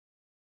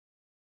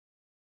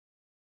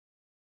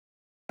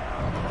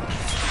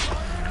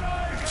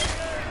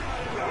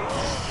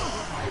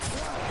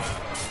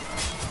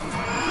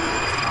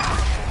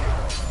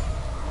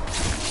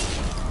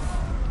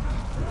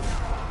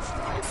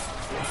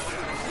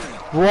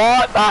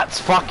What? That's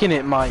fucking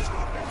it, mate.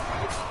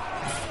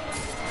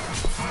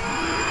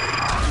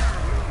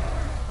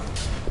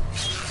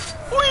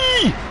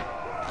 Whee!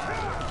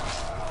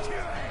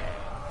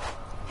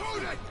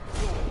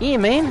 Yeah,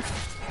 man.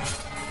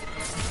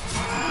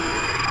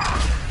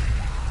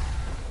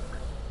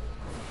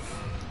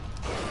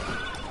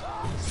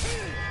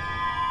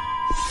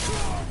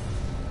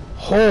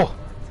 Oh,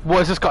 what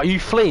has this got? Are you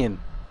fleeing?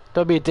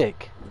 Don't be a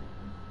dick.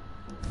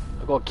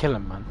 I gotta kill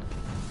him, man.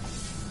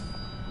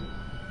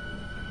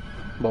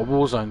 Well,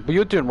 Warzone. But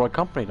you're doing right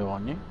company though,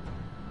 aren't you?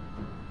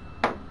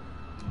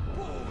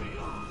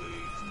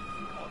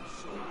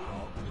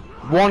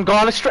 One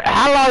guy on the street.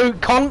 Hello,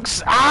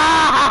 conks.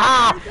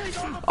 Ah!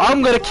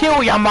 I'm gonna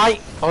kill you,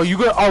 mate. Oh, you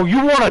got? Oh,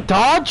 you wanna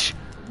dodge?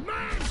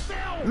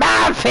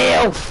 Man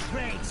filth.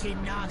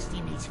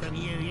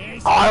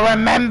 I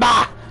remember.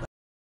 Ha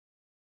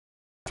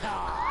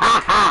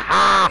ha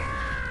ha.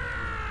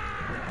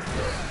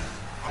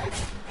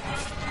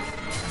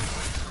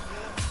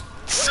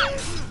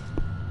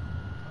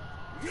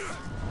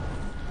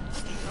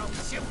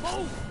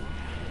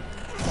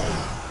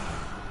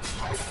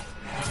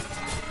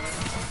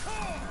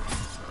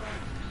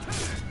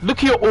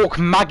 Look at your orc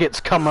maggots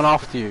coming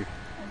after you.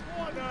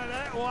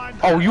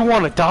 Oh, you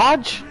want to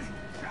dodge?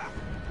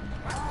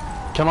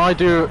 Can I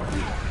do...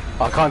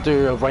 I can't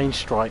do a range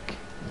strike.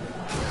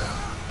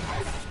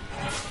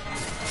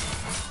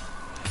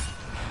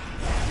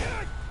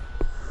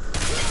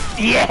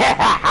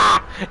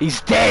 Yeah! He's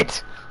dead!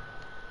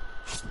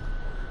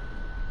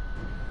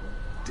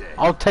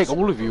 I'll take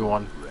all of you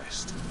on.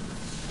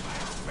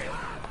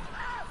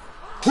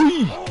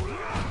 Whee!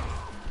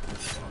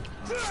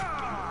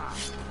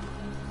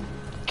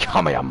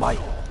 Come here, mate.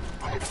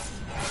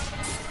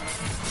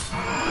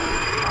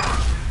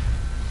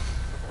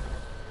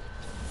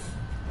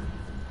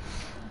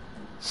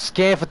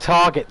 Scare for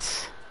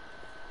targets.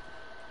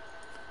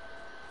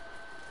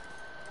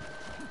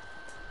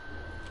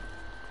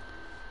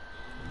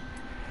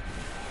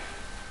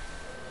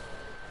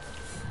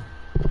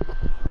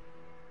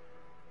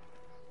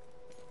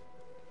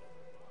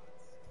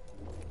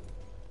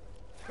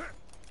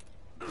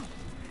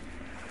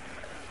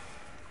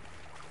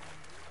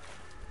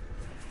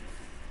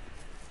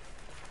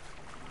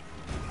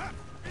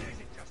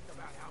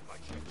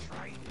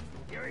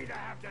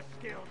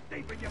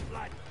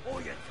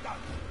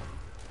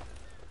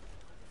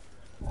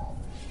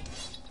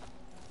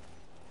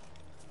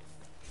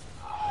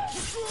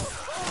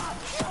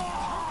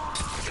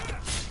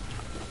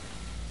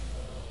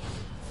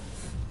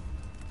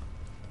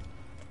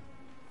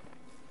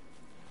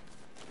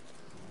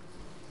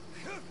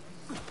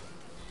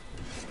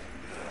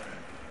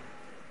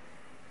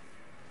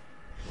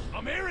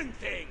 I'm hearing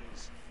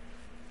things.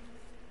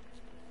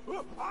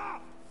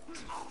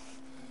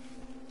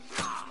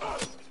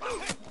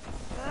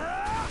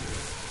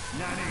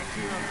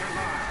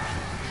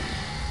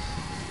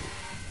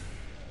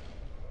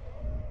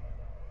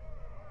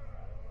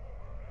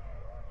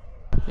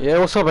 Yeah,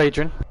 what's up,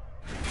 Adrian?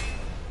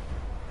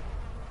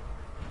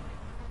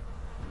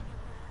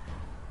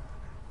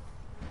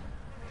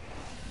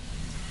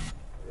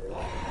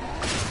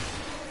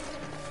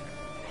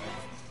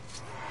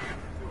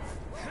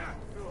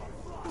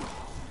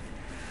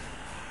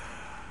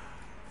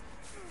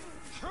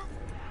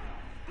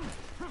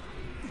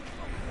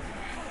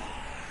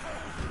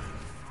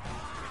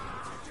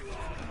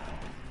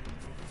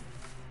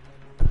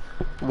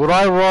 Would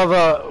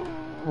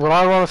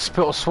I rather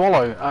spit or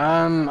swallow?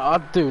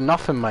 I'd do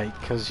nothing, mate,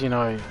 because, you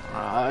know,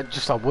 I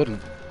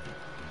wouldn't.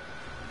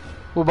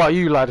 What about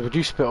you, lad? Would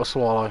you spit or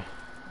swallow?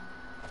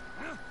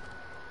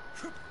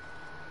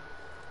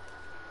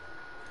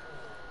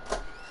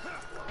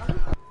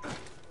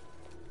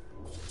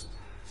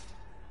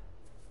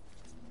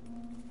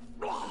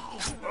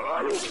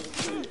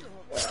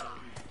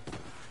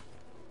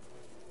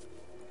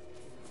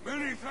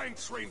 Many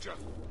thanks, Ranger.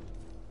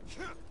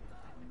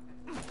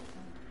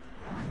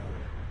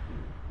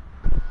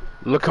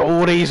 Look at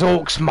all these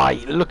orcs,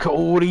 mate. Look at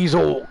all these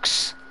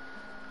orcs.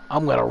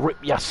 I'm gonna rip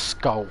your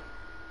skull.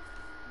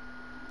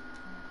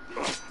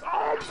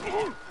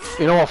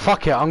 You know what?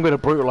 Fuck it. I'm gonna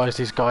brutalize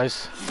these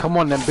guys. Come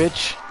on then,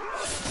 bitch.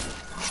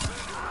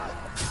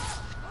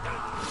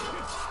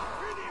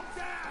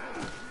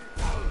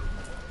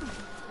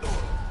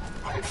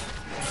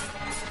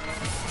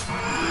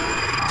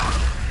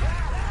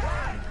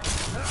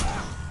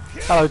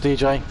 Hello,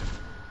 DJ.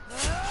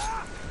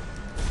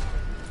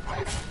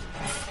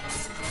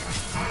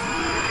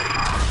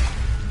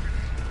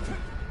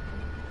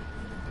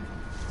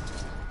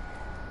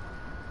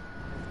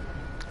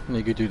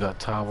 You could do that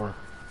tower.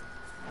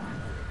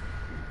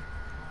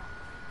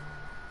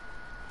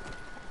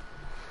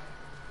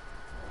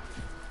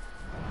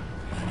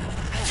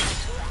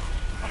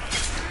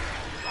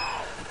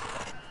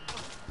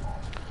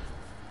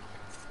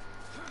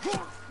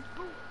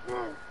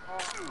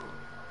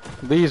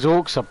 These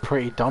orcs are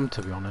pretty dumb,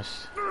 to be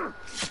honest.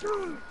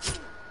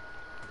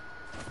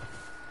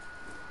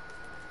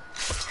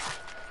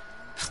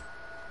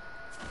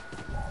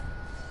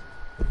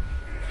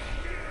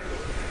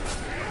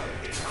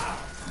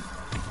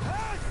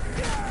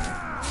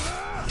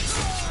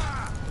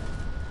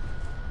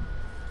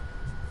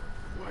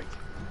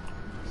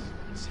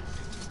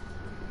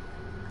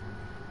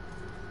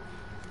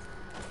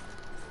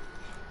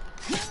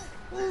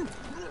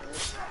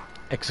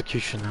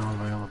 Execution now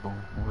available.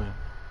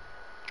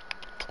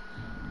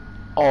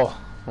 Oh,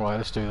 right,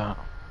 let's do that.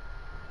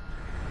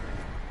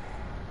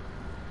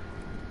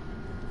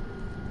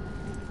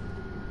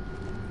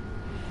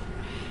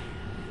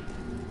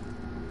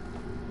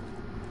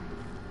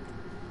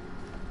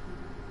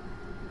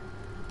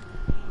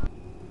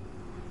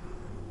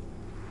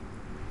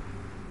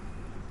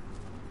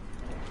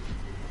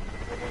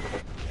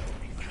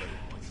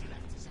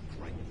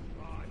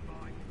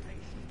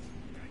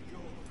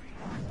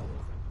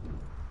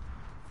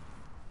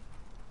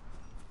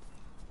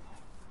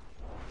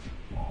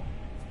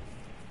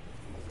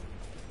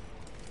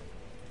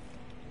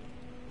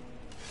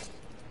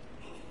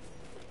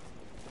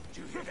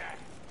 Did you hear that?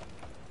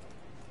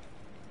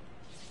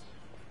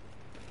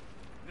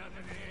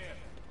 Nothing here.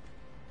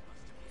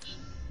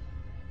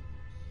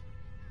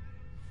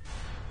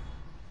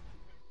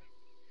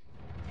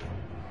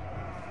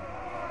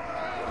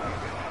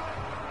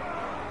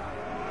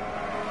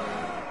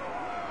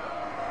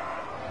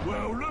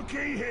 Well,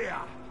 looky here.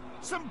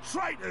 Some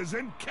traitors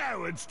and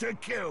cowards to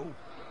kill.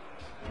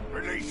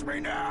 Release me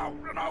now,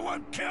 and I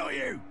won't kill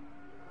you.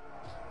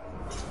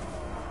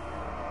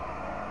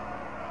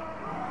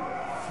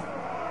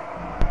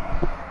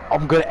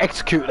 I'm gonna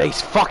execute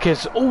these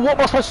fuckers. Oh, what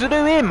am I supposed to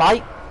do here,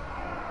 mate?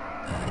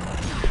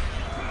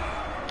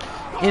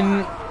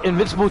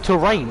 Invincible to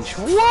range.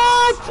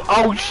 What?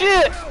 Oh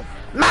shit!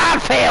 Man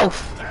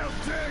filth!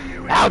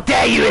 How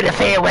dare you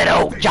interfere with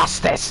all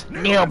justice?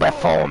 Kneel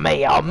before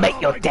me, I'll make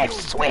your death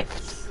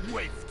swift.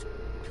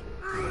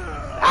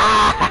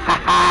 Ah ha ha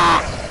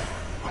ha!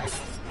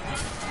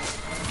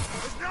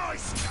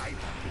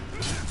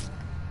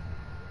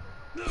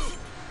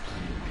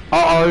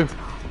 Uh-oh.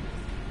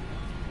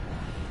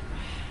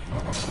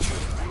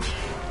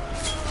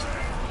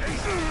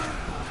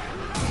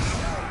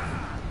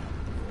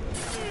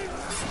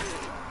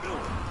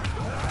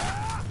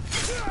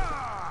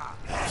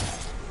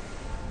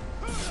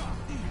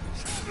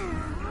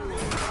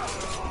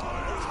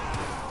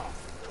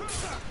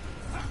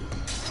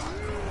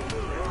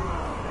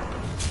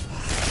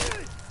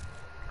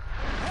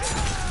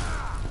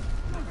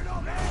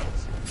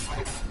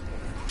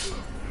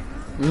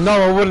 No,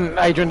 I wouldn't,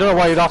 Adrian. Don't know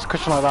why you'd ask a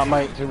question like that,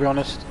 mate, to be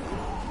honest.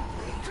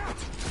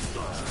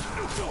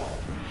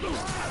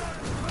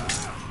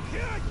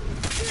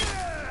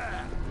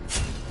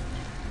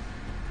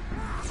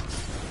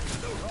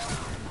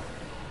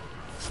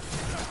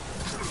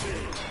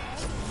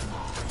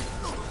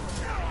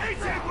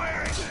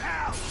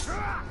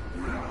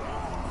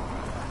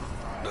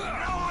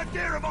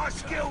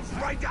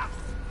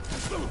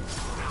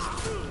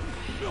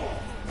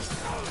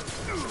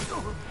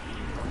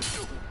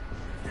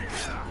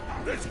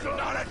 It's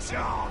not a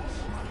chance!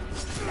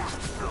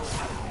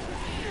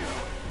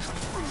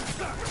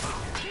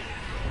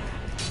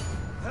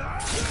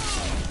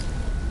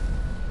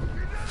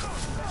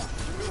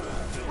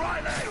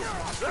 Right then!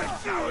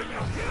 Let's go in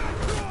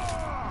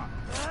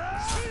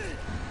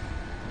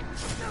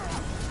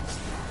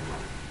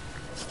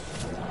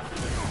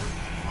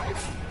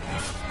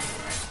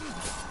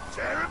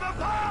tear him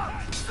apart!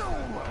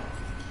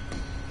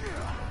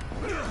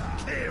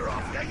 Clear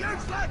off, you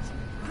useless!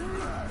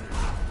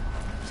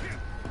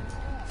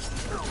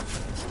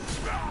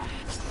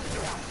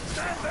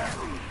 Stand there!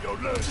 You'll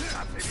lose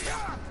something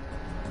here!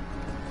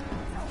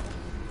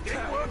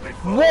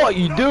 What are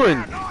you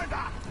doing?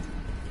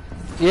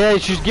 Yeah, you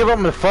should give up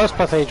in the first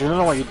place, Adrian. I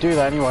don't know why you do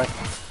that anyway.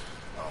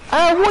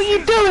 What are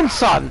you doing,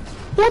 son?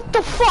 What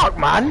the fuck,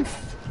 man?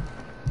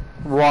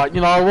 Right,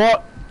 you know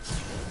what?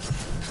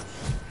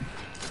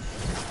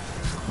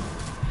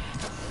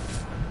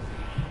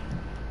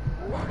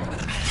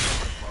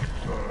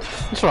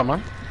 That's right,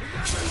 man.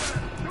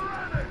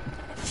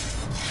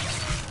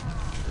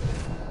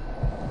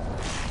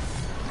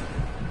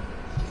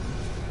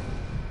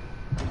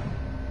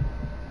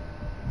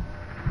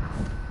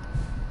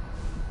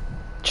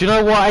 Do you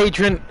know what,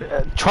 Adrian?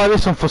 Try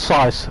this one for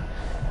size.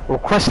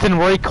 Requesting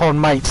recon,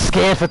 mate.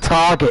 Scared for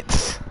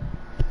targets.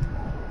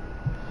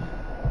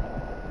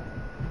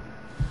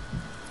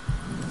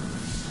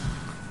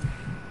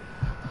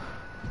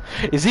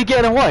 Is he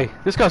getting away?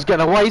 This guy's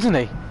getting away, isn't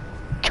he?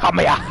 Come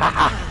here!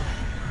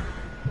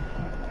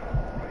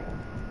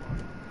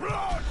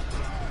 Blood!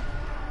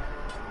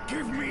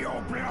 Give me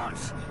your blood!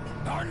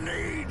 I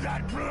need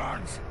that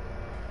blood!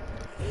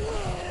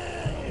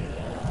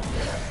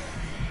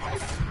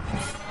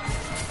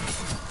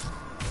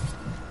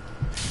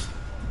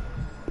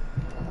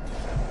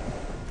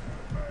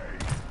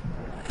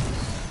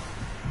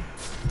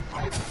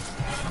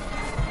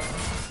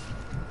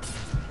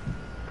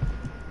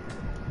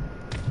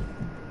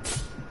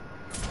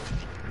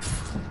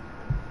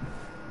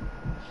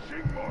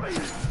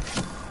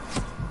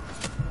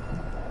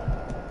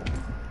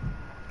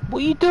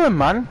 What are you doing,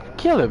 man?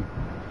 Kill him.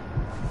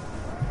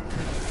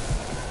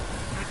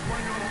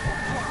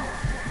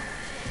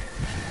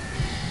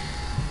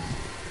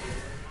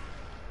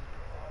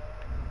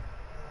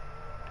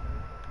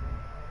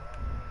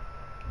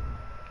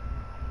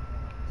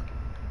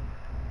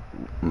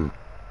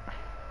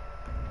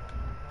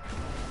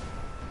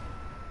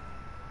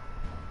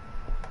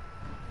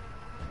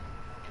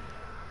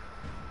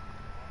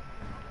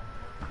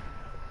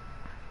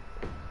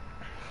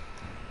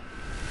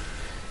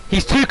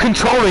 He's too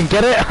controlling,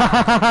 get it?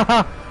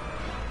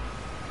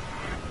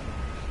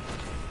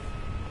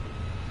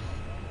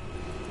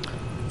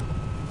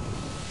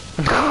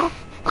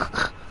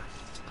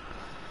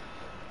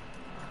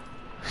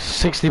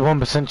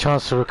 61%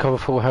 chance to recover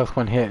full health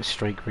when hit,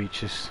 streak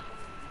reaches.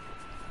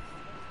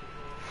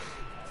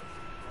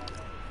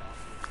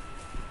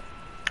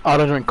 I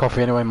don't drink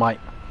coffee anyway, mate.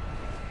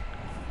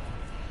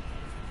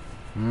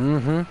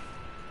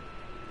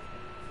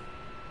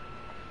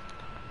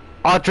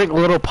 I drink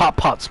little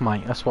pot-pots,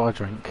 mate. That's what I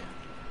drink.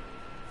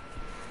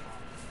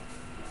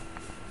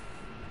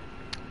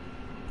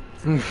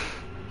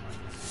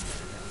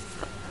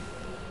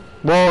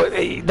 Well,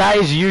 that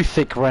is you,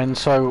 Thick Ren,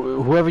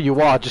 so whoever you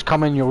are, just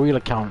come in your real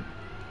account.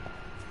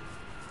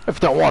 If you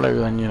don't want to,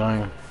 then, you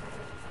know.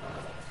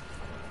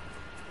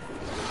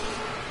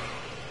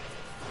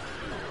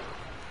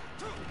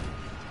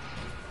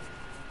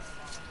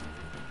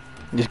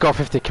 He's got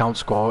 50 account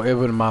score, it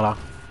wouldn't matter.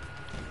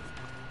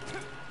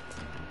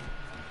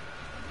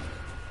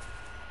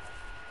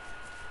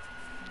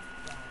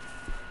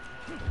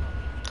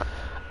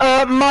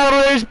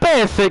 Moderators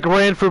ban Thick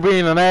Ren for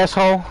being an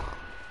asshole.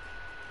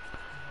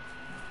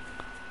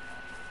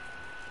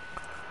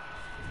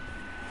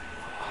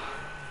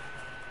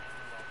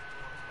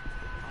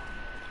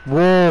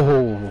 Whoa,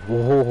 whoa,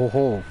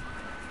 whoa,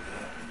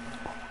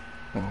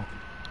 whoa.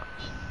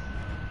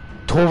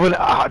 Torvald,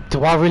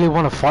 do I really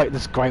want to fight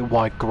this great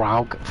white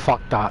Graug?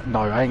 Fuck that.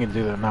 No, I ain't gonna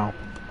do that now.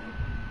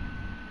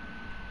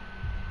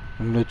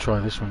 I'm gonna try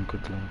this one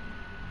quickly.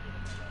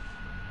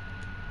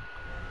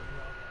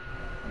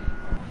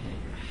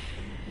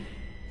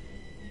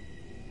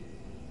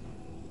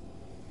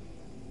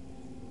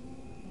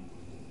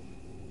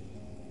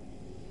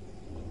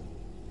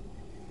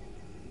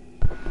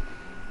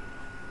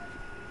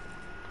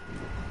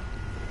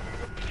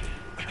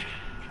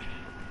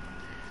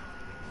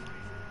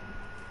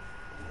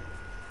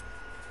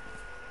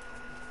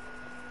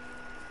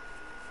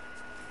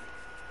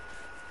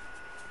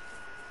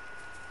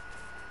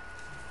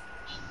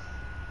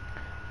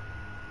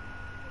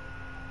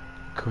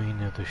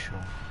 Queen of the Shore.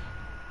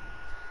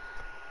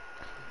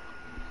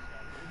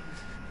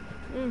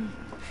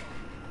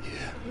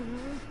 Yeah.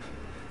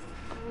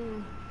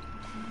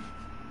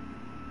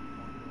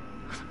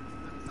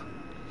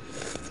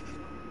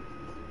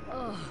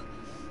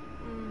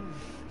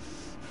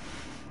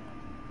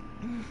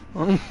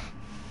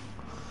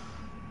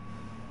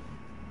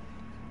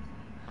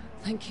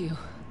 Thank you.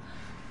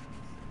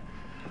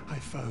 I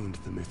found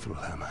the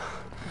mithril hammer.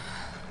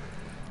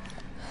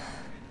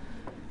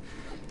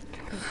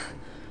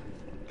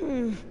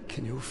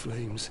 Can your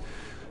flames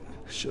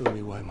show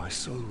me why my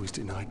soul was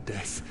denied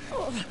death?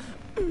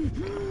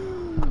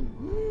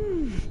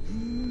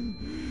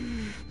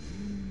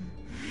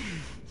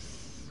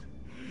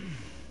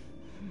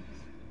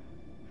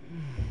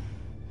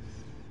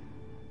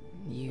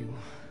 You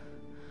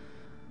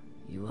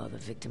are the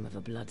victim of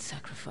a blood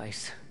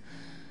sacrifice.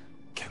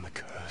 Can the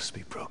curse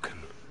be broken?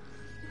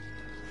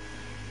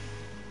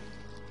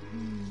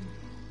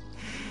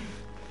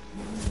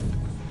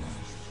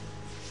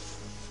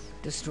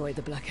 Destroy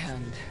the Black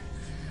Hand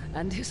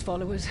and his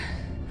followers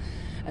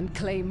and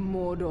claim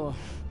Mordor.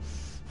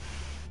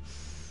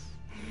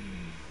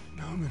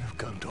 No men of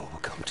Gondor will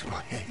come to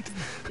my aid.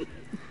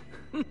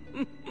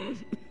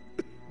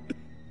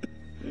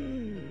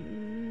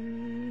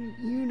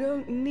 You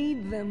don't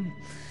need them.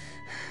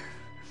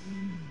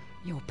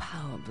 Your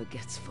power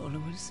begets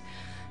followers,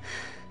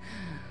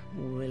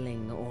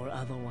 willing or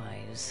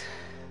otherwise.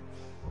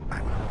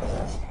 I'm an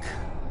orc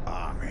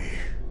army.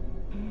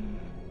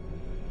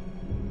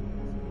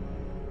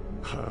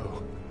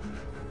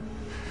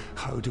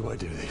 How do I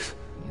do this?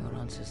 Your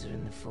answers are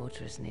in the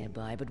fortress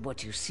nearby, but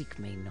what you seek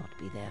may not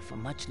be there for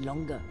much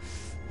longer.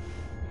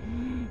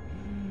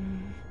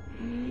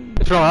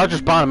 It's wrong, I'll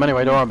just ban him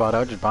anyway, don't worry about it,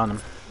 I'll just ban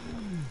him.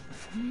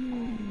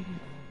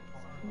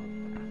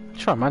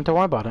 Sure man, don't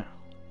worry about it.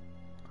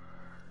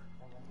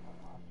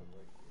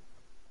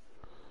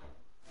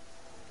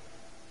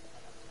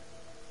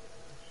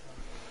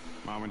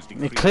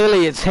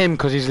 Clearly it's him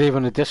because he's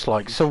leaving a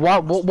dislike. So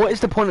what is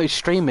the point of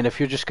streaming if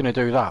you're just going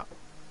to do that?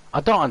 I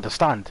don't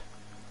understand.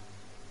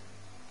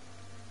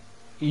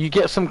 You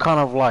get some kind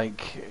of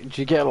like,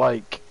 do you get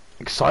like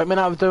excitement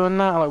out of doing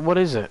that? Like what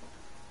is it?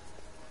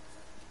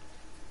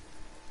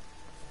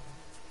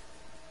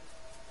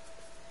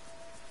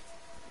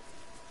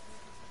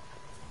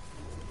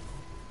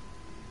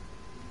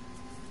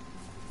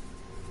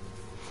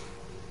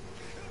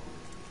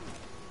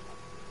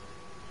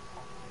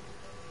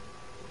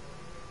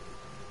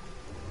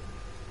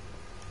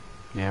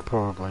 Yeah,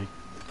 probably.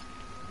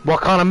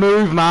 What kind of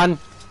move, man?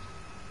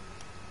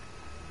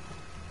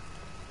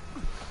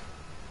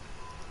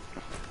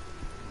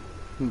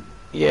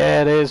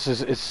 Yeah, it is.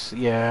 It's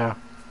yeah.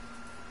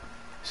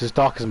 It's as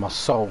dark as my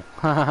soul.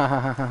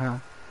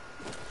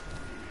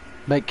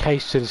 Make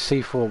case to the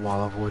C4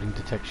 while avoiding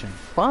detection.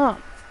 What?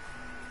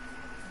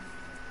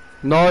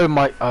 No,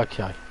 my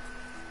okay.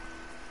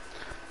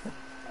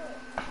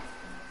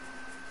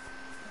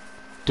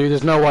 Dude,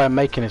 there's no way I'm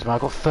making this, man.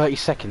 I've got 30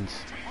 seconds.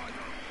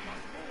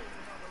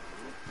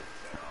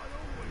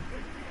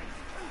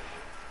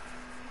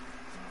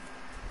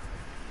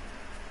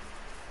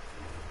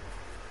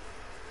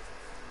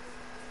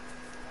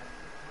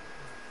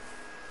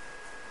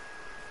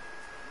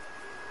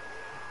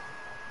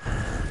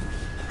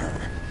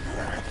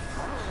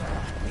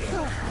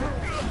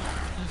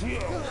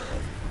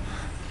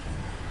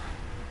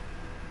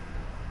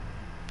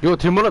 You're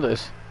Team one of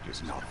this.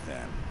 It's not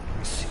them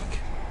we seek.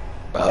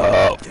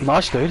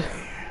 Nice, dude.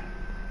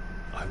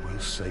 I will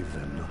save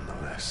them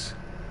nonetheless.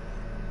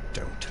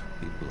 Don't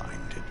be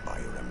blinded by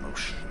your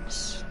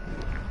emotions.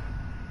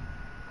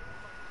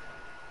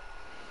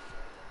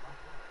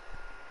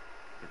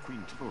 The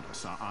Queen told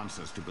us our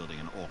answers to building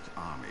an orc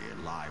army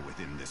lie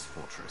within this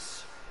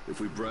fortress. If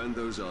we brand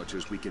those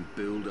archers, we can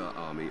build our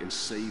army and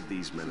save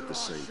these men at the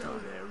same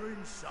time.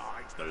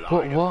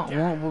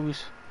 What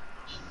was...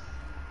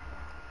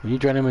 When you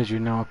join him as you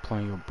now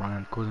apply your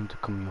brand, cause them to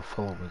become your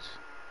followers.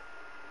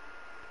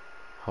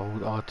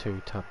 Hold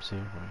R2, tap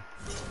 0.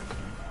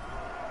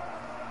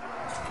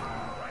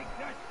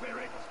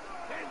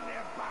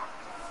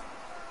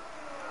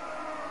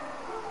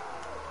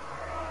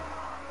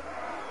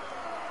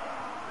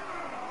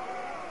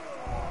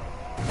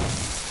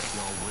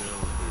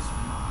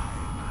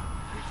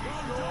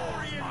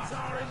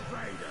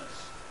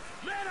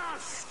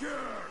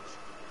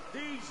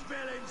 These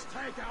villains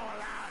take our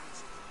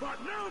lands, but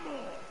no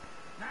more!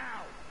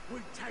 Now, we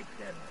take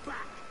them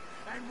back,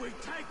 and we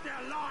take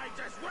their lives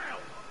as well!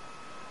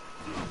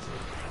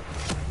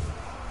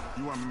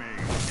 You are made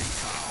to be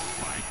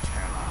cowed by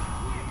terror.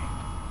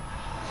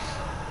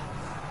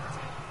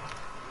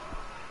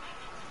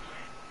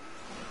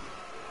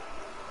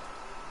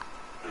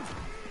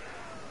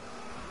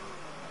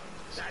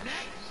 The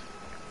neck,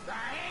 the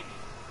head,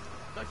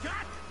 the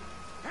gut,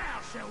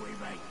 how shall we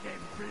make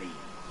them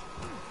bleed?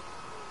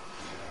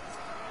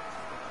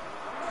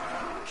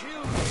 Kill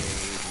me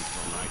with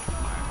the light of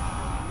my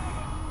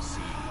eye.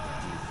 See the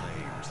blue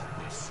flames that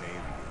will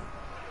save you.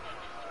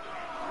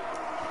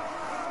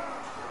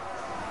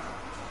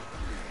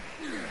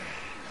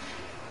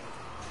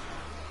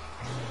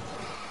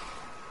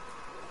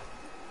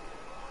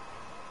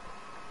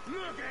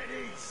 Look at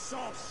these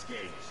soft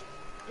skins!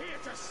 Here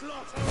to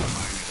slaughter! Mine is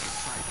a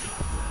sight that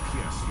will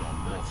pierce your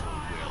mortal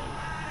will.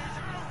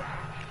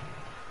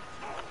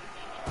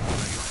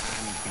 Let your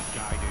hand be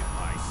guided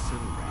by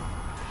silver.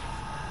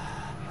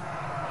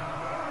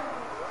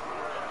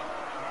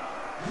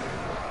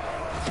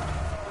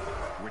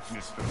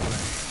 Witness the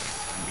flame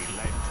and be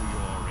led to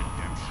your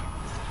redemption.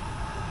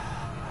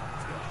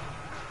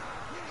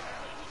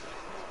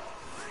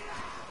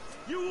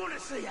 You want to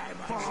see how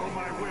much? Follow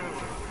my will.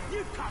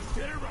 You've come to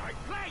the right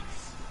place!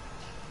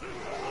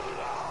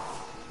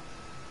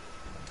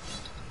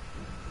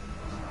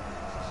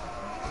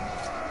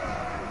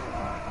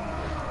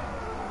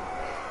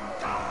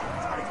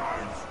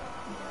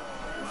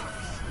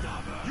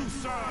 You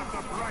serve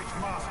the Bright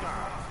Master.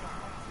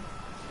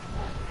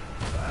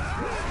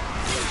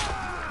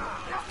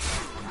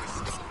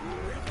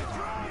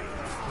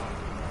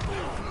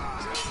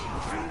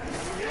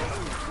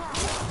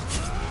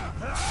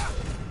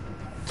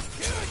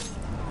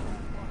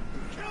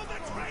 Kill the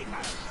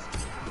traitors!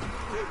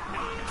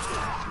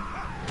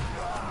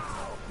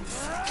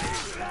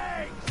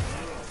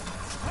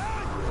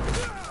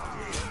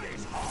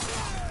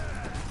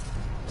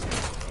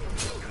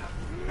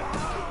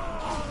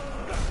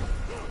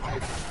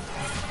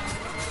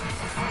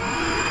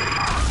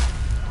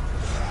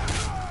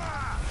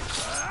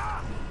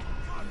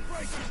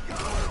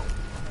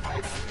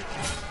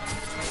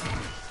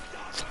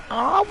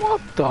 Ah,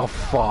 what the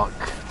fuck?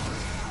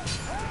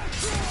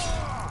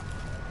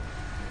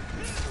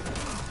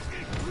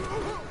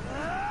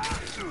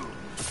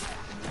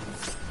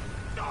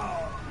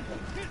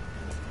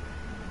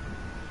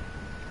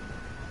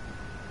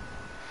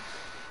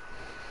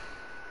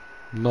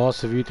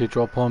 Nice of you to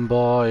drop on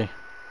by.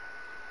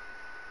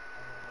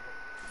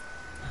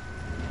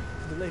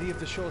 The Lady of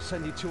the Shore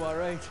send you to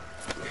our aid.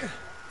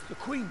 The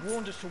Queen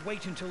warned us to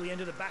wait until the end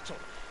of the battle.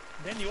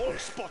 Then the orcs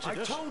spotted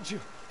us. I told you,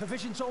 her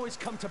visions always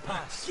come to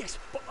pass. Yes,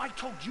 but I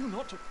told you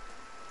not to.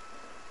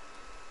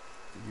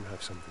 You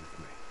have something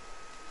for me.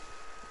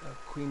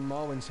 Queen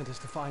Marwen sent us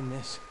to find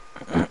this.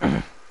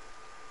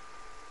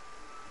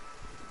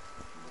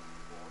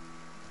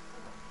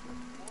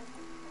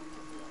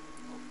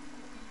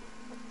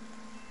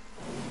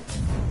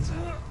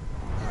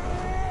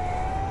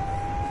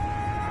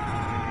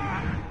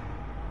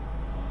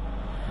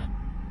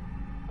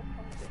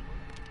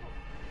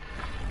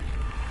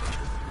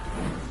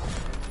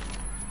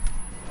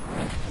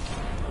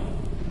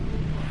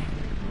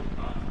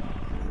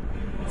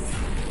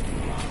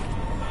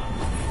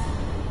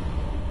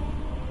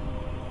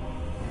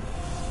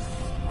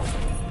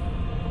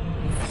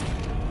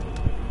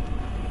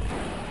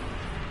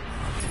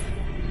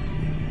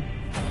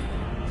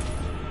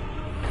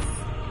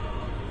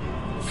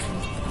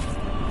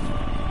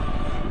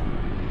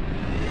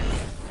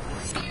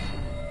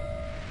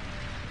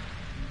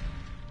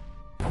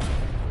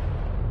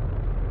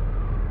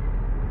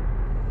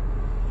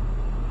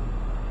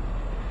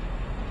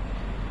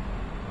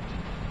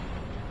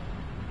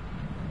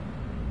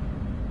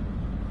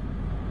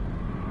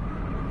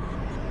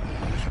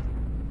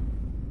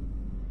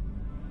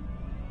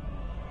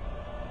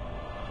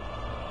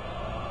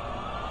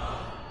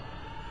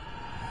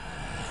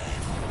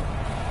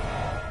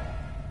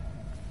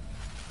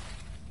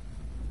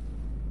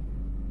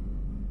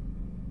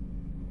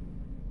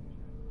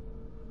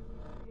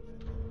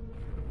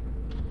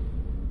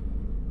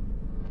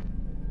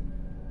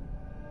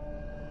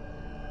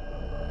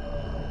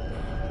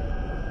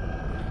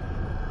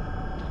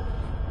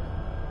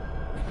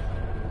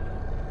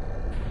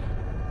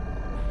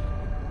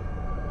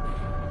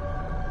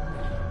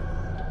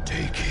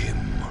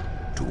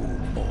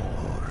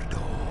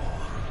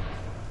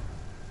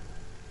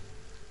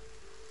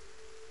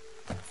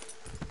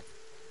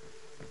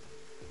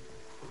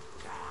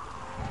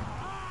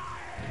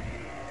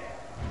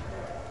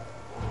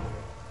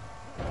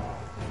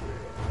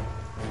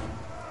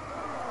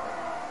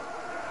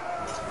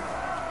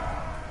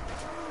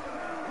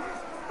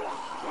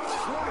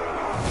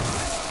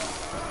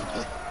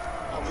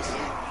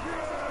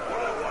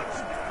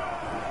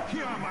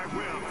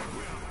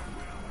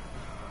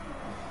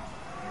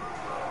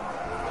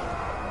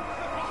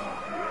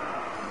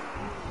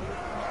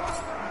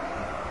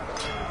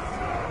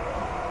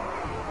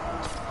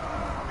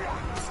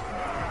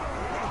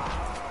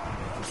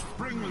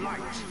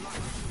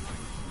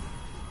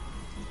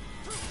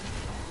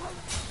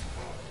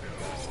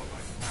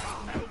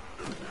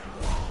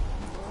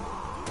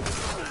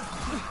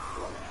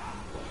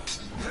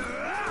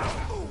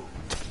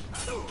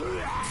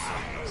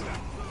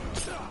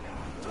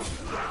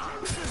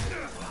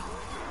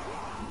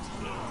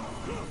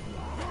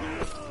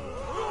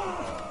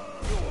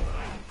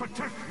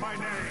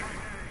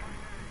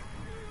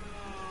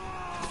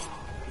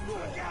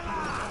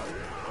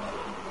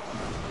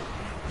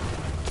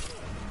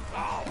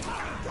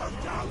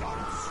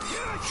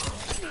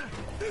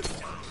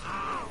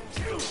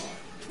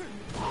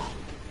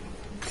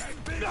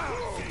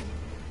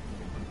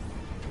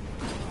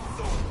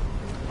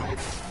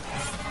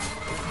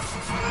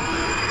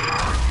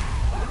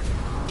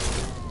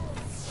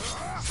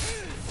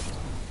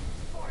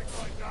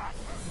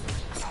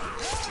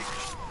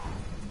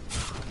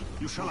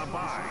 You shall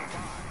abide.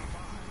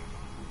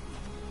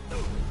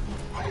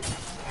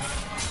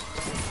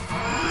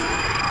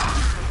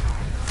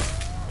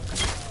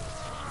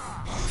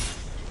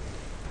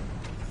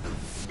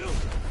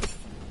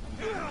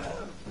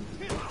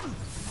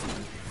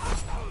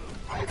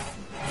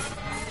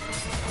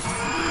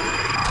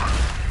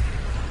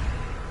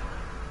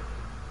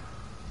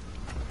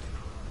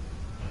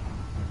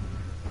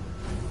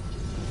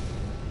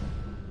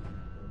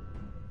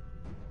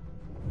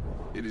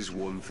 It is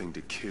one thing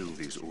to kill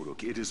these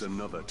Uruk, it is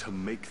another to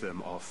make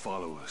them our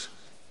followers.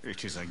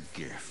 It is a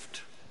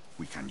gift.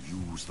 We can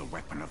use the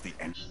weapon of the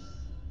end.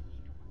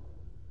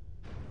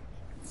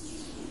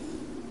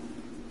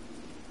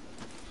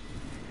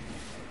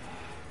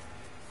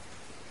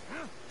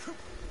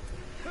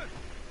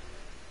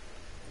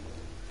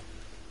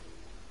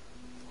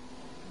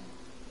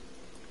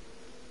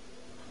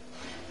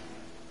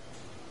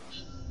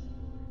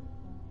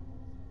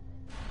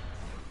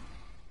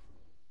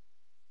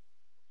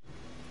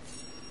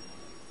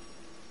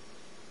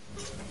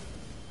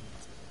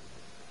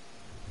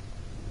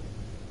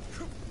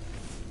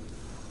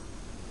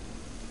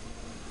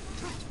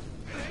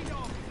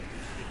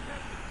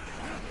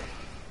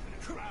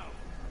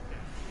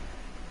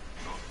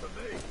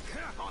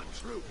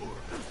 True Uruk.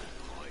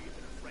 I'm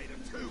even afraid of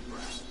two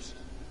perhaps.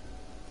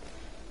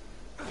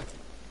 The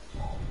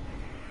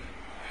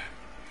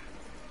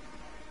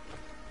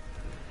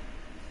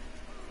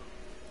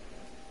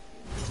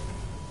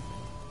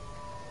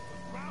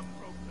ground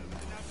broke loose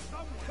and now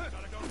someone's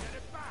gotta go get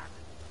it back.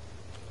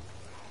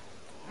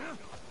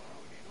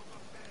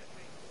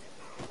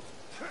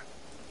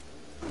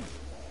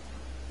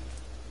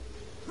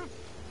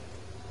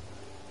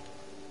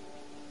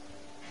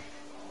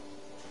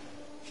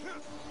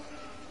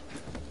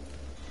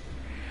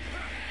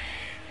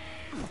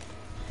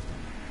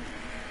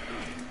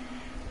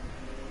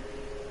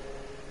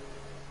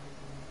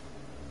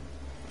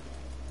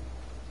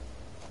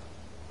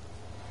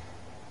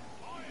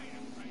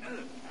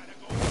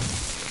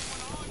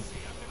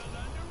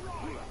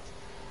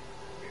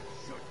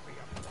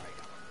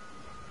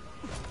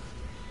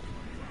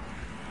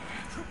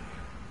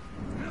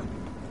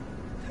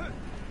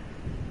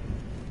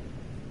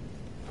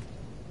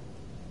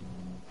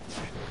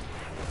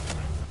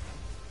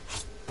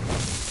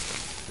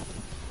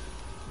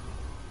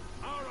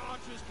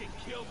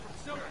 Killed from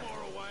so far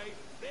away,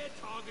 their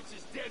targets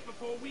is dead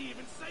before we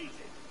even seize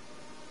it.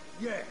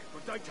 Yeah,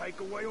 but they take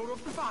away all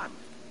of the fun.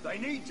 They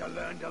need to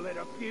learn to let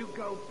a few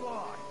go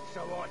by,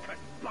 so I can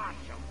bash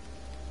them.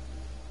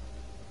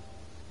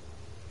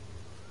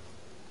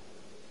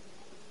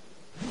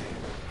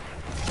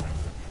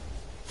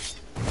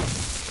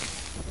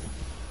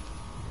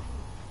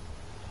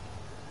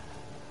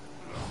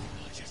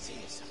 I just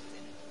hear something.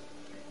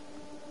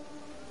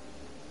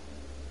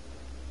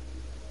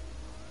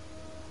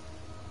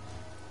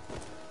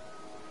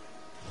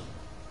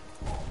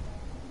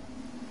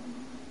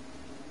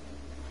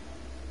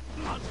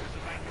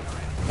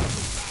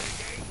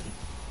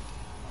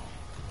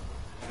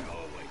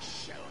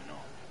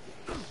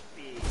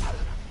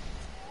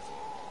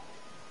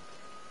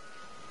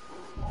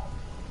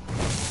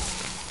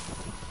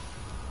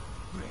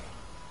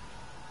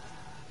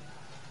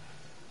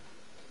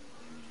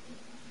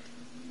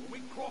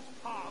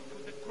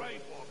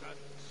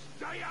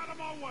 Stay out of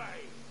my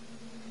way!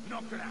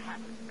 Not gonna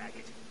happen,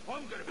 maggot.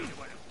 I'm gonna be the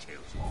one who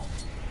kills you.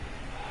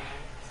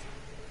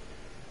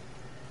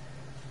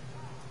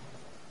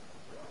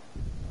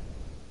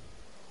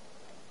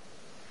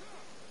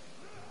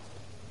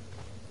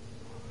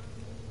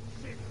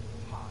 Sick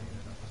and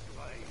tired of the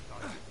slaves I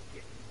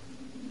get.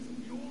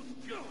 Yours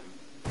too.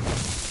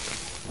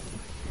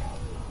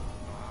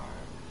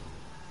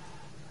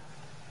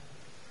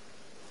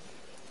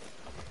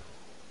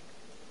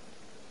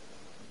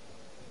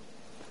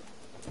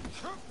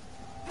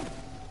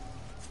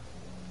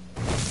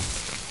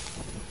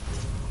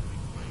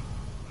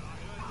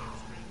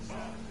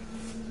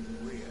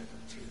 Weird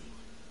too.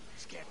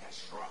 Scared the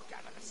shrug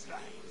out of the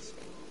slaves.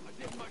 I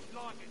didn't much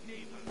like it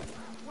neither.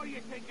 What do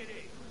you think it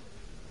is?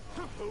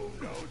 Who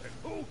knows and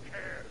who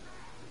cares?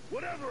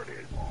 Whatever it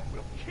is,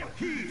 we'll kill it.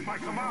 Heed my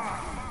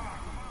command!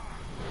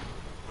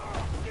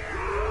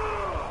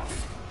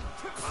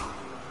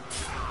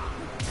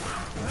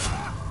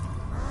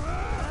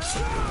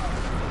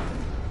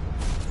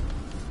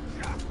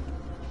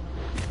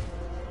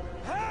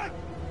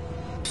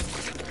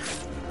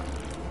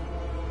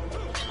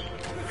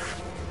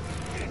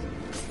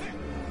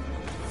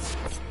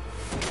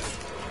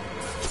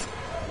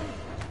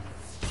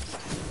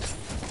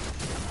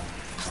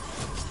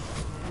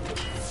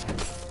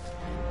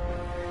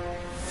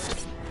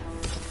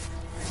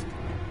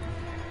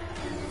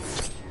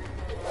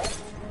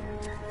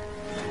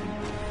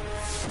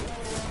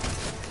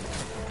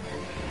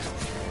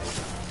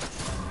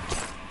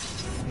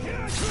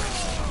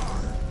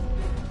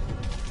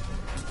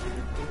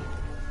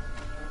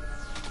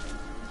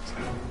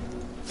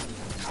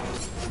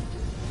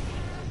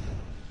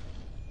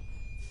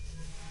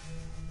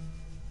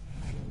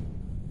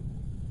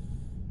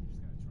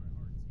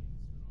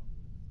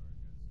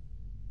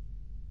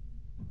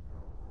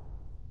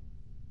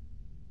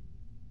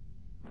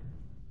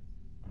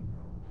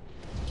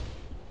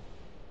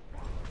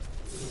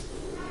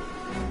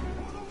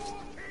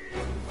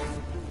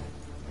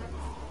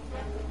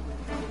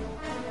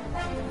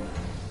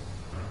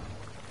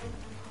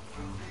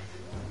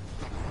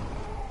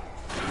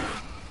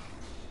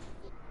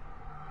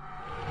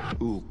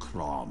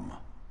 Ukrom.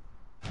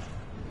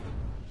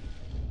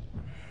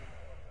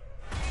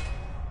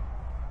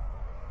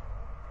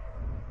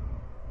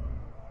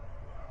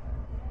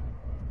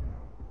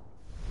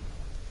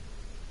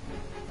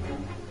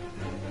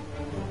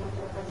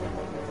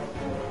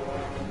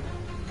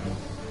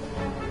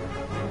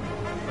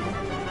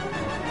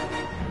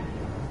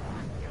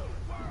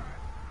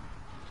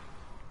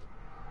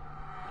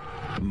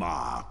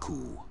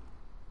 Maku.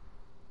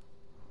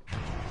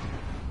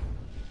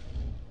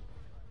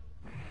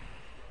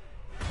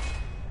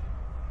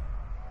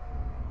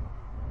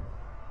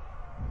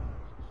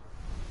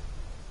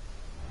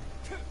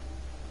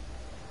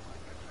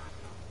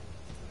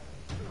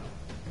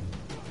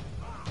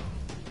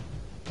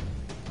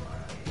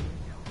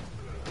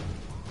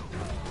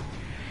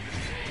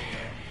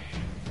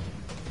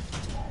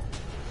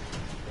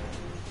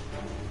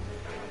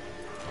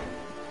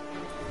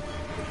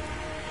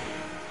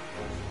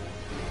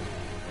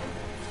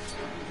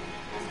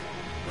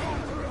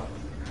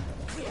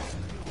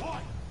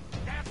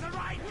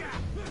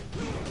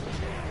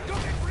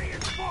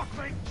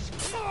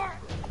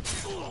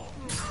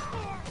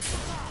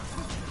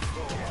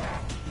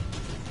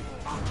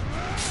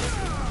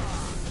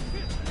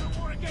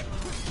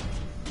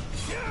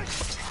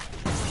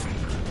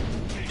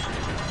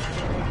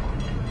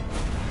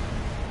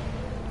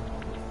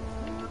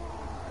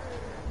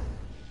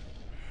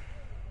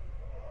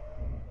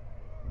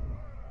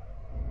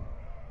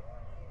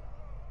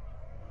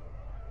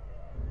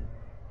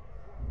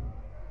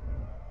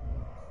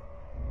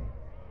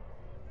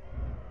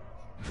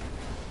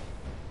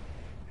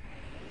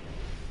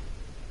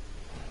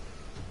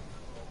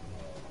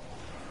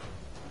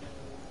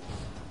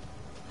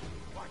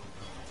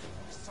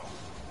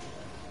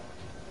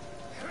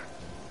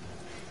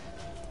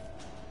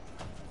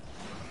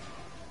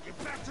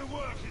 To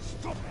work and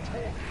stop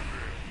talking.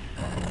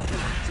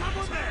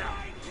 Someone there!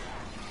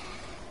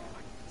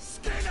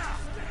 Skinner!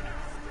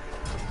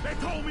 They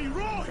call me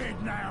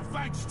Rawhead now,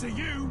 thanks to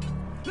you.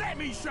 Let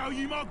me show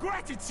you my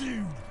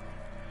gratitude.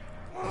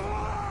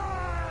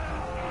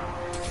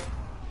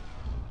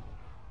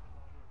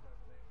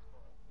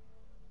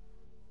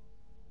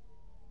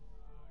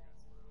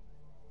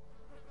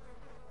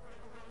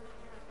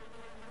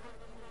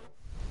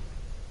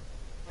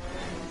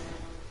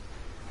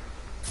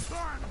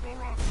 Time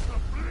for us to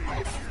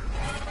bleed.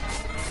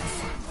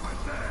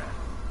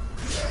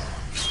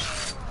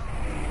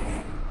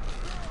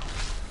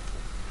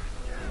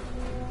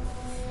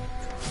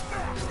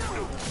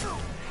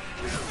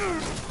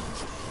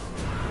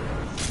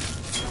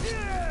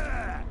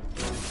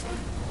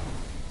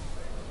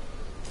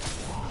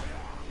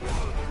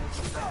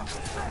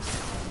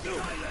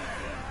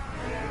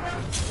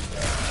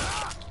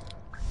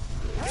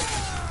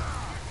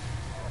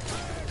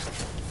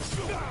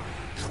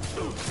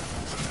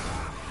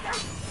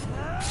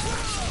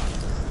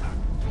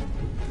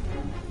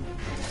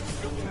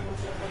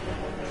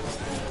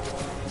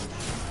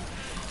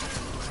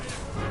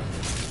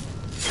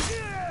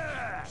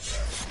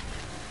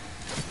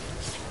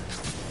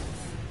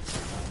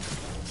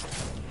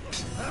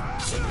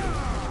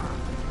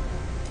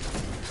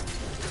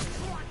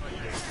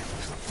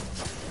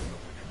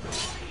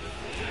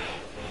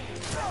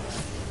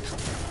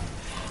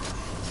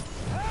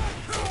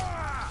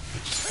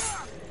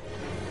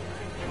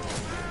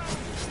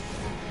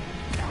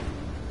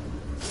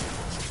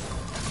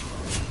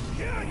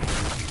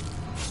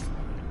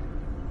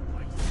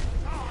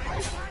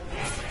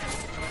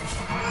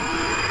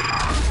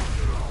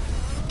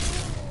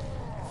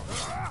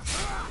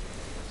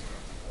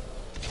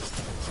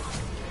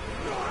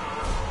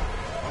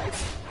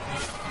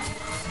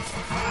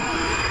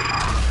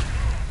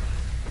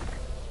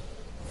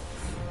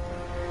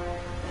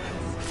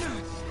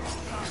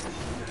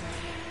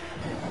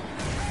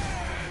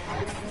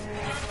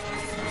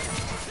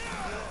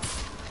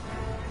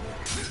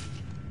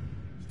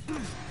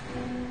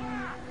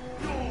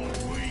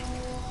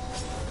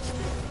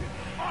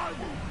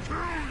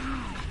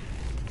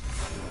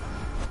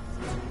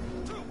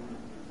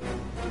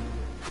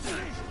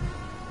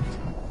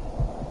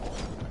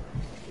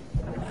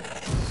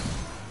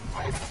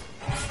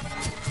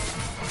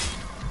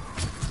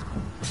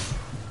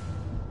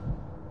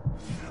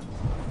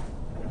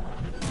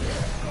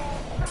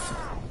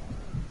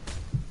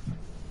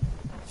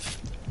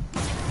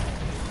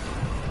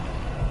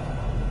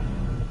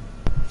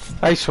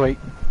 Hey, sweet.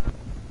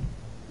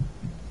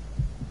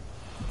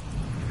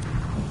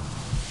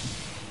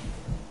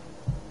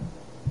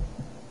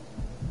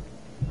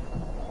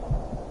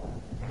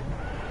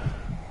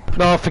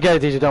 No, forget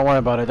it, DJ. Don't worry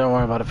about it. Don't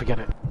worry about it. Forget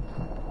it.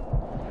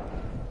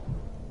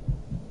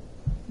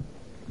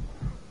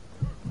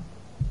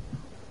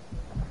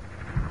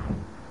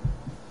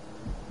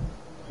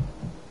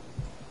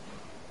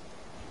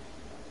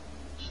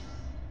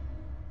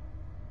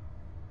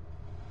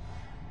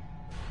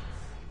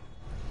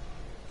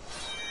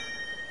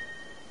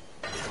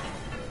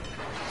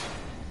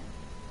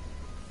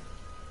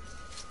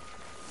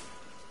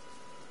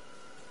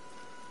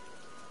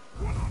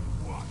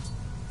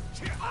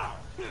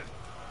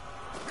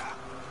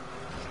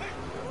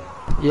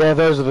 Yeah,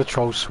 those are the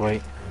trolls,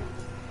 sweet.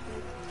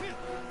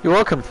 You're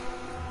welcome.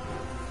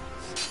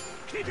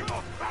 Keep him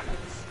off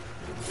balance.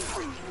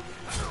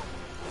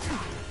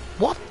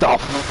 What the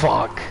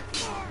fuck?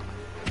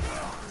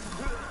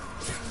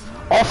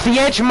 Off the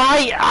edge,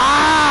 mate!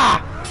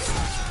 Ah!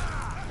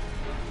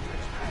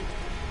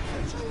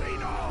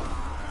 Lean on.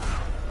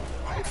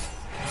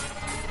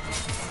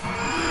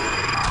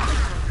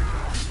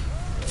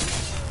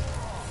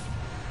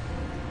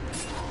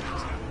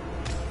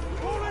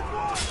 All in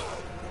one.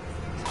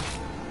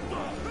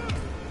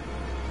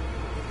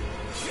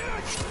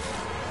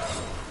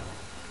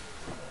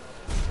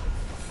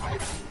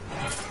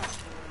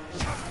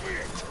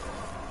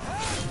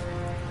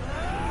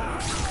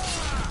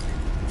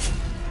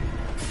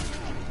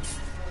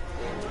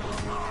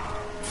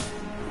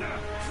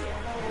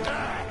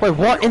 Wait,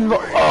 what in the...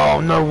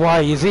 Oh, no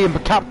way. Is he a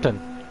captain?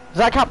 Is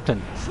that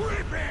captain?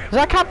 Is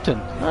that captain?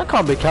 That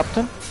can't be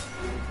captain.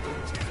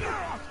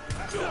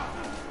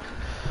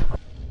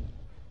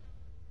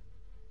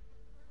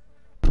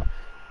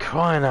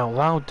 Crying out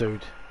loud,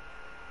 dude.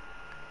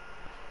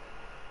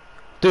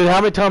 Dude,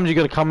 how many times you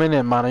gotta come in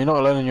here, man? You're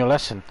not learning your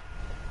lesson.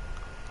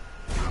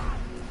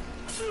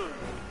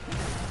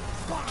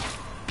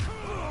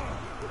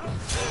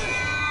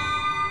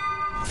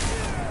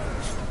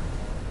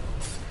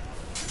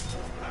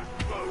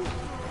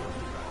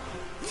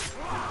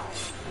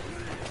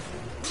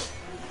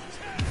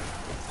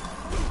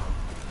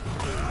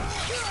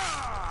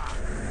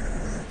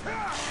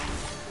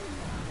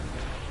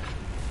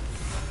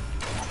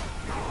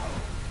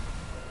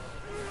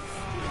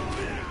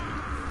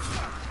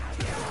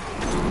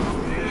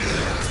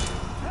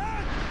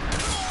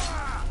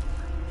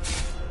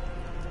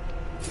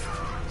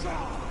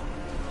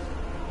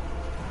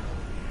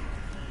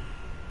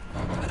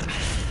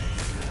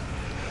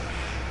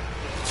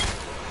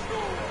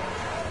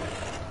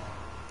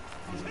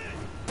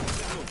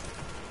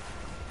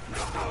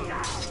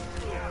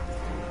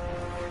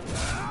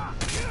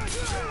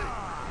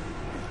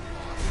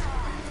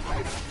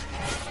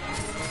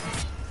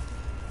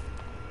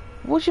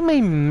 What do you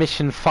mean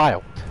mission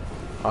failed?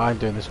 Oh, I'm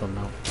doing this one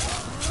now.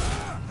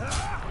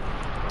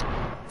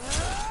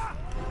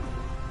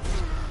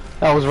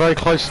 That was very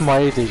close to my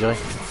ear, DJ.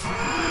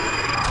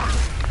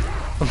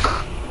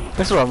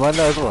 That's alright, man.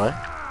 That's alright.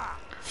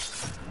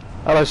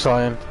 Hello,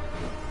 Cyan.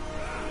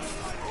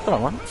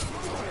 Come on, man.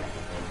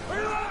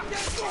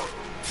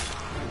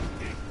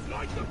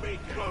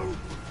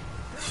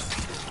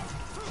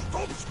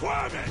 Stop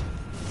squirming.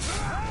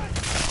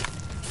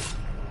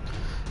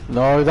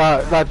 No,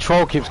 that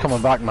troll keeps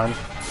coming back, man.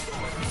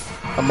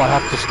 I might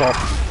have to stop.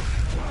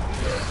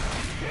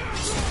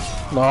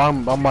 No, I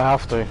might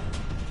have to.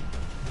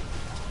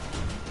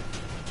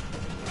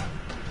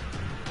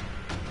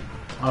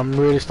 I'm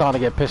really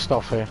starting to get pissed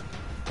off here.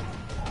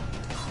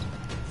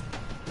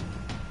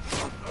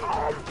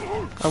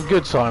 I'm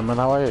good, Simon.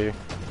 How are you?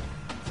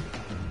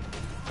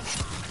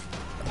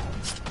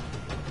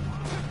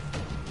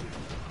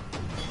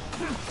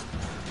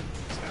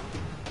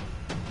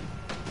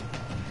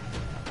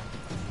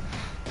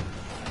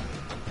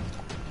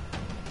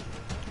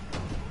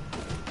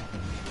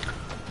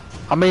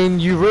 I mean,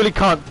 you really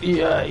can't.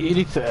 You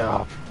need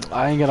to.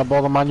 I ain't gonna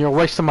bother, man. You're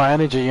wasting my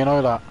energy. You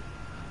know that.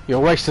 You're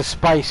a waste of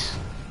space.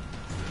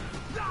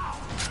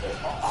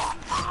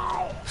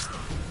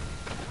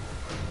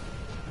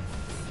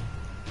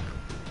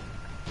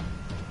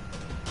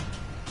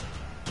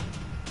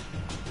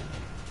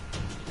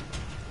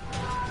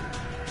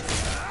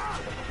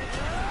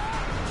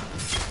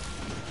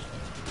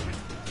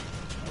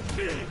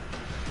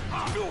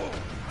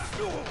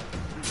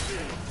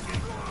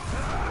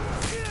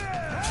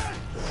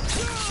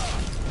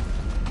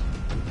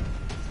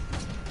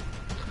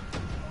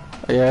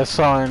 Yeah,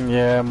 Sign,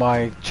 yeah,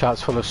 my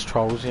chat's full of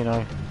trolls, you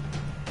know.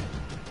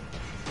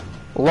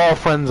 A lot of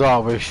friends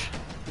are, wish.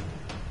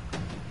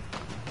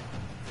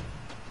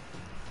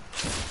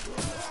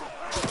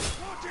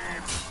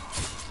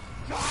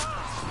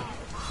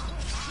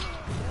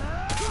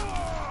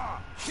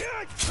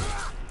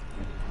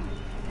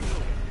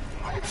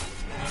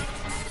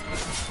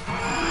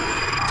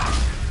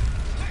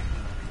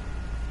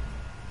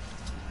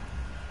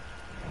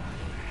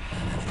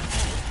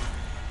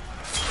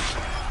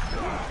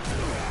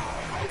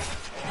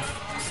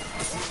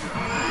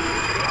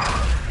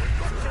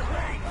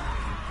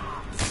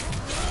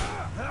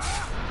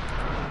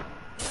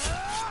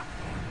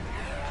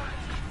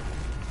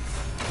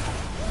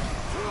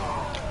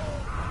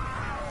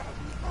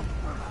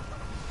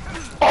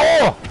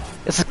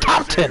 It's a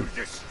captain!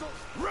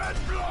 Red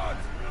blood!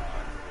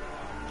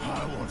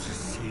 I want to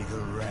see the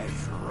red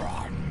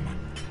run.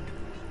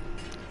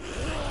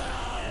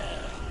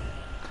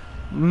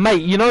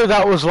 Mate, you know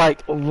that was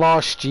like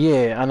last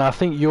year, and I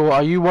think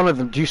are you one of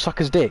them? Do you suck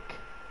his dick?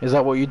 Is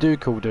that what you do,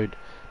 cool dude?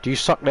 Do you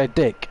suck their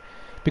dick?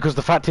 Because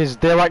the fact is,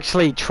 they're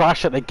actually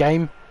trash at the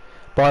game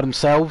by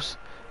themselves.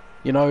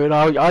 You know, and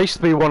I used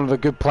to be one of the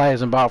good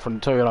players in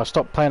Battlefront 2, and I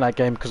stopped playing that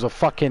game because of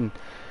fucking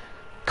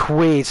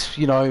quiz,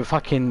 you know,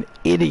 fucking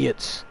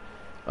idiots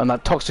and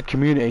that toxic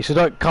community. So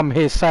don't come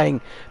here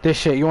saying this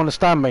shit. You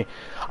understand me?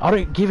 I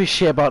don't give a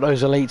shit about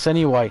those elites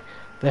anyway.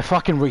 They're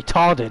fucking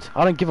retarded.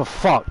 I don't give a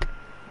fuck.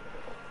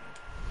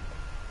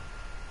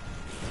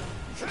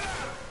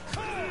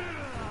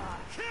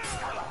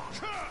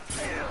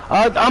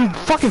 I'm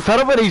fucking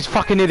fed up with these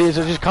fucking idiots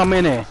that just come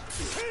in here.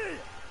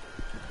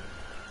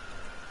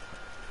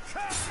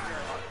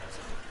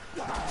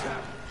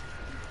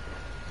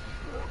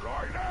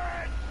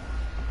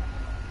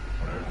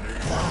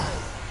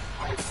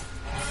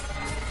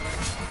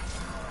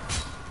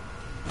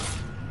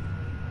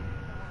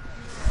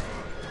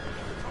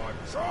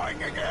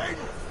 Trying again.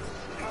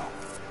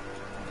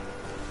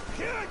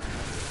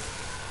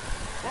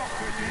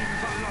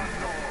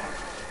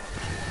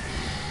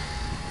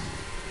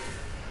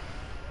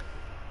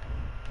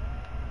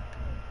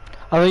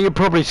 I think you're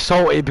probably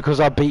salty because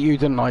I beat you,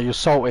 didn't I? You're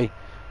salty.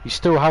 You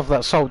still have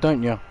that salt,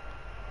 don't you?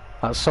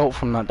 That salt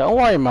from that. Don't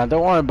worry, man.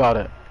 Don't worry about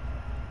it.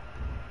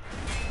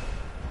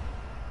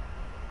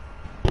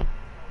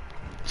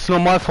 It's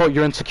not my fault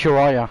you're insecure,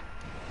 are you?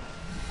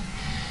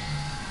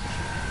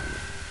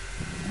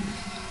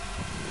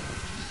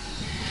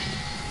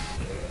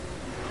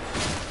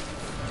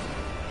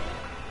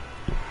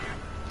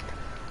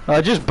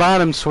 Just ban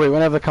them, sweet.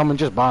 Whenever they come and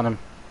just ban them.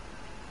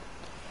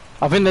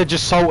 I think they're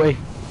just salty.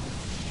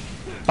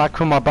 Back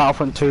from my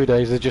Battlefront 2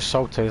 days, they're just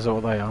salty, is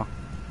what they are.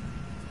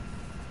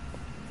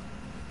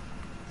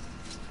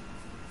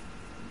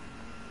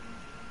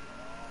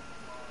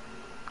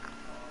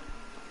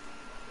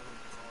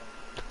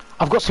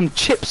 I've got some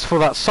chips for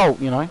that salt,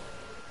 you know.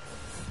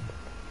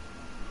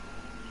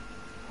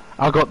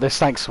 I got this,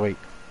 thanks, sweet.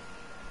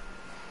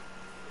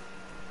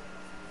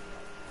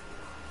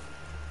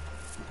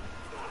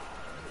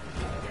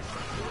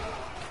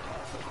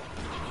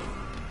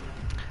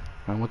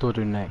 And what do I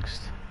do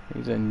next?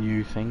 These are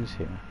new things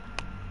here.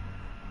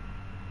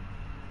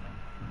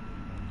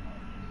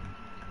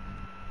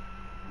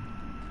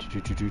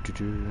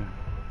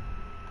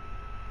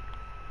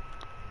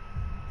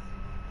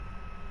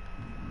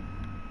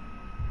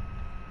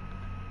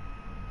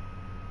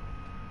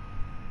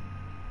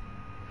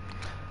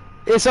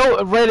 It's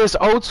Raiders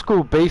old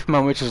school beef,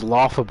 man, which is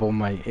laughable,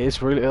 mate.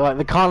 It's really like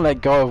they can't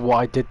let go of what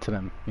I did to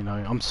them. You know,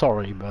 I'm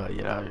sorry, but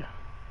you know,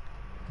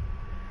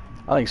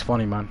 I think it's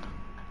funny, man.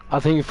 I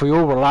think if we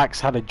all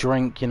relax, had a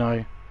drink, you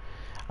know,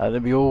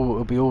 it'll be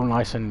all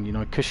nice and, you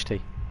know,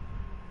 cushy.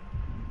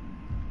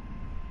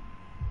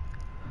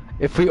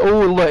 If we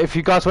all, if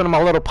you guys went to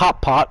my little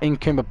pot in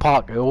Kimber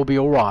Park, it'll all be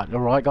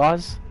alright,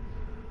 guys?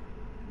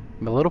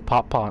 My little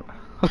pot.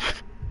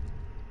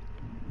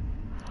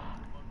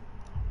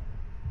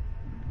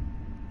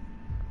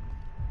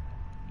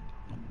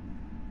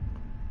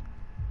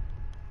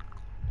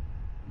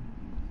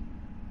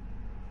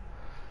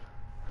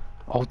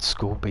 Old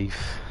school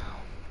beef.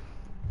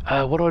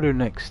 What do I do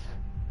next?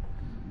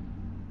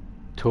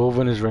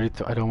 Torvin is ready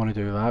to... I don't want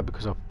to do that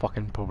because I'll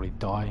fucking probably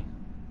die.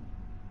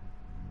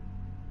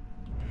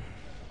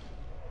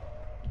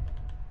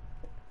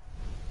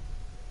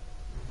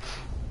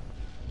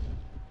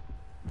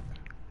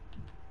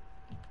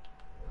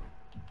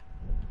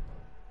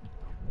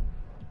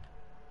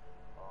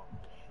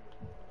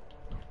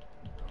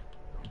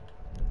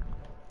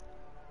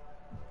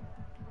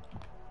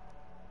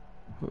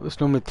 This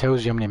normally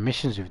tells you how many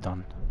missions you've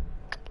done.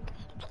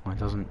 It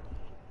doesn't.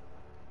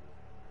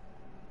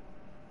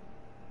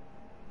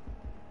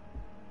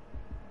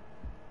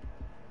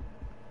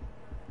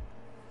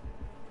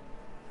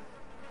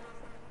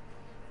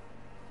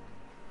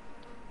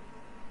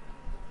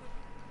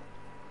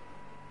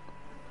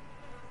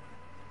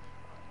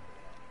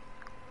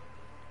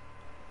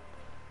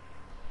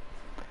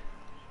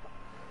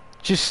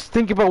 Just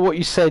think about what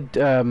you said.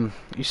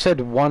 You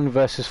said 1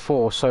 versus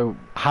 4. So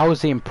how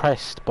is he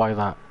impressed by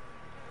that?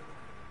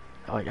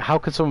 Like, how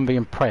could someone be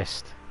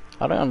impressed?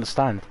 I don't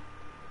understand.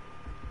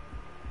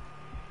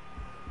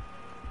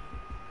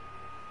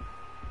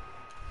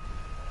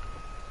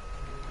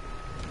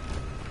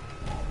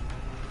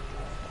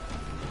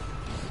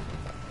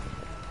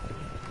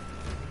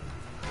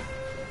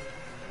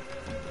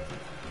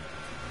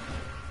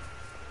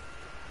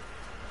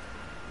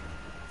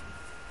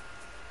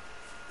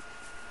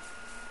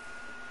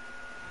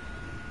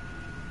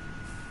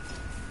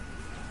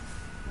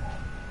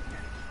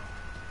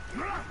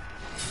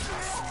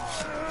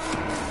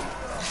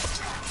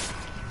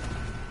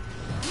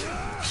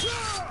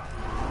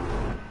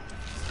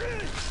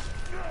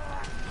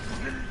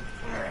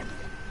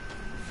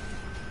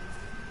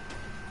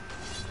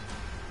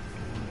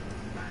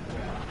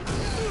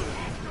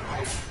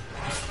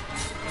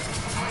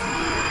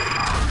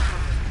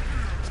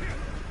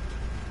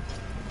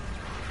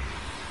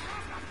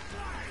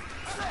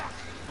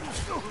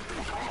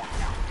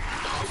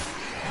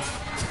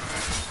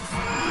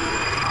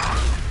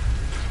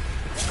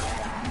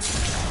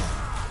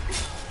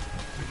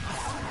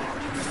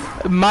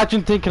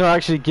 Imagine thinking I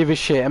actually give a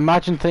shit.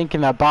 Imagine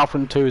thinking that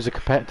Battlefront 2 is a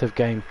competitive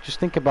game. Just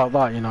think about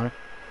that, you know.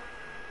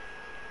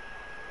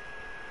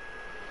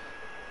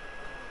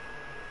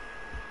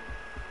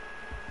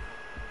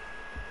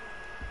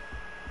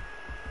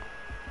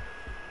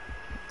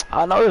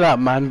 I know that,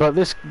 man, but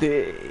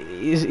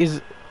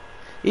he's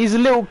a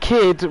little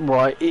kid,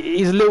 right?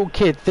 He's a little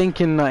kid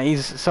thinking that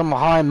he's some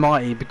high and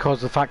mighty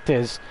because the fact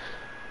is,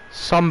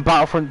 some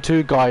Battlefront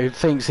 2 guy who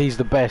thinks he's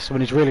the best when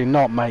he's really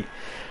not, mate.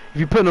 If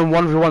you put them in a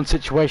 1v1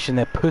 situation,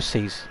 they're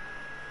pussies.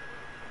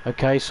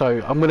 Okay,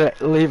 so I'm gonna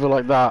leave it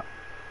like that.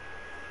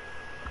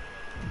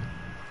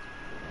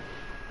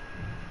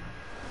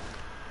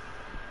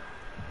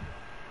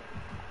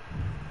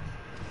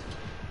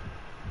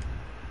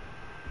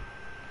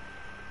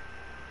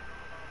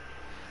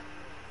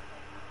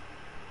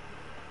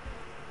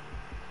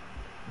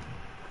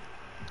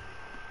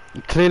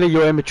 Clearly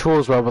you're immature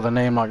as well with a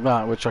name like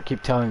that, which I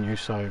keep telling you,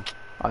 so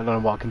I don't know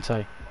what I can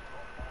say.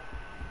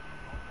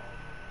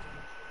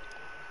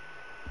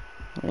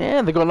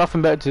 Yeah, they got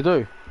nothing better to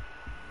do.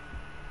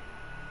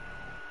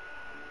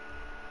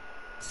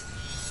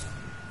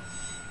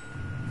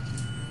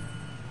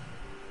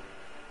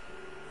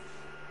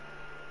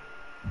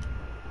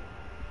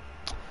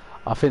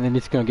 I think they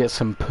need to go and get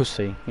some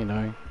pussy, you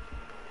know.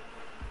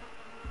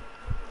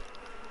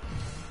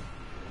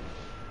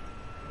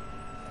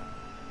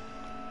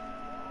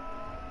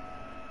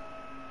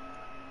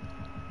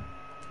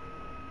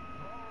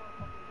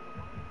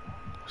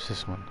 What's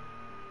this one?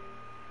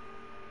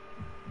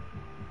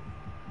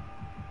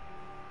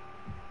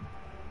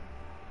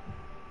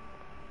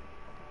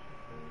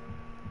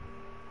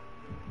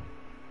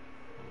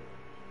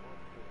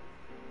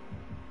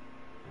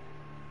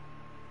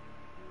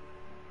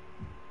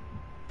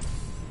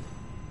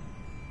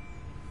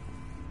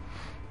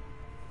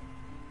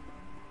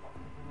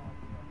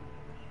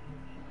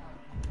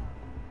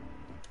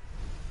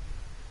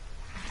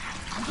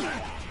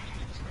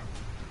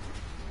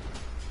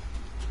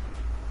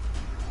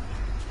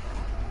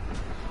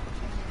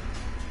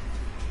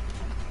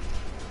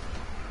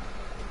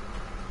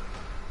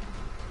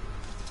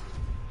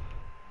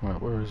 Right,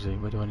 where is he?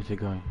 Where do I need to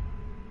go?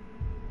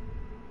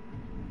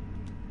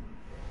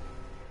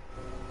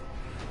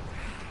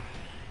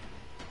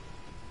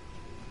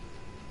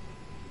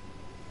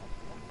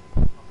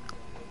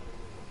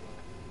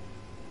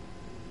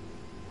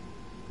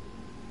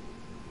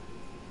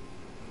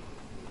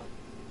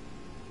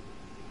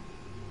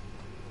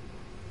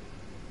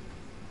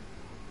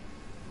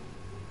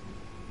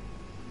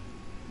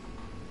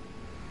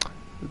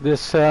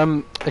 This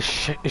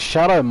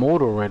Shadow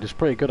Mordor raid is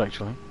pretty good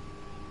actually.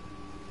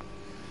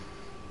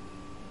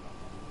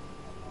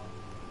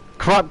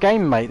 Crap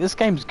game, mate. This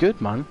game's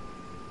good, man.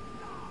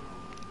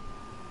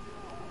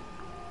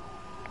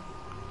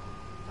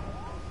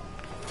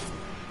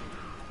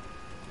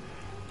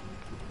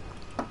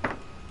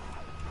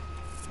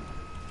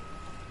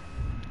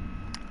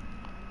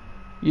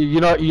 You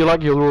know, you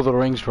like your Lord of the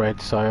Rings raid,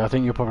 so I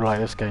think you'll probably like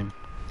this game.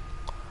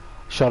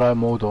 Shadow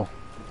Mordor.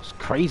 It's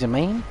crazy,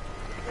 man.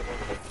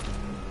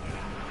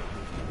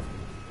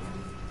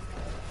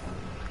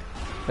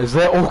 Is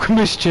there orc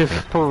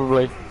mischief?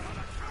 Probably.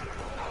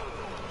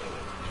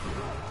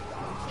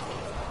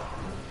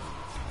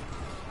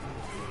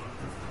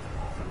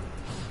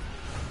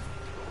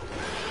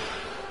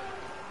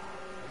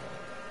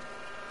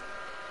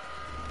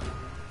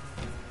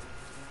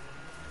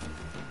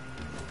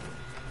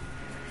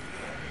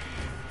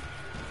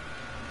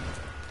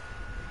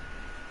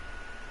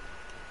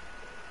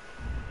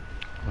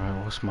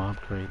 What's my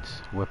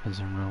upgrades? Weapons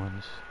and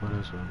ruins. What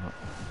else have I got?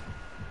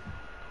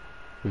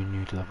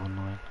 Renewed level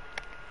 9.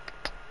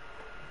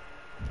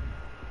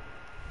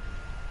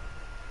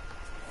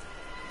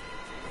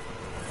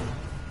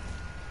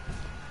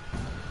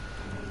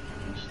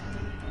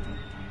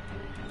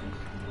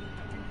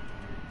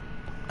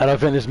 I don't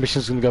think this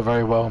mission's gonna go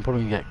very well. I'm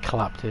probably gonna get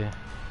clapped here.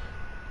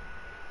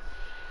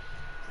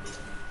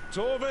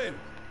 Torvin!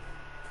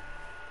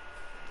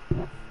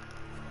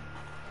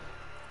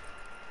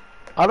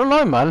 I don't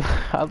know, man.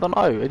 I don't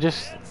know. It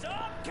just,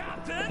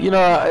 you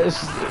know,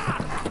 it's.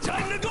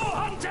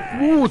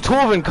 Ooh,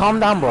 Torvin, calm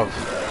down, bro.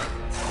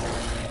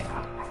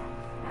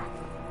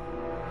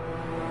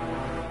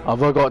 I've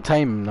got to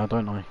tame him now,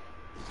 don't I?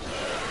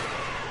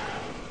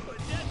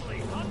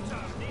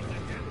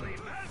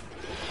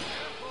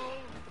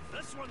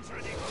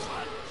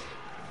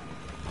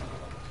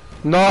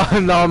 No,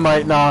 no,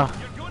 mate, nah.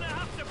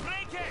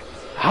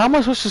 How am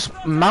I supposed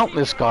to mount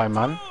this guy,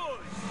 man?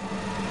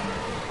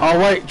 Oh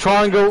wait,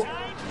 triangle.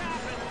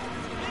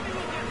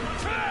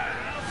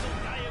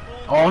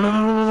 Oh no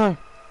no no no!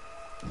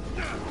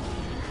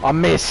 I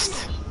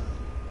missed.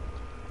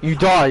 You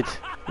died.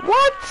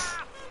 What?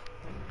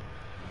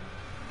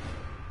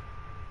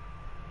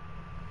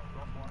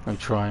 I'm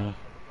trying.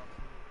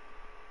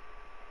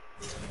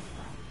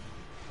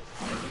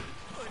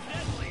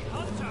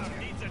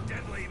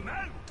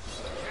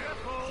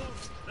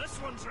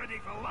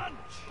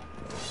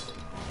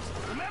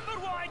 Remember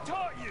what I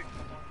taught you.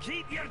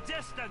 Keep your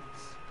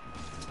distance.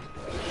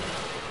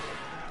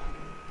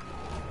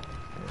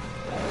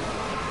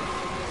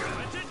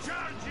 Coming to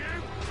charge you.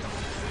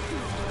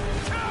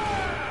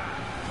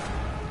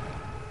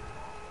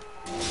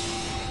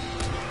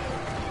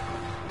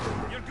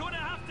 You're gonna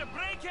have to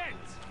break it.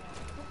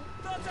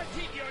 Thought I'd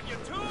keep you on your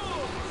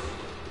toes.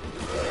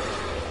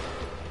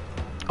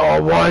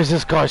 Oh, why is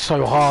this guy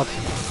so hard?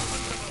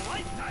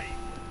 Lifetime,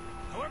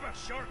 however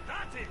short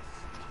that is.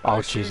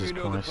 Oh, Jesus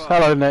Christ.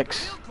 Hello,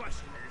 Nix. The real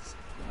question is,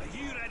 are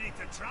you ready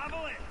to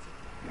travel it?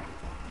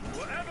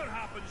 Whatever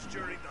happens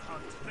during the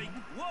hunt, think,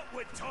 what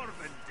would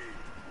Torvin do?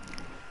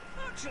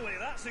 Actually,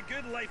 that's a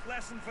good life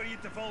lesson for you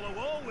to follow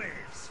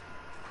always.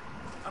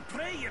 I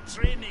pray your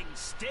training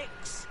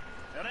sticks,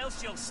 or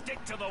else you'll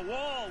stick to the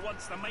wall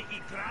once the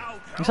mighty Graug.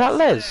 Is that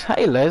Les?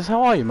 Hey, Les,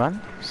 how are you,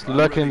 man? Just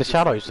lurking in the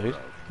shadows, dude.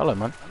 Hello,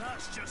 man. And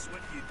that's just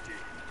what you do.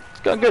 It's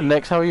going good,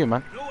 Nix. How are you,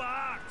 man? No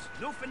art,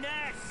 no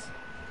finesse.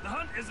 The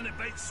hunt isn't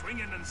about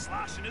swinging and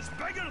slashing, it's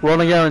bigger than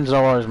Running errands,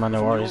 no worries, man, no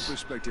From your worries.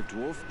 perspective,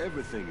 dwarf,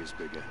 everything is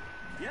bigger.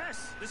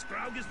 Yes, this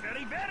Graug is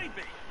very, very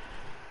big.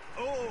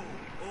 Oh,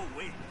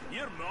 wait,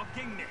 you're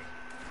mocking me.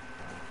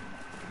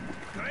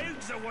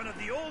 Graugs are one of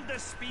the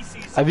oldest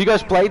species. Have you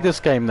guys played this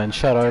game then,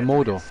 Shadow of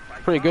Mordor?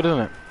 Pretty good, isn't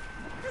it?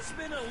 It's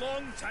been a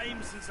long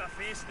time since I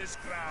faced this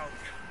Graug.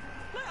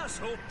 Let us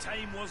hope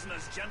time wasn't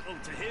as gentle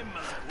to him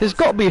as it There's was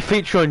got to be a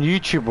feature on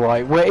YouTube,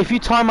 right, where if you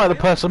time out the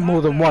person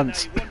more than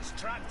once,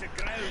 tracked a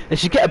Graug. they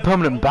should get a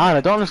permanent ban.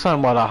 I don't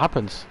understand why that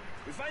happens.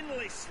 We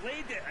finally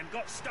slayed it and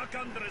got stuck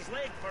under his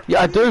leg for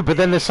Yeah, I do, but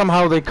then there's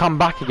somehow they come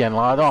back again.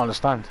 Like, I don't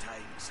understand.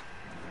 times.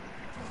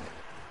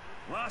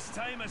 Last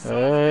time I saw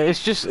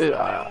It's just,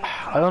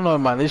 I don't know,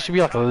 man. There should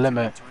be like a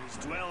limit. to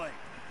his dwelling.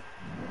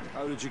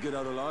 How did you get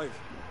out alive?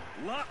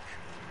 Luck.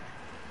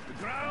 The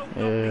Graug knocked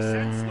me Yeah.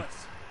 senseless.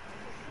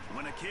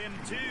 When I came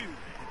to, it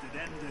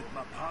had ended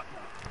my partner.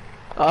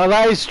 Oh,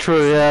 that is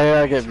true.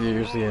 Yeah, I get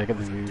views. Yeah, I get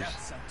the views.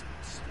 Death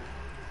sentence.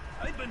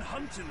 I've been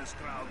hunting this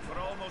Graug for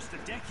almost a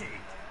decade.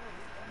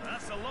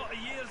 That's a lot of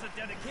years of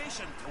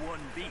dedication to one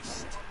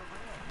beast.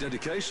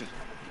 Dedication.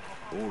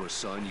 Or a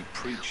sign you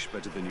preach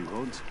better than you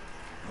hunt.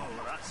 Oh,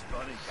 that's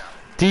funny, Captain.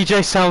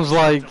 DJ sounds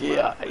like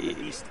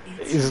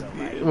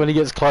when he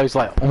gets close,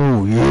 like,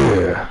 oh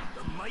yeah.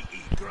 The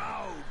mighty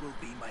Graug will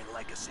be my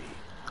legacy.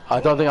 I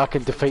don't think I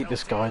can defeat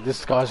this guy.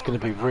 This guy's going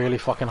to be really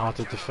fucking hard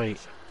to defeat.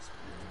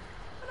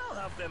 And I'll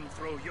have them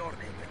throw your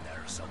name in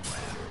there somewhere.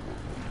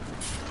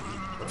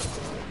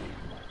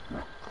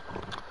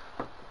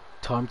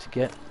 Time to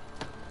get.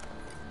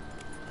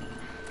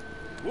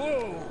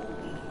 Whoa!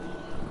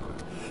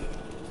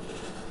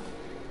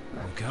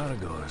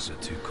 Caragors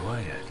are too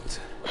quiet.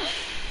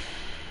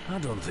 I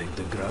don't think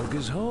the Graug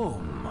is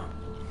home.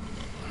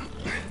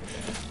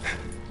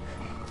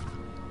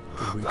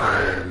 We go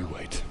where we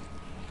wait.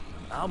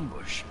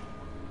 Ambush?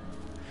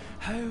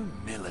 How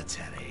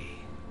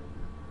military.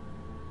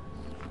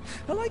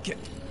 I like it.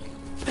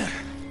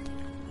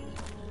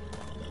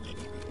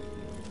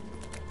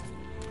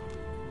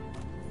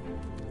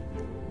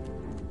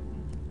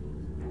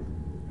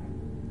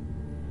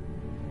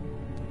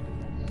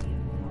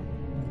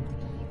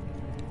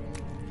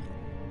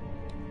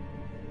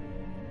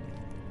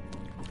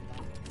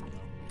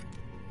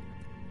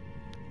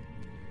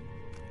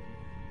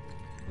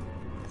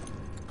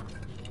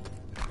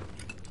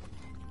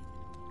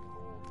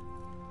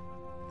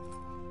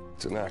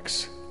 It's an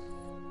axe.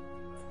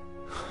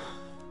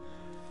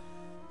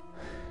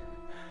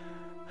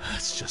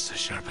 That's just as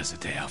sharp as the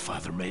day our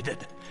father made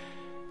it.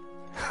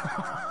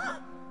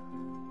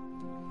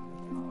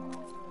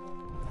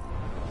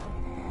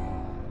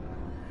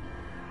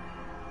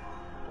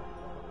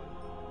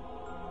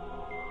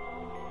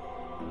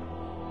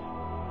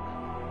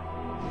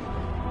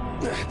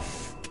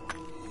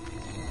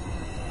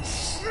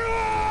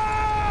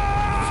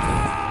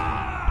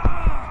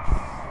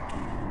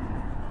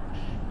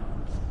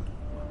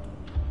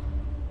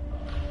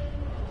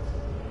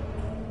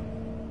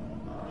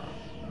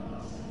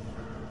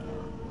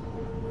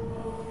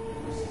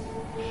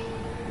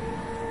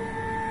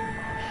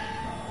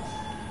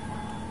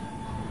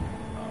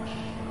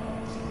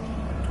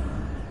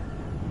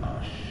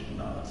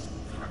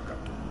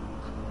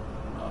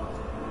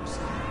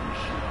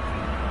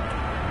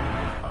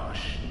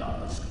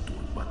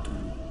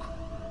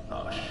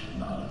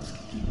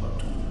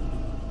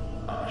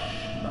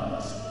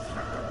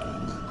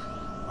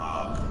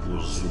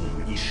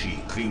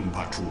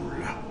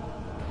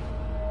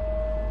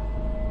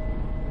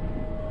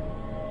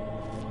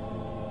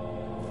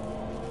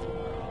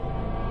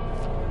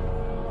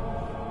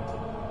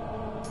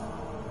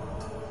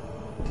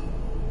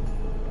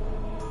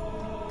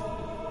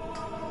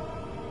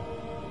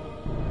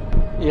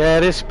 Yeah,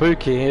 it is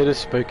spooky. It is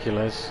spooky,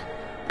 Les.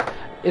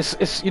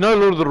 It's you know,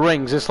 Lord of the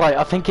Rings. It's like,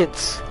 I think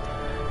it's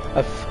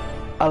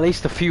at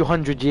least a few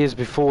hundred years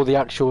before the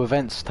actual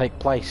events take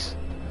place.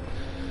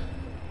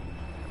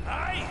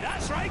 Aye,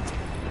 that's right.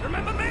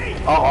 Remember me?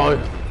 Uh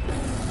oh.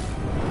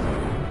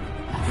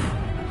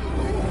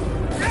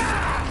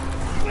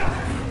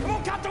 Come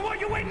on, Captain, what are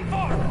you waiting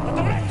for?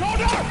 The Red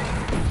Order!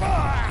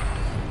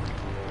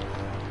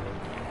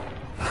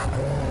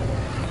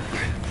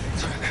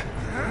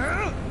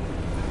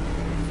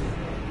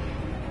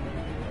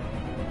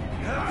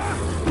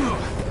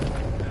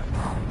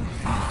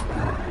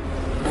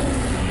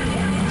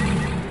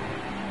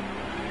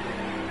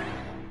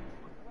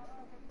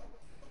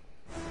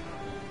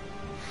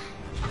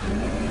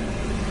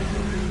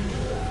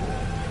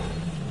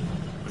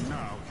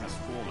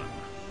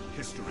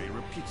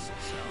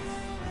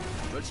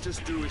 Let's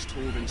just do as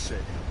Torvin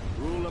said.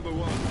 Rule number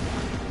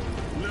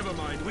 1. Never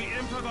mind, we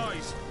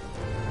improvise.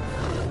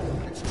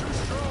 It's too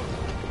strong.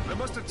 I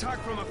must attack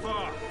from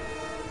afar.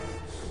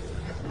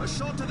 A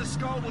shot to the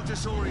skull will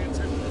disorient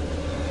him.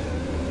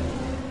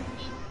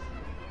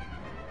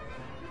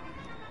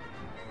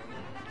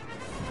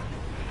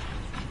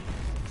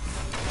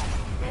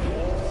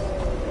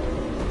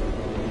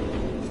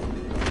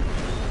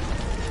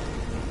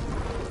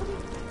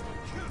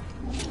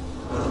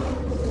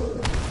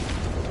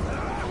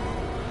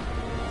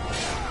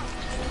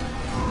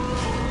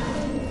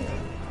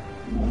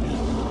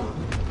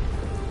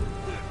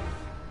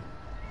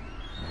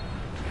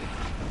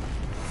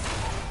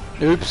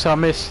 Oops, I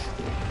missed.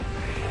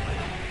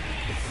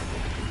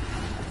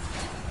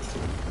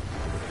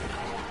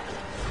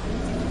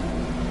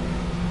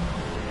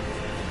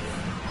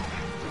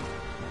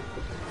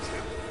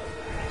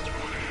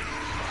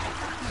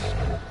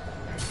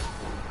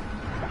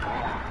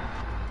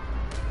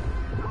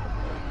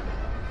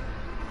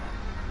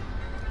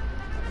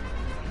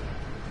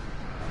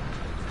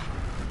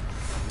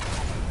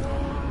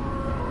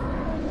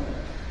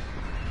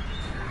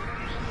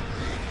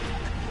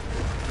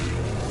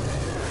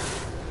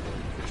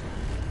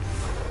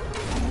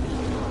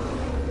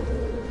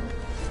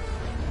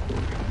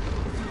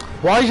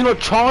 Why is he not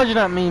charging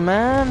at me,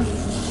 man?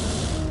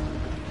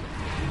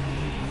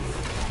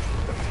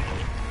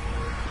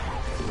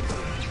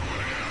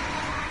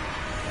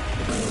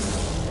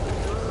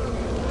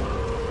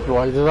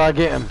 Why did I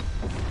get him?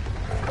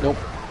 Nope.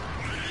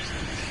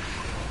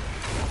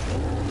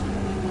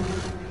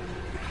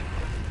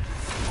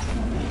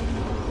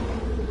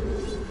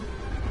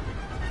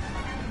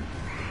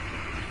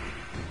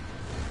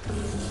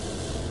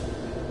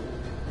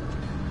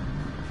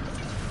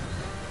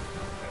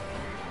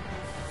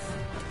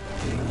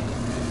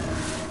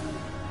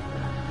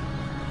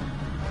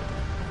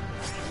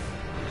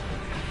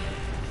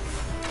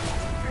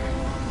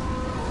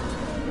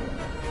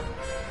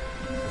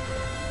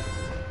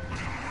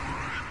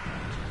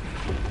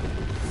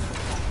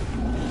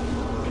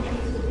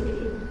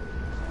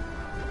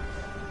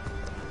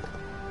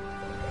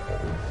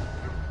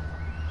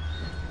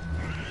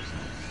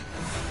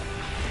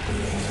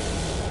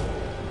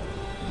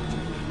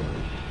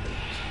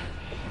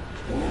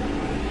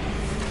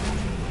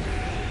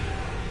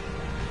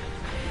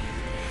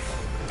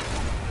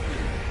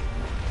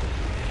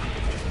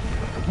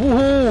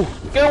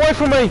 Woohoo! Get away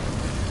from me!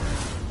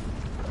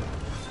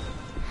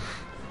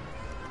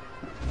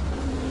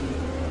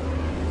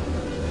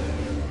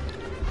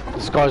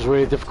 This guy's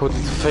really difficult to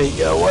defeat.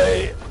 Get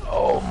away!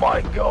 Oh my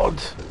god!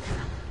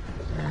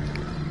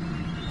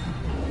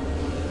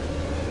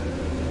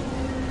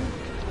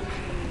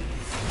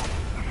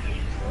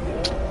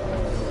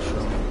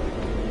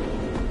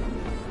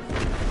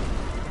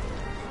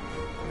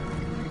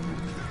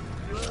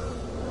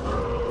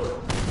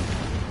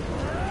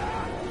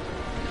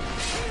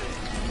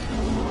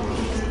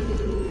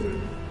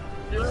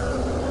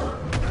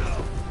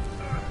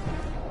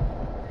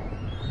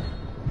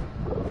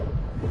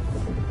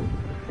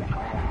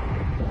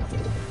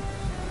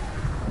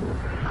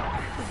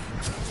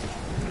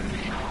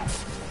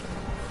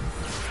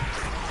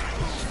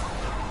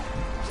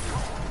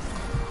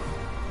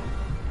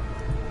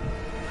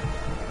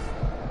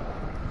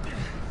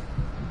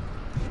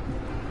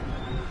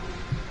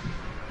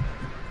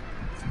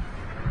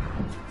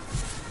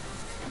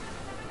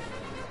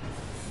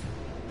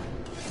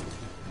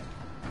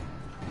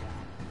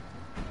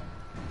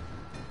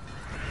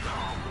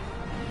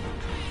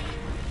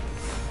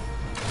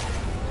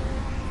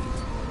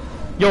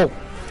 Yo!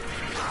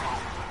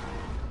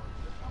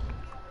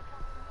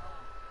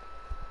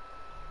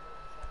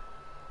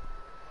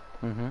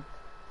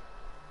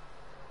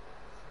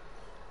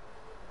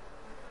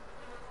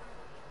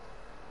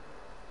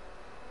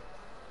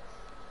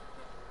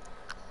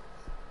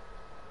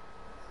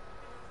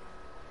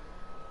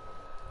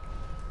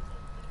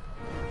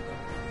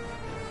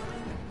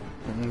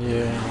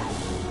 Yeah.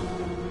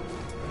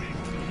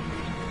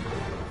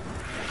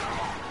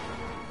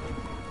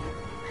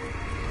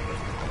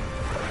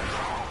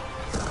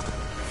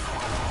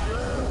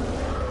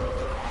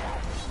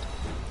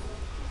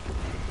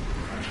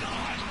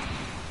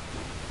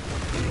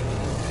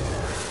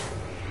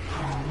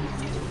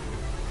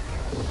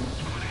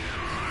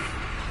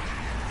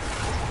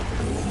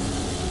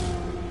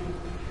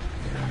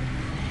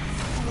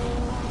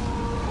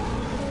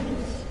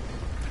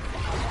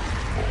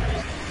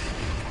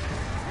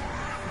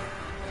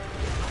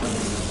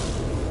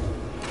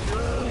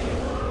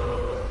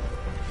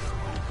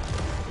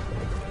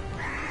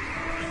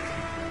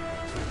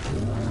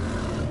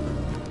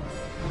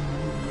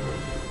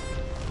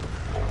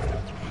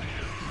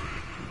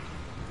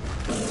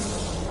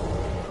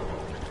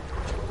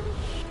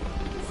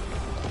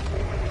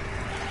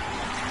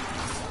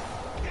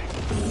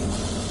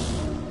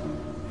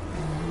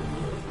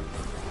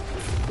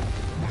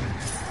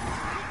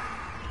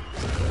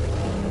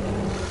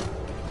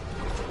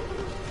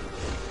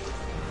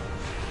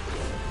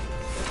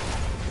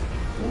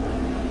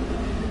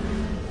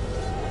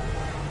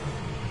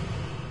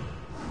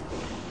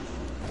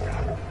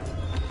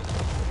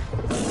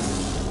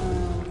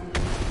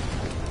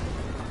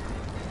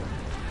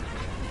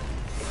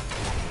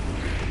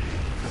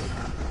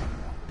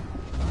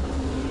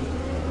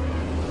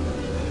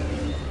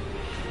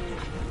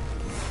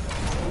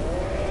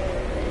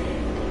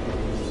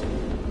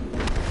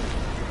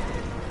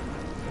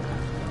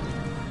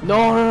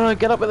 No, no, no,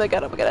 get up there,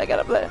 get up there, get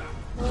up there.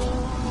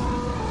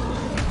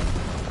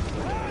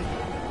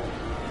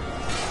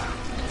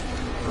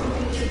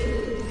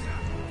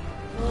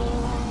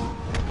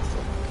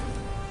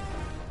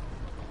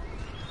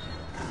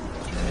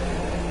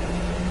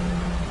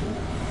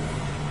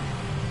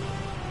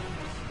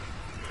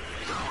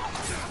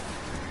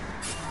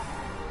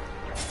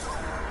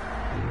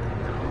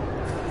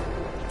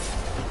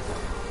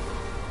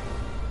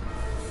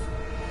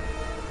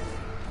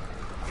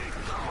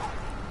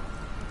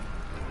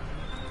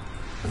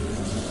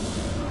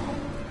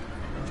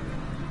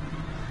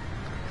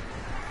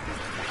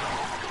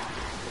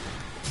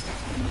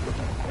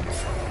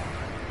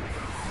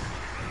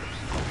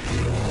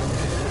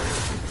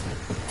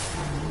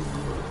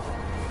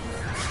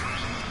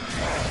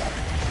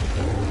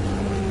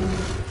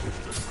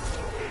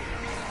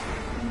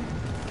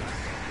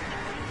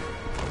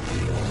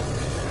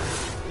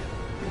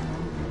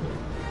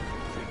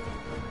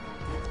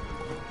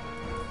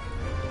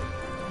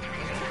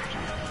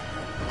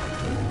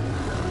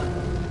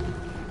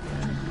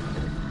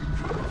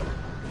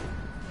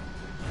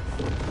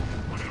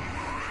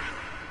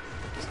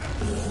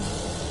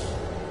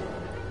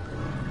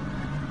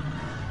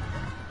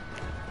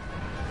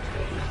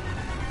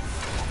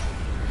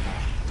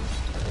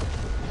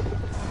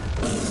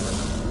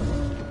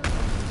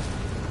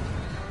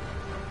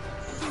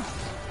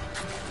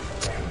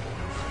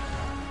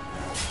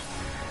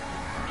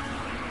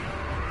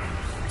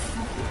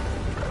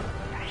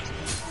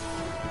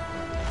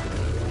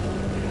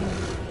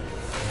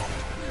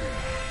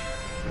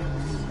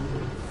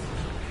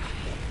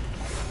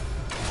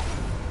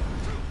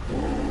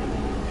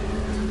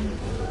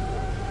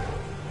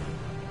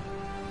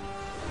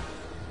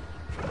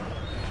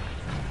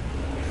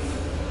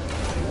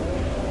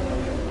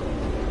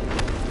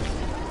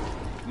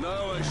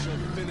 Now I shall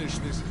finish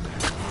this.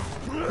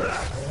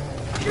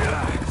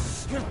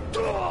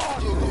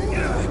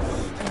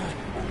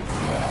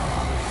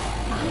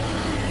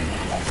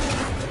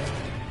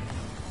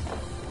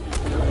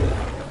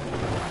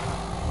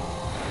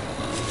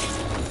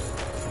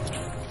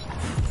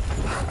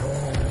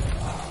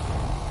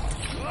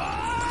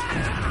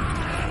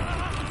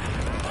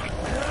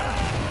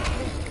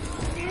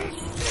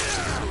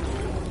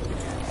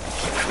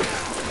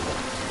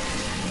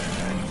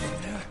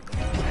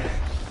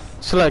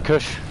 Select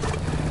Kush.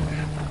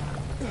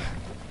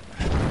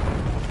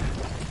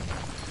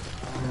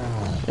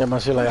 Yeah, man,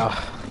 see you later.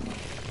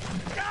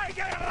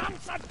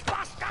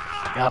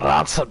 You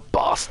rancid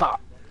bastard!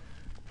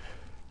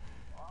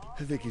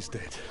 I think he's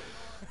dead.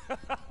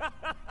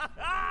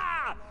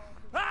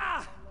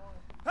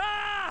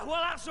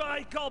 Well, that's what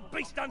I call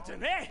beast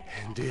hunting, eh?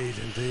 Indeed,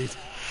 indeed.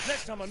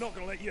 Next time I'm not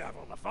gonna let you have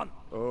all the fun.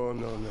 Oh,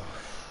 no, no.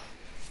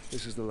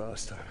 This is the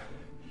last time.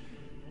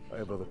 I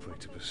have other prey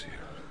to pursue.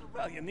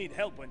 Well, you need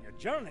help on your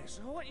journey,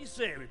 so what do you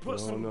say? We put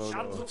some No,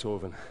 shadows...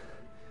 Torvin.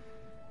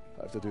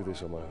 I have to do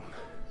this on my own.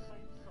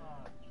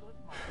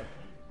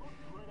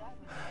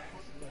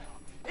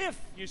 If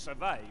you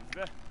survive,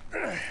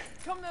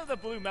 come to the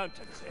Blue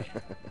Mountains, eh?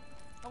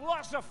 And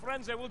lots of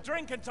friends there will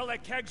drink until their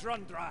kegs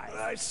run dry.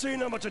 I've seen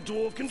how much a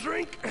dwarf can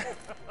drink.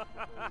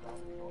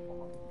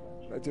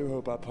 I do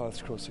hope our paths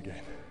cross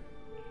again.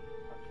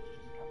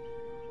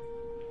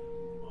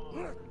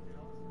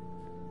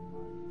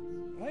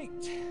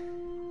 Right.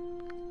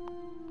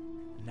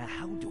 Now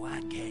how do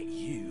I get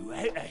you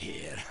out of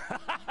here?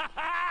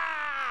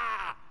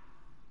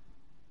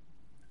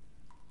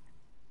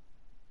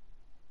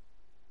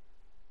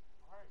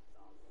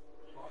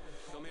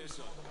 Come here,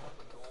 son.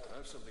 I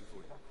have something for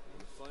you. I'm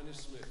the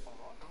finest smith.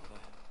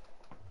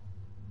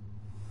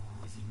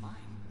 Is he mine?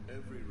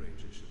 Every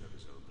ranger should have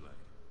his own blade.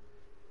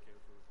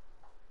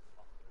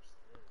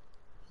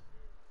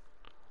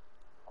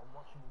 I'm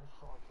watching this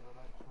side so they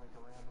don't sneak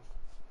around us.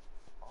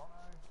 Oh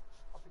no,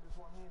 I think there's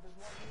one here, there's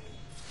one here.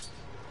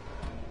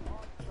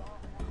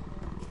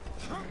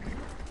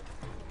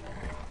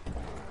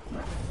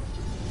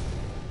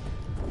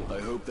 I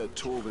hope that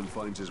Torvin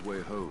finds his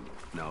way home,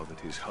 now that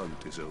his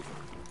hunt is over.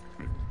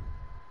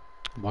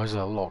 Why is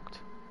that locked?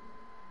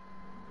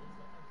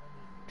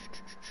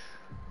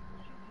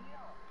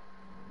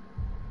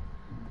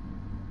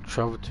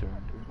 Travel to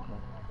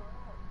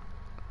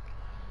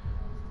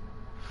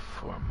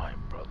for my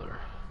brother.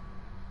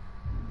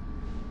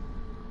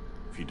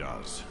 If he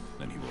does,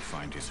 then he will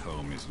find his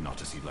home is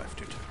not as he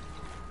left it.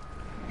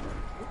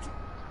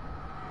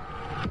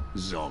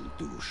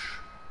 Zogdush.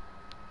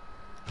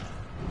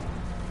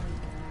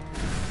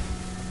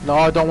 No,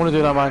 I don't want to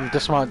do that, man.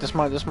 Dismount,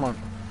 dismount, dismount.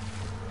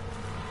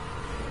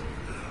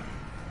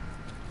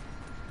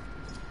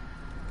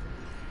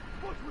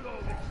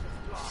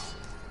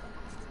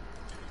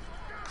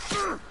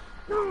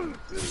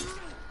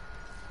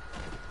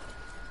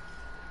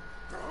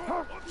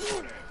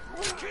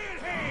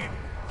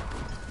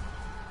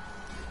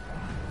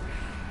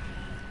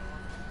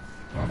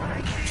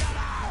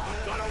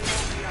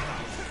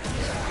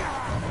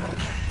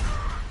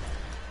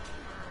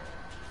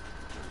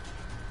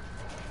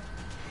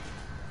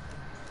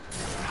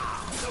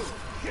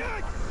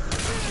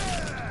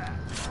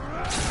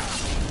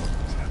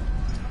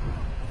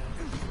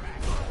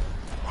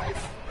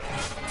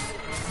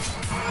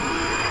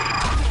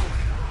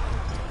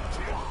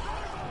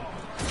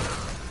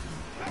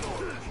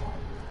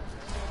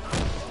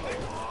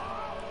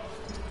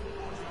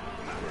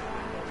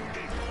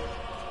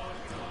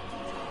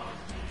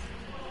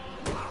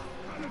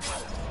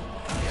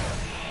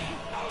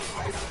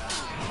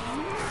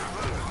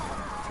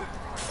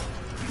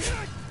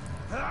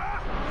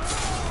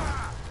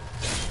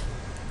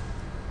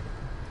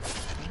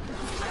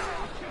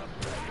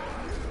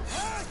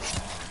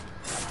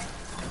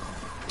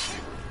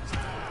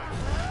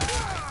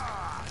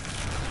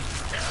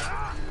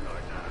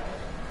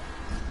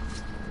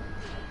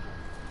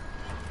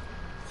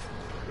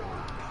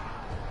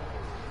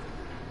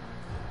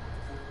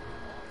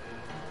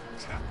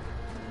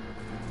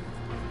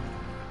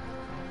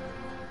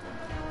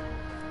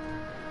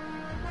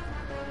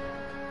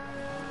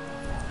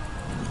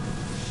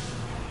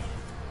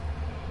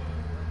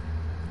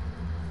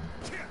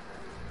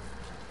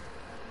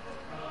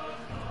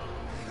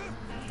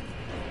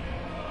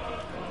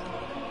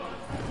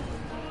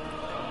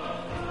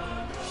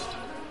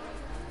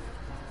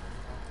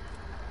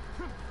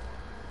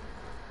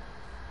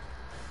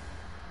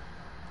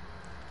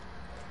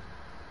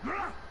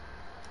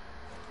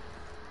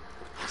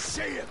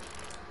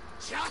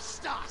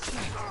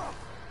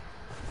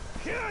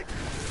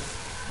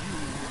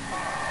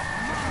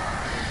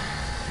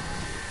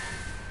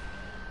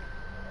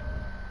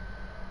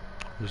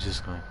 Who's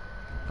this guy?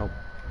 Oh.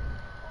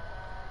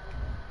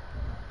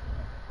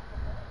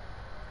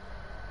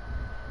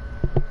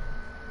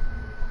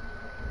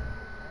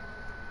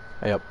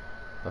 Hey up.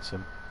 That's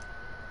him.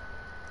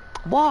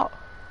 What?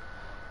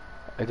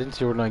 I didn't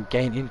see when I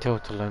gain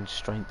intel to learn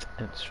strength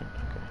and strength.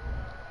 Okay.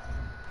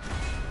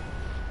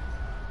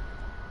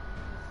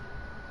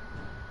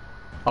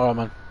 Alright,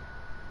 man.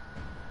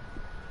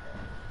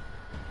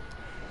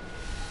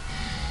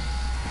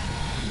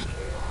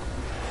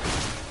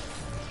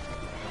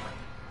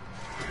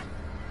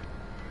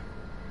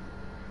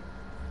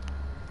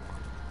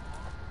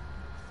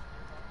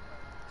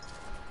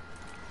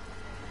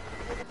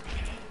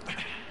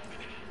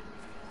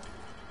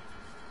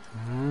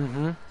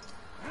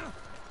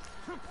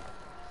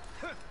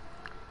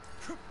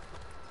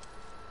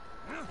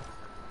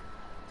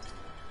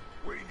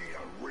 We need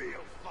a real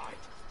fight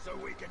so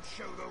we can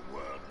show the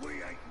world we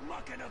ain't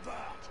mucking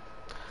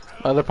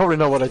about. They probably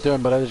know what they're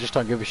doing, but they just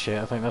don't give a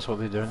shit. I think that's what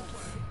they're doing.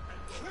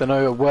 They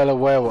know well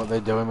aware what they're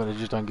doing, but they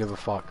just don't give a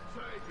fuck.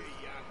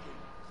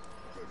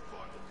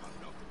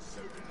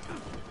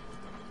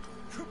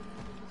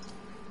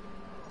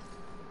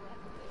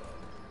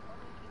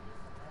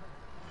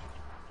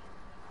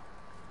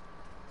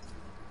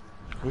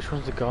 Which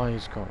one's the guy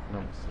who's got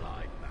no?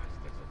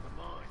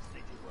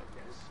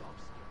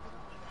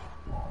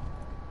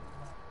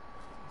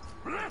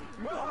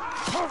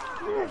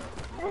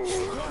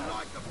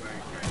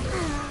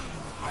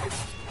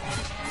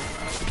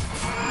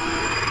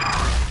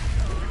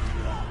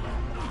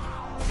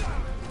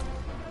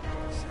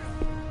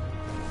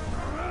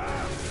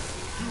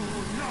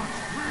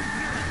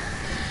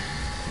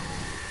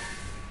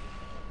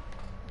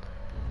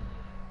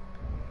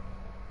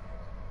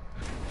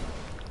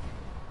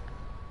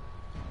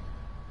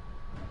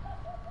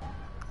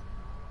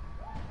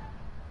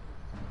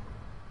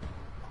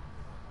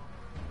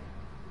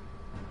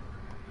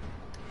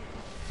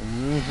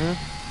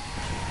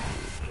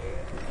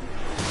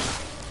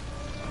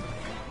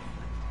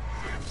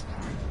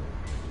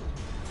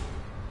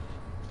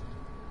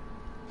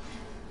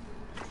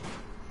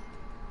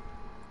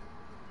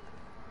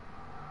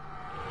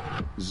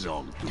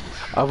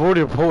 I've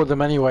already reported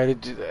them anyway.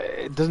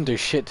 It doesn't do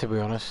shit, to be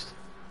honest.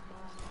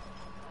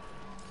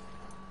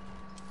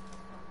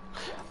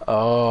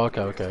 Oh,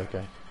 okay.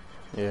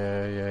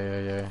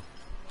 Yeah.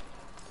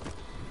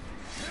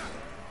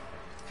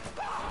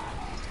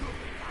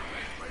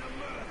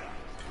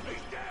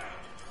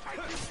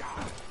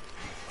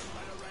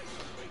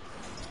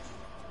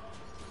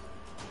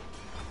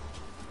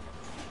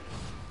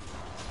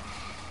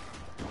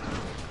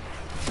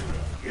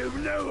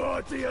 You've no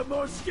idea,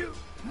 Moscow.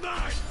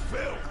 Nice,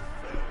 Phil.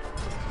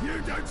 You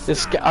don't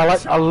This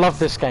I love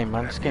this game,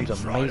 man. This game's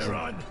amazing.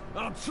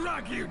 I'll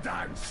track you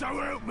down, so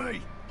help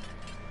me.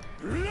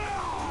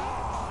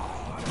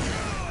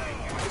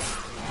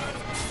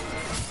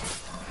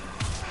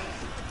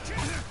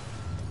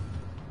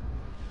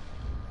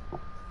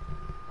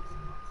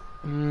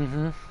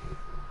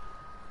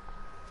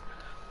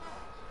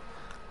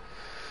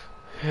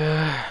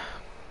 Yeah.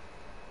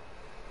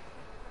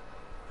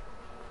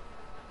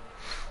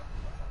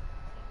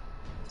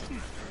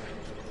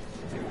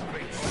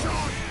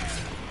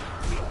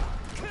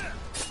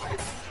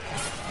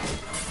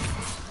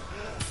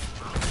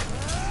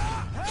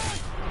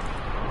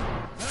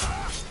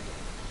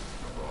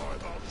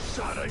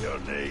 Your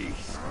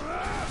knees.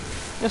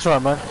 That's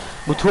right, man.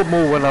 We'll talk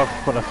more when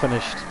I've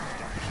finished.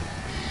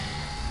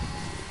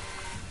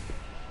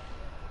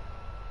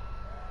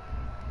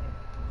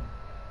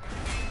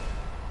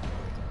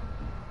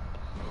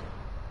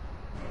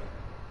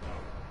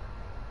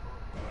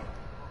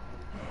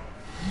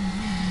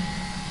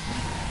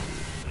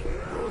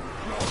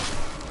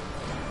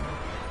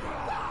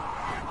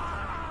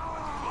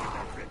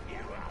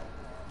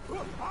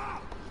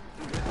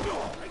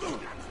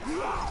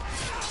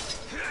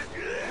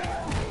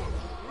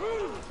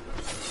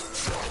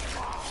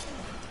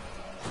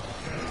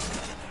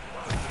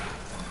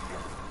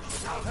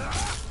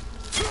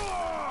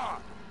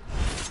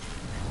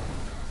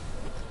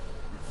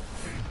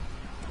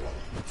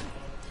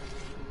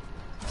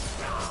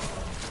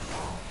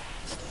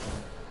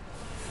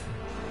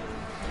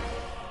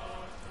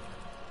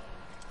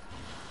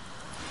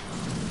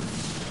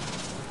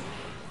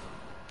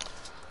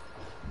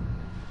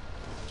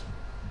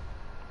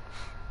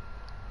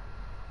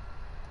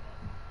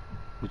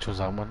 Which was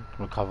that one?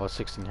 Recover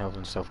 16 health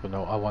and stuff, but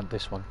no, I want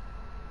this one.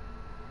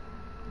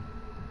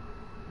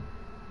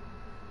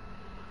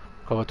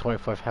 Recover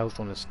 25 health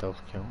on a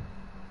stealth kill.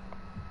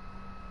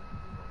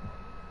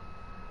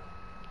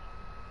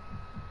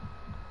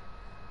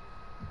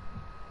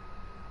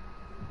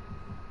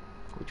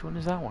 Which one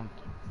is that one?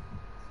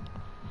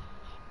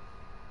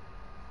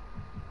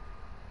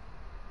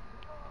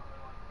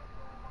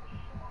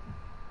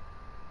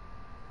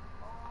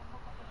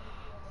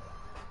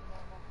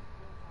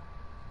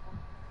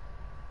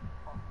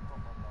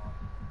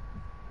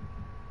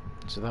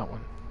 to that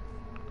one.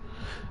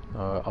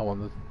 I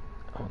want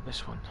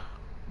this one.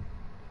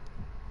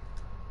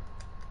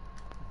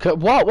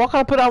 What? Why can't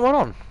I put that one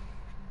on?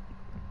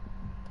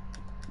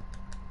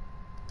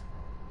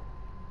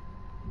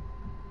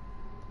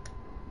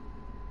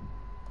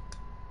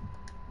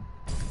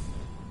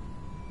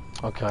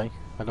 Okay,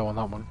 I don't want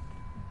that one.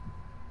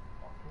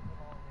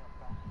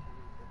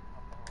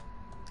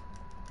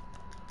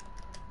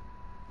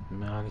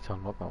 Man, I need to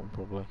unlock that one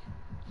probably.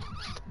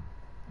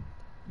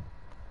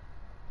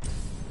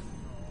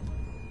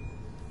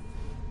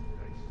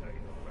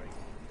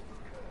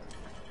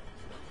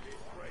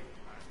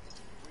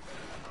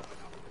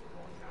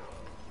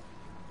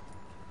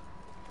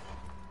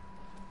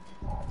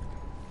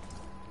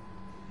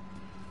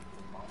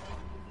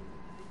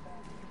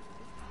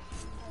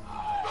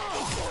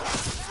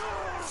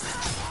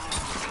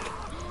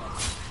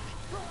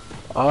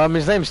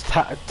 His name's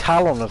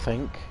Talon, I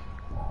think.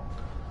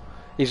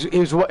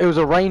 It was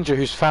a ranger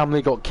whose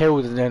family got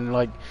killed, and then,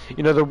 like,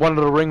 you know, one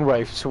of the ring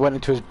wraiths who went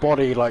into his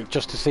body, like,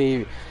 just to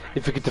see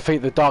if he could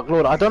defeat the Dark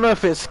Lord. I don't know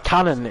if it's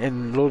canon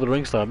in Lord of the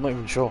Rings though, I'm not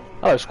even sure.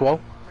 Hello, Squall.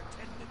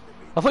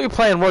 I thought you were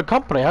playing Rogue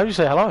Company. How do you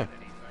say hello?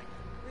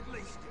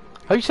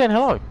 How are you saying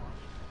hello?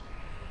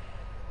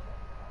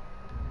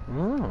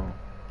 Oh.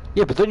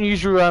 Yeah, but don't you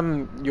use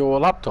your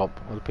laptop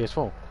or the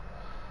PS4?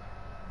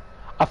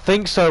 I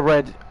think so,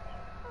 Red.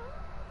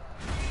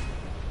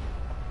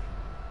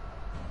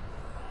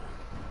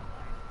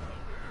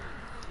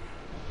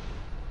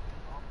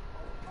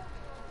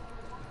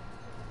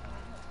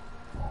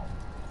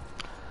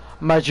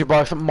 Made you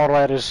buy some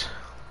moderators.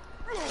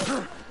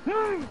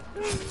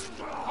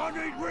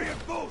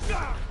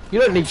 You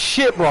don't need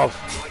shit, bruv.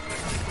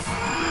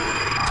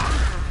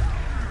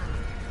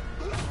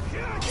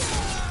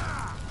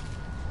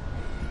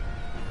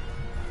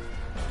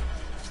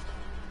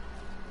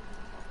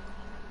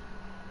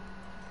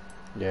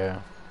 Yeah.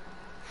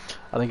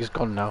 I think it's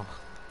gone now.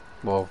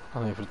 Well,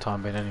 I think for the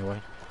time being anyway.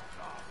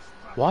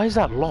 Why is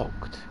that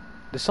locked?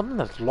 There's something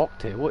that's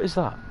locked here. What is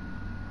that?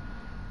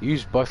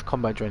 Use both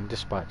combat during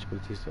dispatch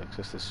abilities to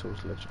access this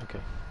source ledge. Okay.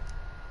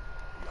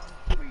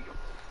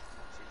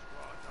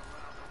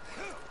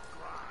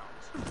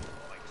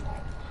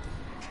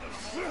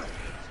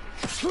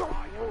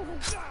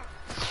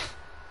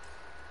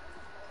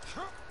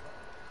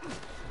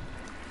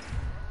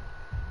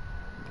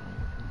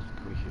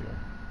 Go here.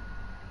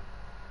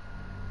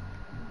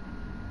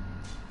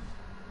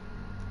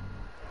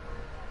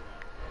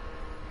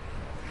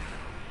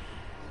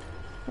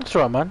 That's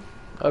right, man.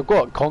 I've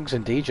got conks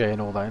and DJ and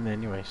all that in there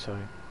anyway, so.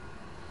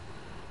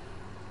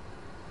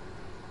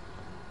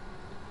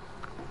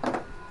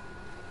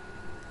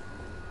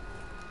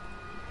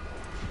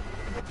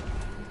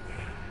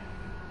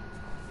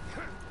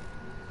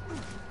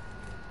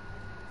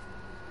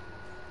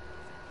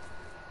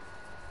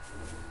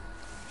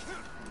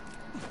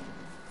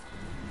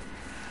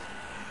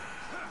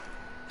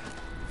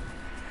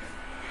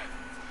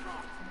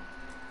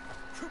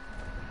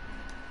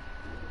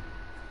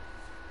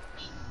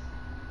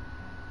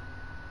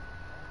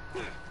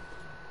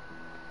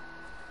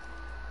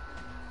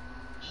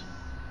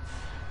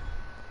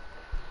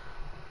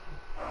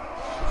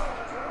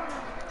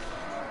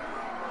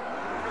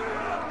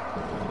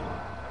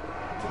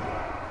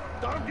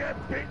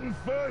 Bitten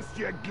first,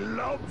 you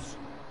globs!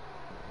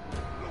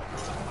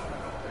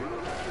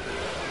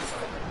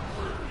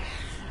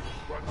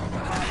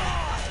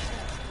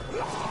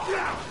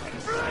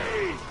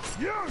 Flee!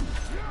 You!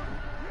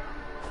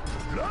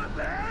 Blood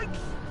legs!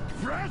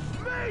 Fresh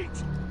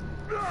meat!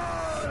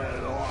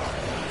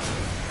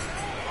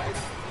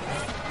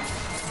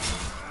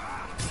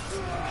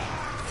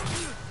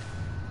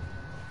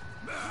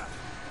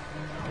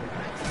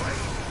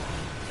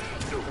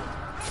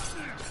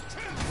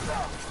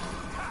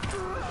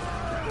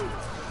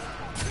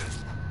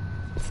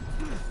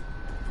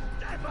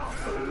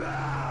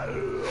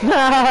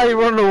 He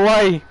run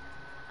away.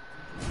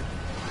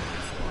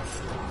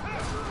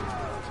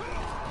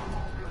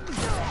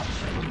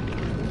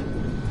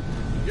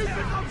 You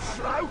think I'm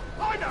slow?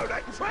 I know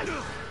that trick!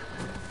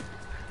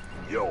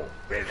 You're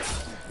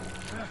finished.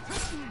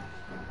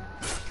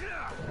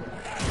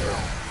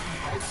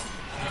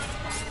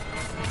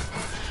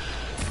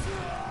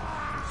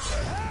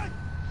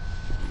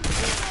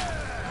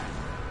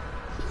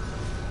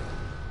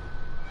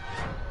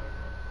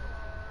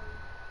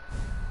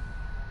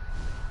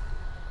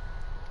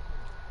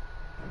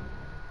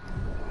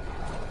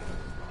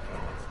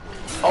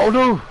 Oh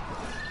no!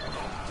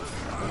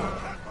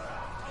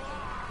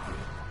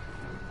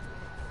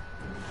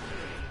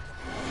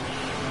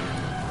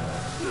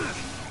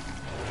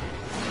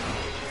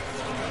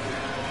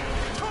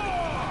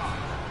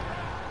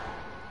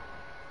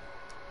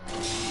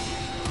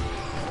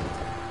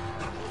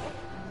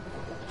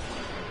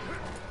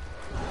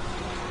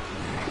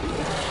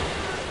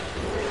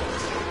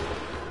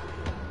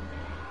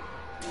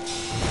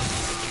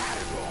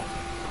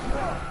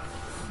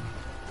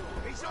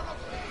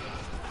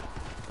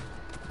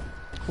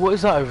 What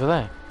is that over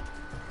there?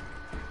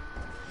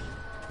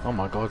 Oh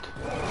my god.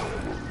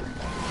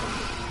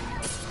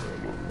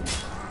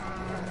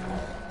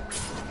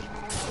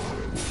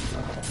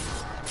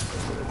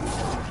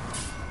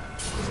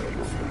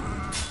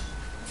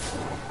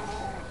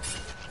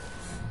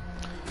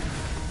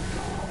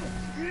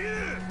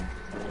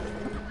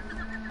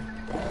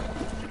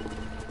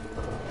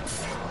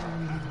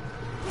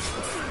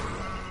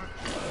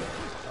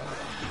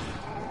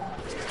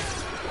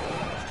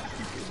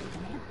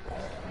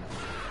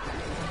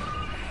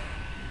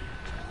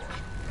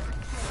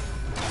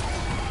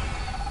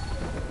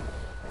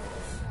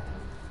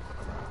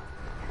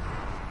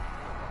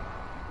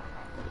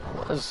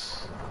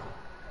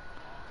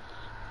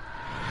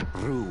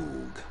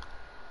 Roog.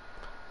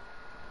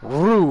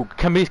 Roog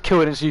can be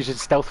killed and it's using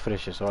stealth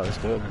finishes. Alright, let's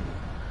do it then.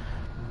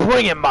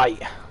 Bring it,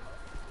 mate!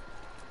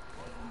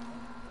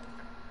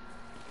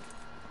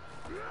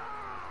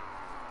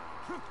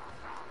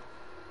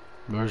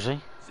 Where is he?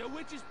 So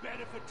which is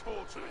better for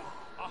torturing?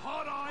 A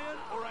hot iron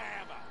or a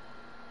hammer?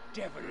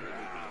 Definitely the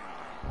hammer.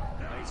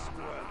 They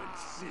squirm and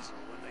sizzle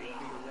when they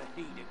feel the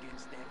heat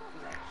against their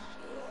flesh.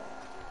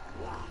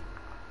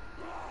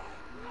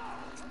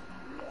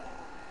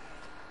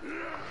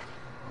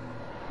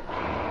 I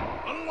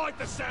don't like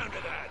the sound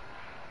of that.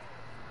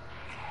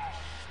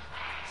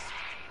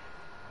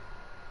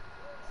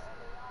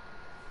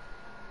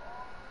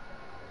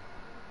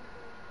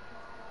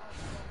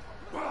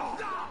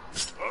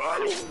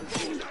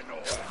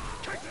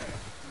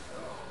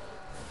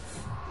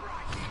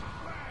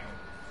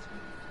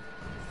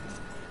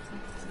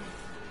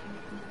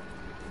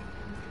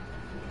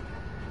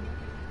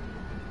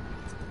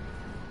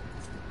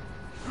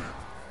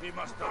 He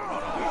must have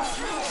run away.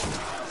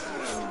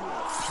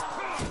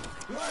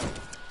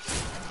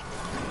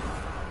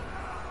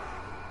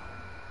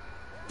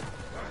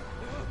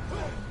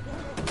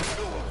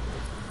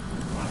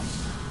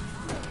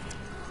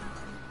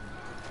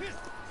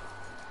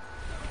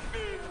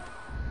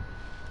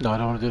 No, I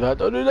don't want to do that.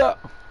 Don't do that.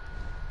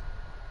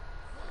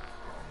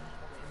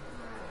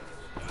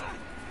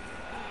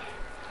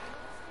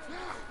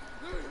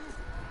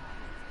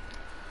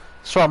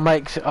 So,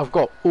 mate, I've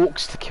got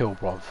orcs to kill,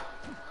 bruv.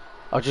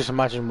 I just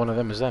imagine one of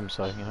them as them,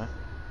 so, you know.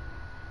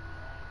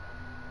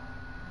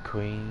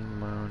 Queen,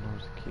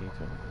 Mordor's the key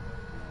to it.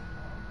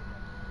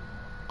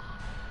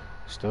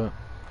 Let's do it.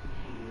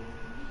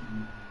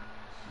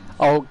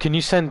 Oh, can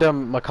you send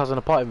my cousin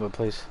a party invite,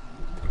 please?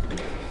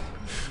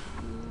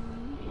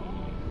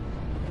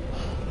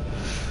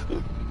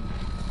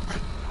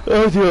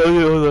 Oh dear,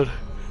 hold on.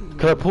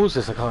 Can I pause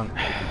this? I can't.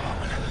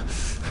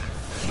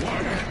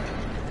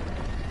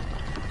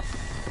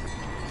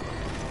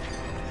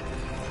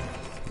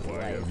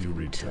 Why have you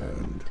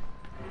returned?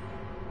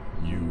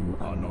 You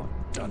are not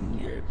done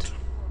yet.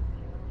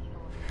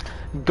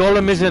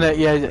 Gollum, isn't it?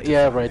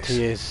 Yeah, right,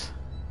 he is.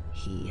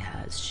 He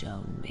has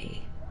shown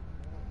me.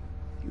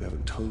 You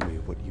haven't told me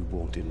what you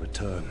want in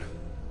return.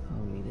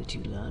 Only that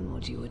you learn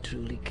what you are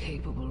truly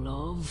capable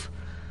of.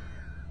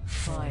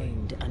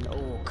 Find an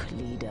orc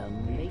leader,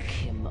 make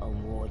him a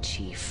war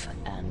chief,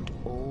 and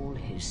all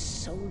his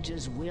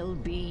soldiers will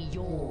be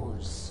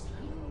yours.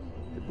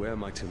 But where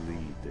am I to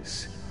lead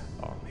this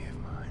army of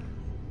mine?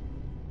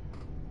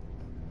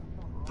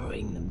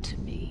 Bring them to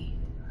me,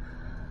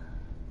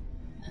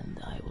 and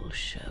I will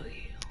show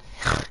you.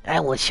 I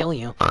will show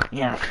you.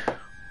 Yeah.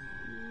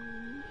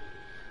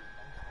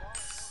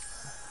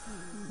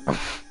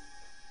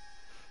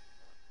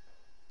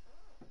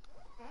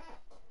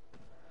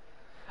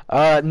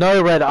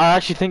 No, Red. I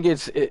actually think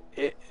it's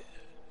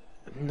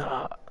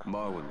nah.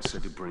 Marwan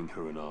said to bring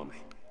her an army.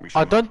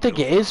 I don't think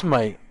it is,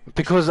 mate.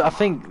 Because I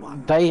think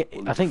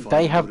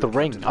they have the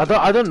ring.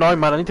 I don't know,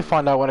 man. I need to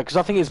find out when, because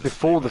I think it's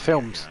before the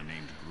films.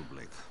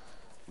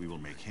 We will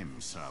make him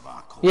serve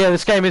our cause. Yeah,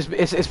 this game is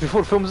it's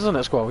before the films, isn't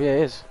it, Squall? Yeah,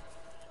 it is.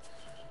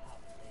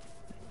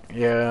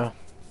 Yeah.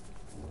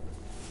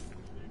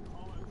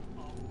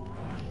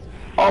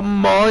 Oh,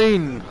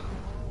 mine!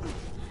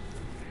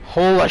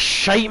 Holy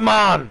shit,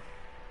 man!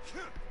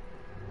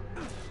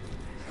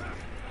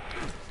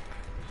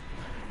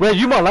 Red,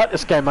 you might like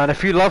this game, man.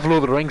 If you love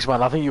Lord of the Rings,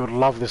 man, I think you would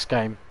love this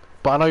game.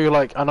 But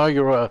I know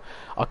you're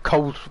a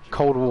Cold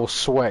War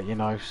sweat, you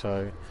know,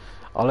 so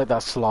I'll let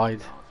that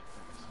slide.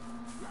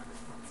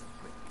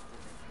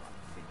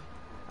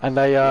 And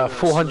a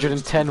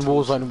 410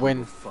 Warzone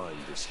win.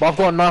 But I've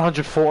got a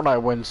 900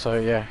 Fortnite win, so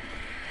yeah.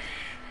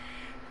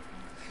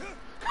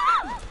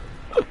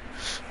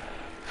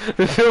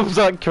 The films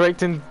aren't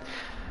correct in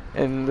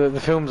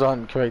the films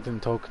aren't correct in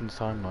Tolkien's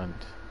timeline.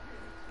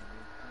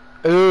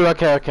 Ooh,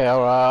 okay,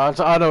 alright.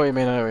 I know what you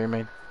mean.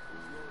 I'm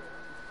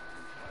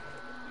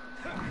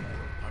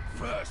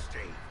thirsty.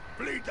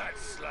 Bleed that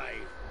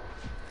slave.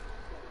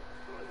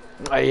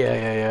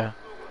 Yeah.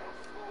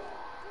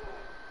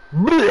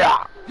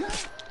 Blah!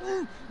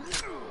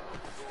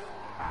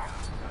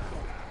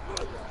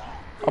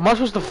 Am I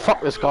supposed to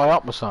fuck this guy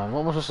up, my son?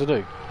 What am I supposed to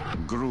do?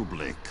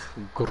 Grublik.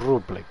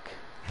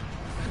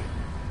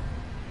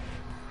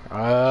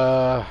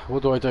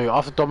 What do I do?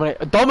 After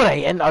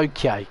dominating?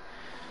 Okay.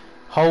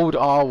 Hold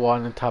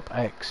R1 and tap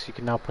X. You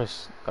can now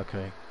press...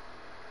 Okay.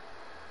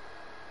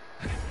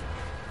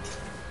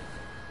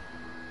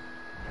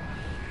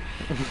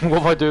 What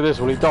if I do this?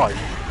 Will he die?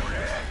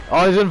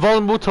 Oh, he's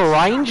invulnerable to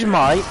range,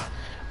 mate.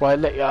 Right,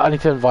 I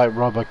need to invite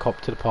Robocop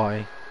to the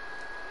party.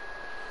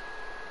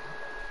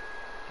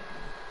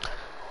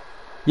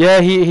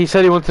 Yeah, he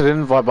said he wanted an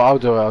invite, but I'll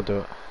do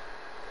it.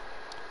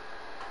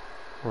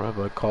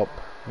 Robocop.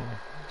 Yeah.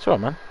 It's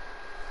alright, man.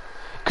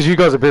 Because you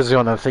guys are busy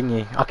on a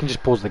thingy. I can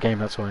just pause the game,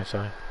 that's why,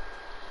 so.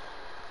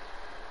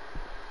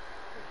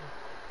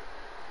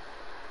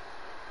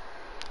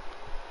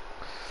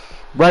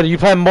 Brad, are you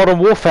playing Modern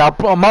Warfare?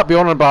 I might be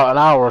on in about an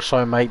hour or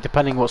so, mate,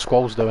 depending what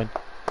Squall's doing.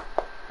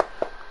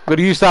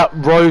 Gotta use that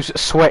rose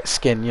sweat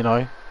skin, you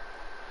know.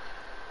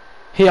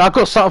 Here, I've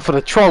got something for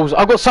the trolls.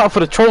 I've got something for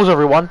the trolls,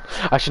 everyone.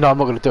 Actually, no, I'm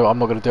not gonna do it. I'm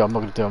not gonna do it. I'm not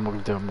gonna do it. I'm not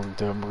gonna do it. I'm not gonna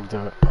do it. I'm not gonna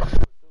do it.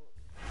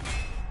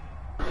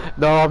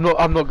 No, I'm not.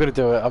 I'm not gonna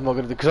do it. I'm not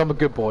gonna do it because I'm a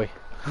good boy.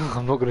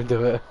 I'm not gonna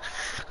do it.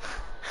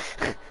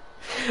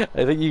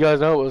 I think you guys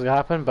know what was gonna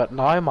happen, but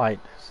no, I might.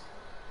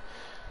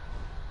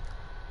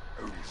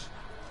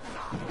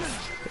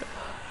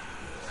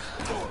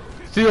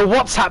 Do your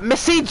WhatsApp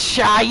message?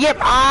 Yep.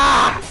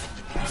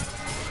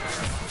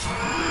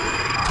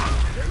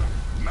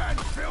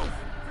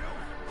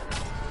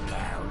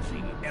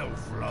 Lousy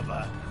elf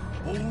lover,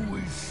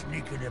 always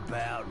sneaking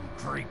about and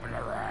creeping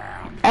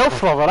around.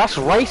 Elf lover, that's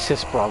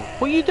racist, bro.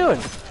 What are you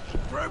doing?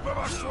 Group of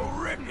us will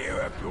rip you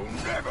if you'll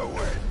never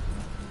win.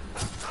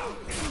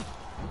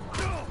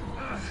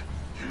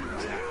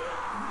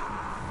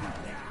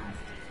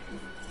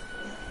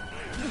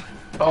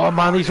 Oh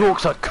man, these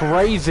orcs are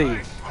crazy.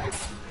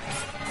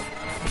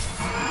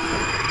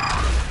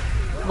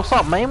 What's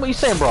up, man? What you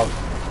saying, bro?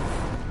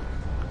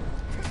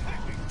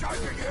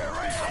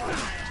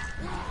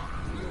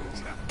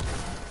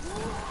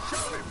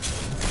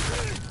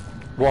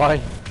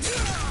 Why?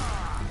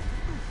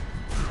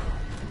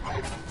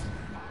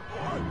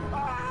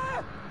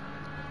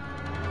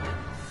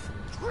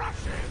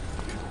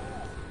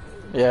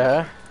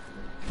 Yeah.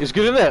 It's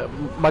good, isn't it?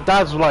 My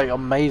dad's like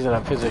amazing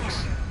at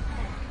physics.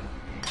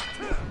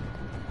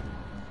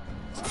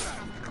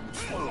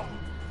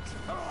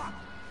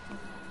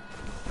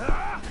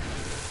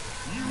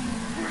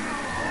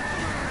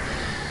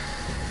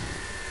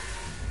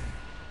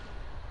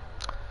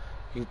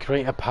 You can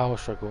create a power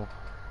struggle.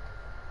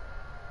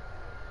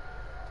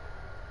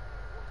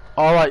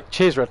 Alright,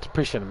 cheers, Red.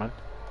 Appreciate it, man.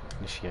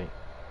 Initiate.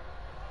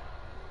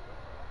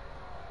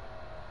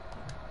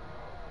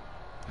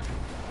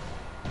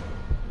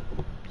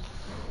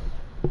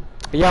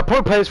 Yeah, I'll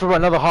probably play this for about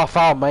another half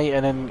hour, mate,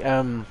 and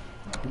then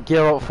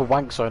gear up for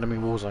Wank Zone, I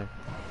mean Warzone.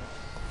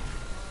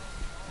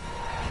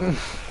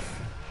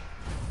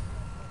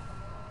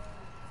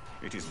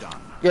 It is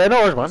done. Yeah,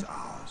 no worries, man.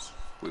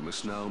 We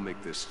must now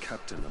make this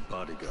captain a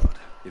bodyguard,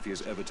 if he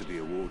is ever to be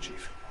a war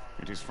chief.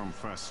 It is from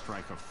first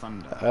strike of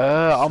thunder.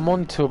 I'm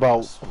on to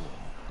about...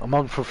 I'm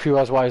on for a few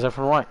hours. Why is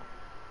everything right?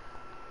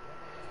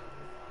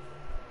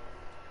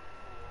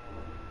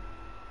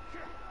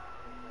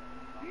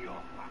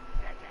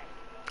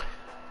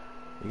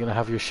 You're gonna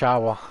have your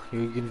shower.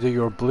 You're gonna do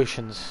your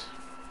ablutions.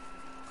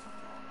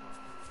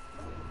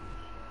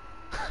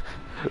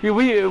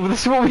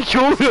 This is what we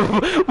call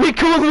them. We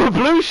call them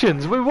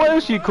ablutions. What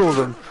else do you call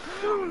them?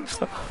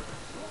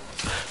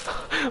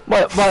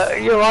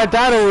 my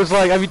dad always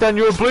like, have you done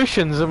your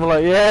ablutions? And we're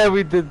like, yeah,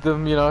 we did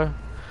them, you know.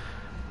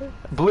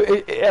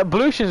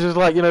 Ablutions is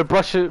like, you know,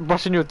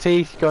 brushing your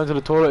teeth, going to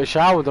the toilet,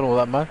 showered and all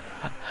that, man.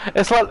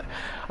 It's like,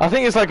 I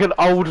think it's like an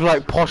old,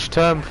 like, posh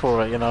term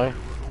for it, you know.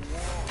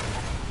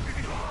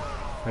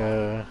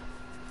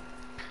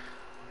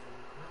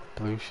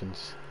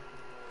 Ablutions.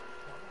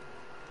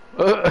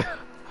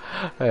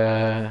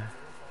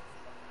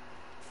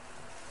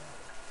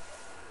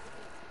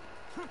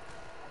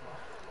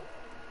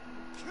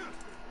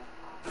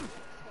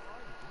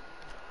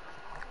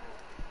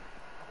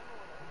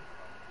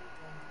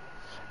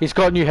 He's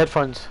got new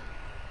headphones.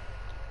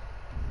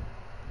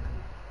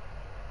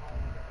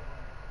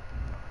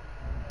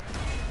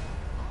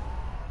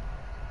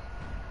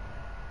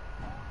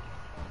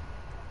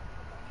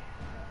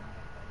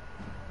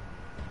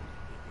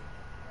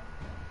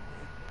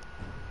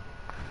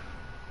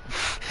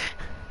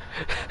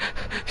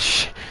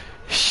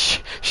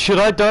 Should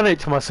I donate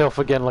to myself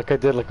again like I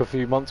did like a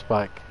few months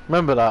back?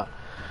 Remember that?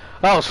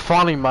 That was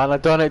funny, man. I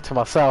donate to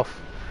myself.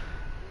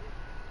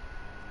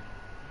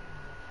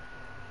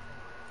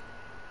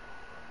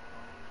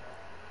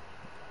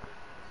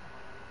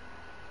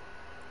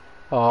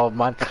 Oh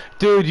man,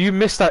 dude, you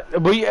missed that.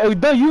 Well,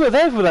 no, you were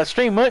there for that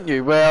stream, weren't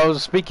you? Where I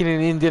was speaking in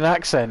an Indian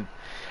accent.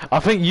 I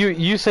think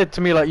you said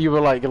to me like you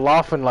were like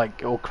laughing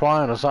like or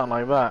crying or something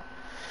like that.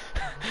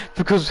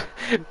 Because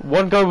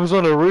one guy was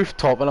on a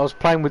rooftop and I was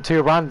playing with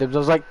two randoms. I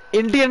was like,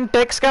 Indian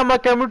text come, I'm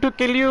coming to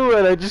kill you,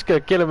 and I just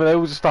go kill him, and they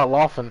all just start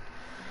laughing.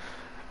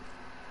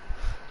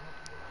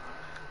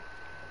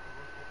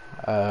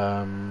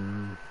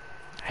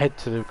 Head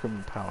to the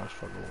equipment power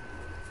struggle.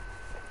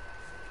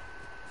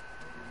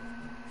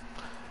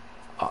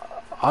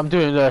 I'm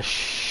doing the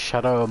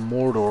Shadow of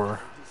Mordor.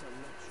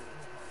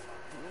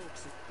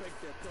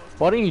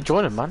 Why don't you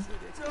join him, man?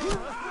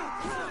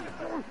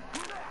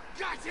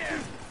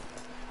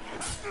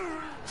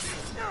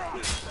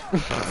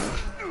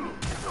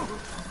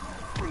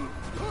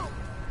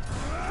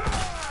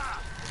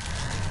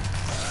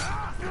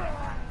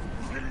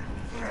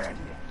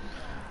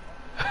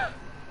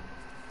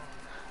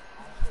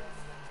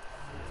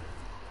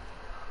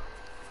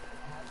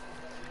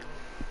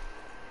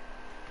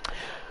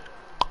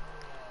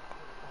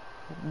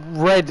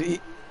 Red,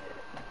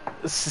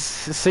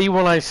 see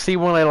when I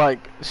like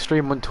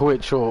stream on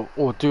Twitch or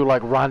do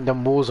like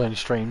random Warzone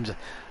streams,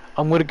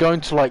 I'm gonna go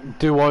into like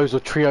duos or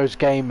trios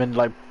game and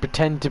like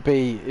pretend to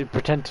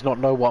not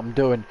know what I'm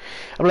doing.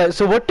 I'm like,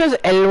 so what does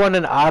L1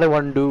 and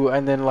R1 do?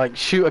 And then like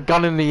shoot a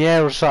gun in the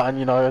air or something,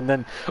 you know, and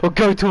then or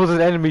go towards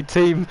an enemy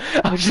team.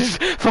 I'll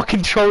just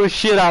fucking throw the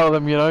shit out of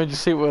them, you know, and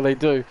just see what they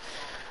do.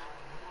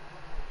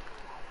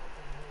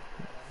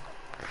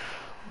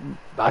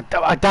 I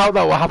doubt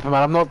that will happen,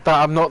 man. I'm not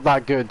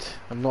that good.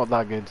 I'm not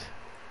that good.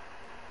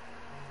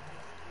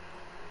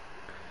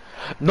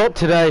 Not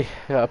today.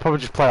 Yeah, I'll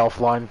probably just play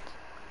offline.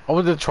 I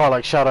wanted to try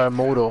like Shadow and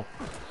Mordor.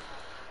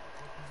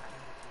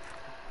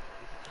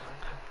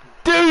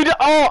 Dude,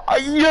 oh,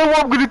 you know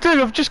what I'm gonna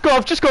do? I've just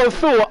got a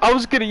thought. I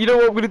was gonna, you know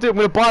what I'm gonna do? I'm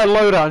gonna buy a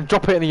loadout and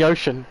drop it in the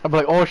ocean. I'm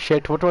like, oh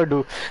shit, what do I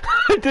do?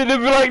 Then they'd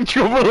be like,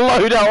 drop a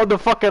loadout on the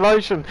fucking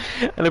ocean,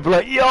 and they'd be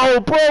like, yo,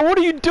 bro, what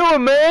are you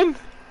doing, man?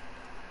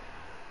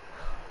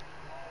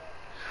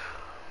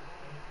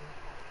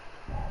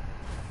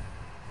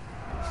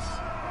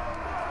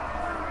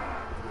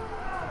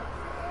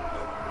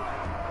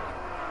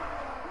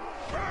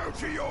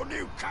 To your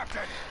new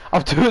captain.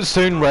 I'll do it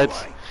soon, Red.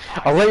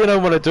 I'll let you know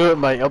when I do it,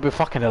 mate. It'll be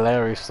fucking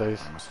hilarious, dude.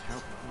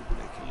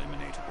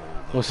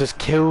 What's this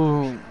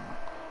kill?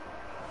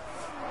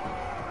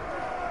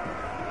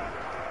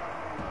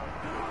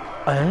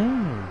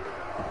 Oh.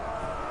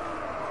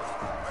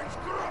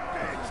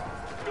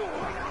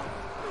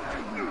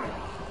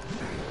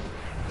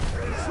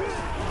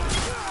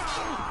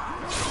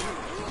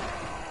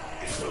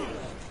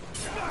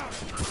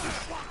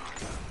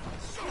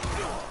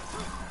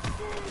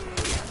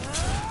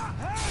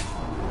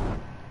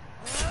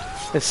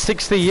 It's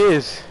 60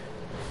 years.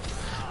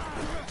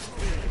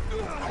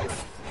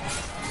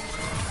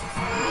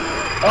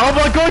 Oh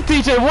my god,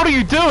 DJ, what are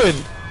you doing?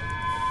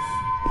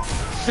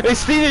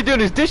 It's DJ doing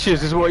his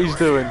dishes is what he's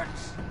doing.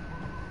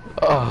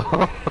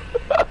 Oh.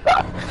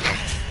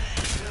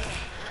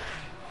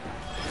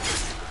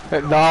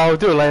 No, I'll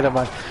do it later,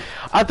 man.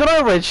 I don't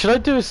know, Red, should I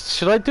do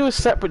a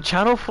separate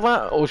channel for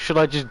that, or should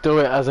I just do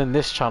it as in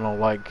this channel,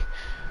 like...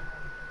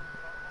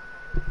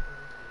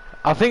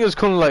 I think it's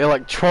called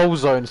like Troll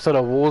Zone instead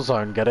of War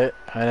Zone, get it?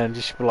 And then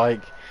just be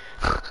like,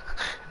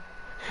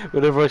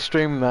 whenever I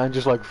stream that,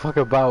 just like fuck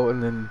about,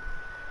 and then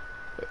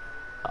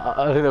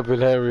I think that'd be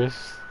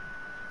hilarious.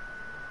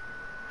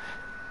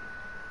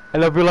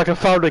 And it'll be like I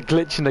found a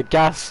glitch in the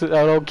gas, and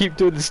I'll keep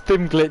doing the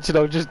stim glitch, and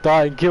I'll just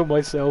die and kill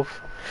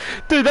myself.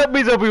 Dude, that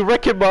means I'll be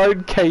wrecking my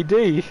own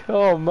KD.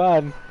 Oh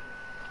man.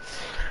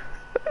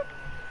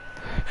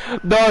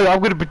 No,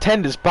 I'm gonna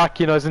pretend it's back,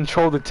 you know, as in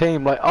troll the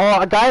team. Like,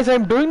 oh guys,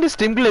 I'm doing the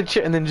stim glitch,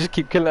 and then just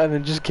keep killing, and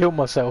then just kill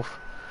myself.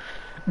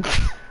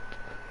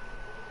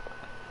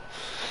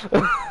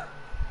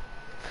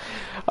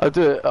 I'll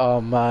do it.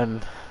 Oh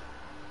man.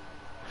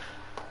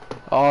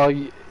 Oh,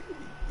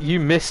 you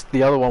missed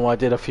the other one I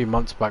did a few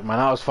months back, man.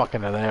 That was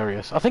fucking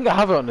hilarious. I think I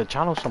have it on the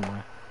channel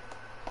somewhere.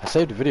 I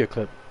saved a video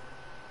clip.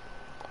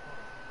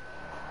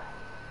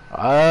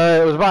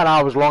 It was about an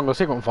hour long. I'll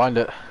see if I can find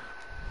it.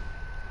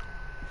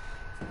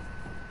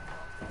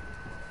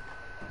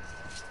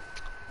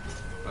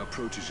 Our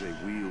protege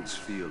wields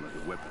fear like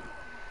a weapon,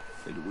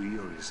 and we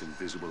are his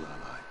invisible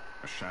ally.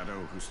 A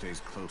shadow who stays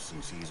close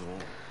and sees all.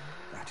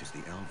 That is the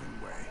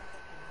elven way.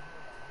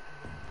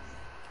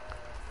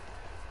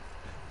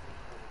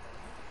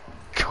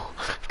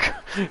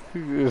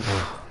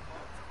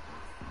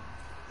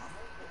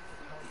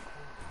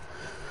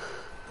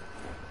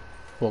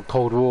 What,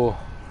 Cold War?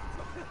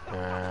 Did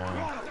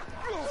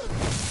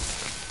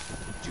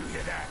you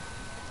hear that?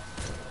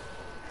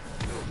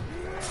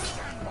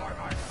 Stand by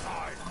my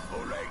side,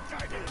 or lay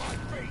dead at my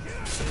feet.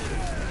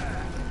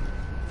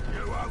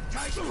 You won't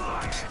take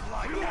my head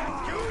like that,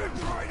 you the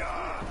traitor!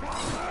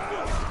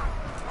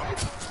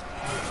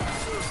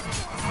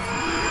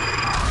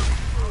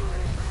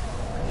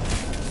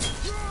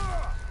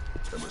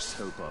 I must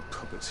help our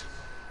puppet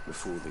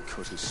before they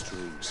cut his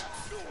strings.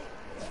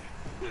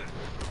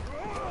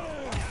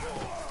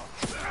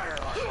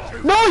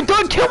 No,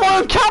 don't kill my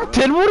own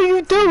captain! What are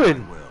you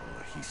doing? Well,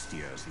 he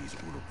steers these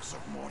urks of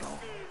Mordor.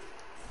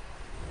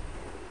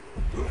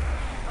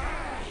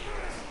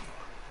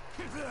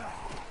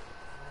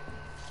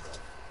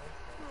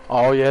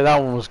 Oh yeah,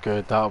 that one was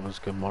good. That was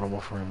good. Modern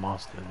Warfare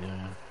Remastered,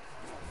 yeah.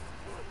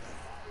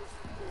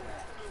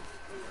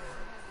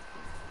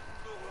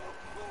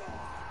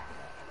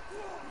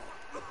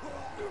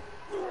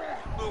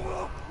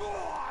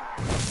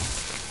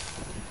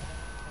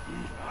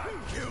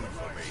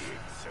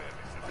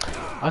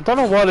 I don't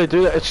know why they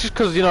do that. It's just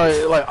because, you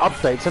know, like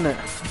updates, isn't it?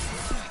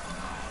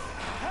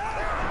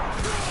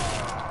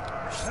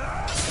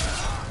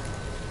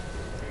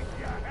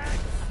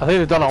 I think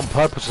they've done it on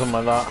purpose or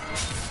something like that.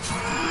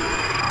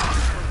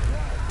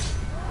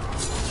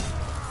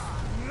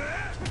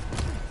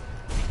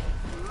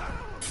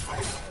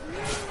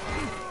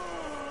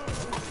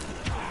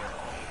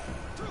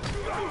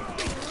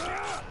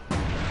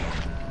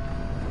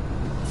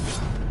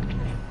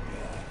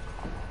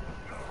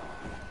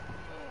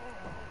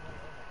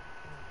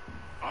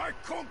 I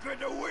conquered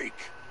the weak.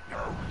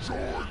 Now join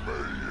me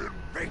in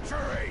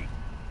victory.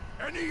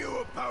 Any who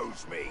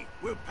oppose me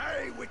will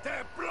pay with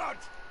their blood.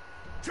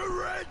 To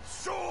red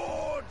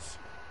swords!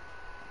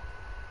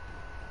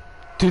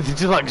 Dude,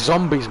 they're like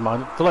zombies,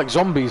 man. They're like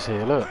zombies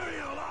here, look.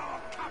 Hail our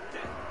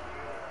captain!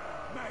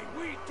 May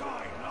we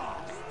die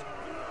last!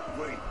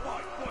 We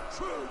fight for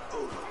true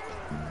honor!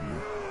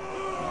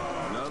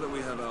 Now that we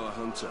have our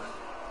hunter,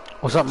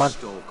 What's up, man?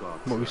 stalk our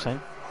What were you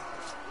saying?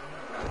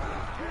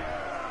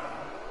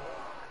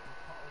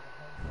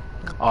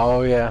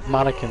 Oh yeah,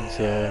 mannequins,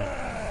 yeah.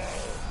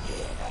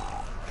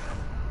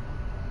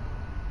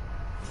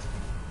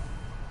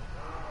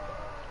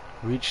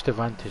 Reach the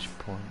vantage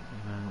point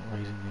without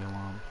raising the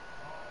alarm.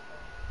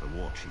 The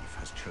war chief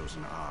has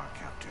chosen our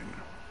captain.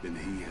 Then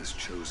he has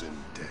chosen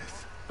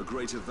death. A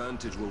great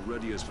advantage will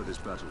ready us for this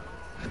battle.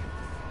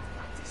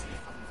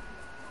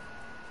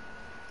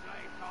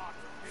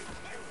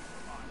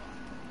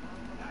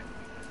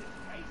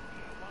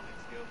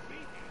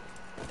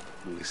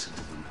 Listen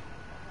to them.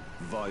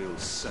 Vile,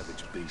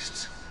 savage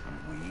beasts.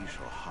 And we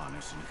shall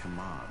harness and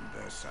command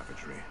their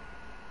savagery.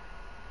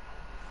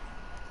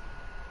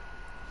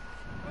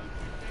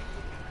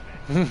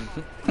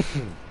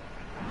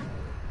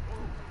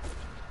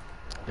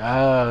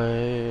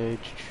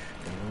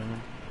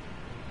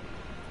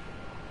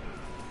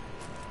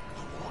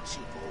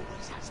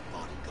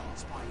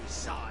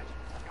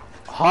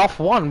 Half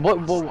one? What,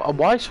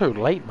 why so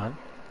late, man?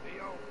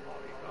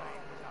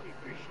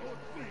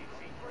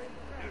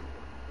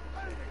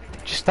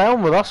 Just stay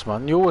on with us,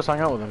 man. You always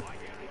hang out with him.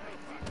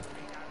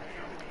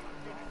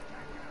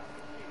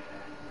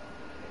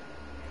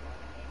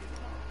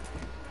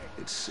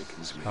 It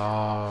sickens me.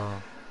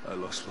 Ah. I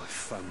lost my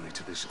family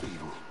to this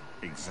evil.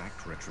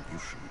 Exact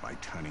retribution by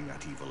turning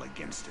that evil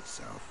against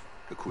itself.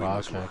 The Queen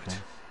was okay, right. okay.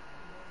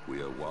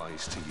 We are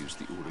wise to use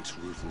the Uruk's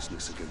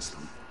ruthlessness against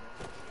them.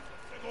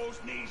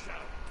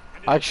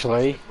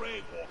 Actually,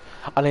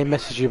 I need to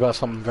message you about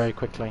something very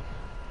quickly.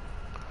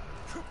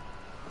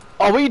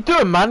 Oh, what are you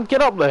doing, man?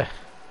 Get up there.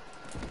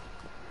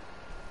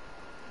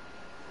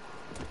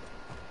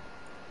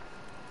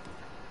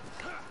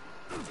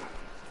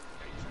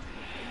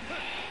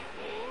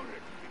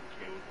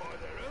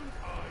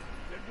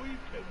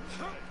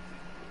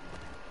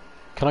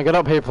 Can I get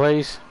up here,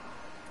 please?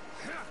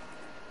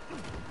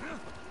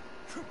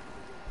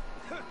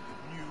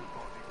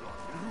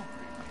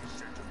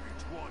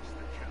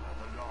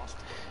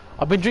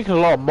 I've been drinking a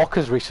lot of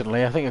mockers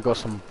recently. I think I've got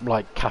some,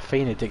 like,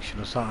 caffeine addiction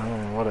or something. I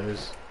don't know what it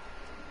is.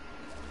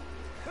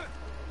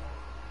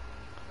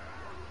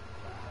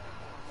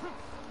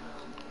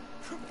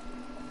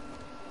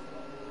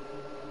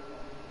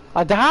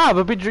 I have.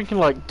 I've been drinking,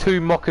 like,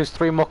 2 mockers,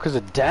 3 mockers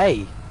a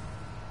day.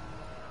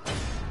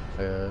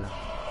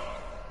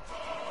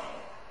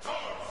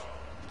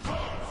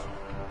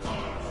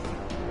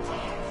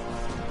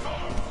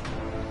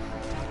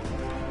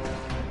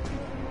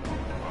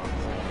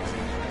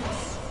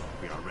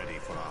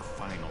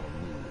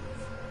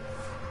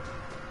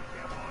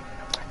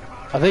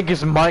 I think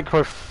it's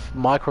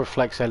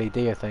microflex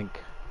LED, I think.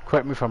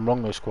 Correct me if I'm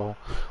wrong though, Squall.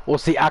 Or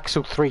it's the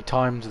axle 3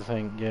 times, I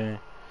think, yeah.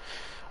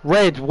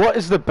 Red, what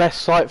is the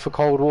best site for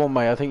Cold War,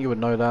 mate? I think you would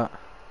know that.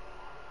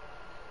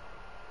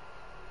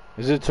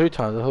 Is it 2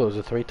 times? I thought it was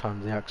a 3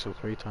 times, the axle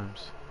 3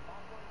 times.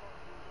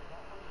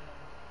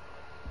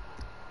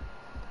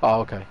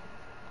 Oh, okay.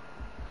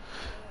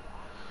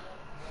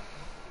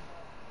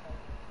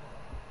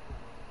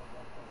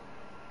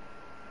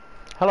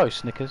 Hello,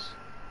 Snickers.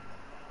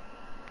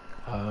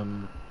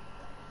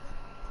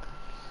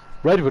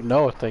 Red would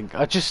know, I think.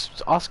 I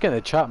just ask in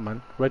the chat,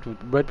 man. Red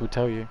would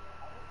tell you.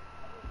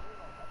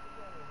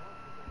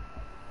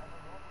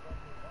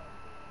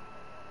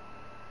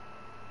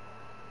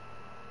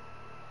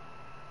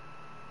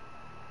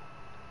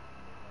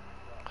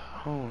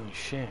 Holy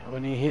shit!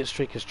 When you hit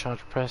streakers, charge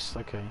press.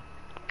 Okay.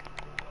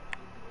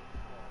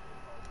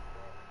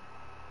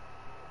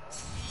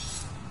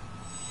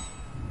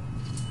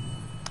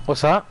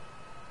 What's that?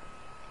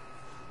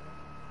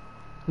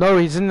 No,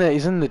 he's in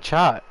the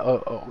chat.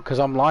 Because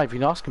I'm live. You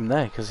can ask him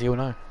there, because he'll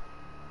know.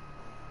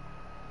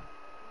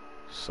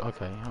 So,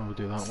 okay, I will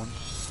do that one.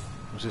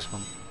 What's this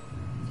one?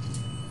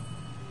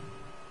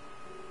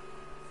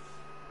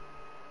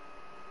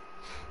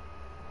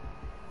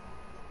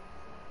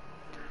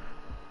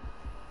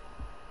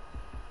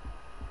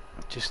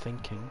 Just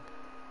thinking.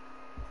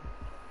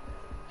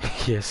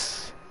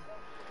 Yes.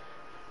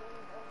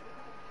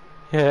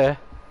 Yeah.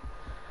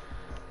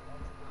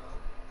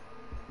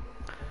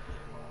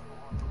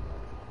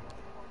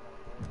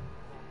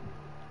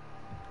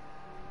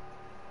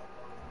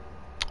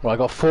 Well, I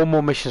got 4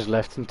 more missions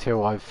left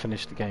until I've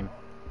finished the game.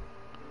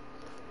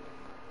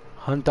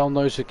 Hunt down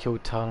those who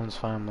killed Talon's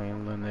family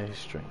and learn their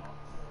history.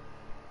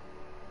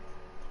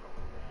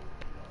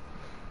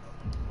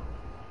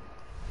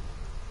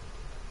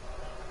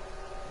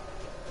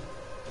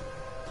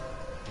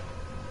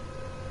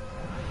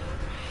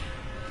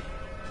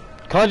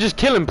 Can I just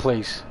kill him,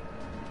 please?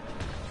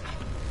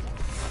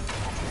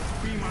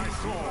 Be my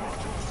sword.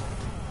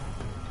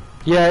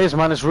 Yeah, it is,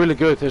 man. It's really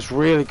good. It's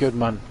really good,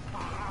 man.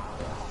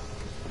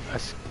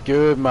 That's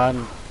good,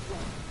 man.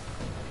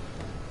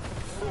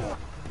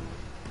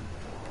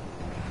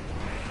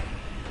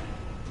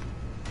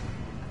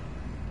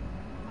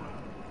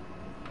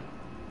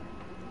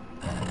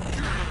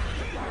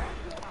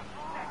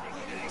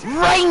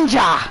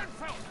 Ranger!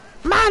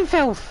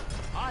 Manfilth!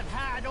 I've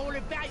heard all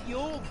about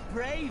your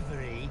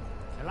bravery.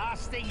 The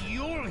last thing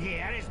you'll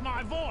hear is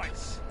my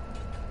voice.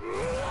 You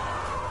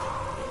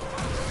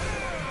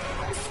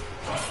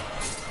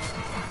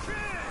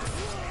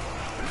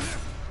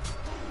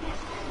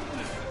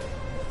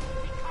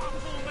can't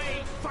fool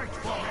me. Fight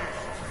for me.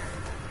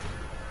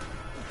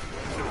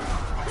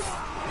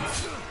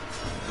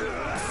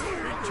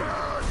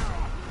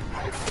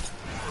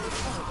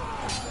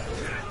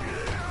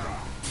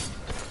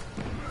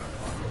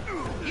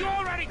 You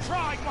already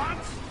tried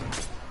once.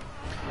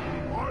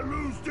 I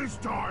lose this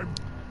time,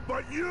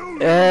 but you.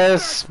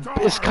 It's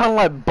kind of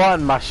like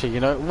button masher, you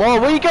know. Whoa,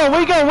 where you going?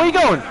 Where you going? Where you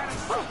going?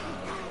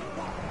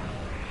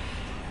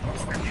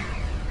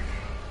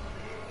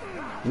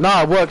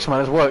 Nah, it works,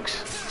 man. It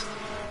works.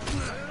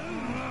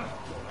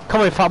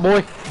 Come here, fat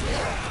boy.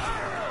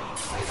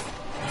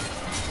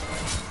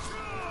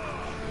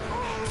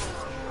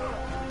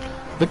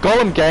 The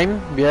Golem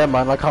game, yeah,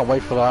 man. I can't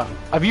wait for that.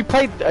 Have you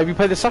played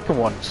the second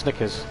one,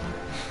 Snickers?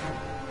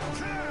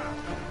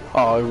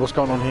 Oh, what's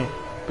going on here?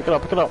 Pick it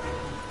up, pick it up.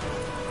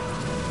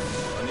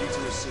 I need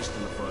to assist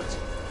in the fight.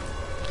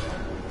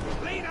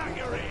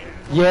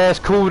 Yeah, it's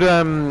called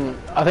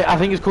I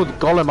think it's called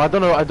Golem. I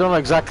don't know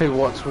exactly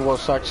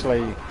what's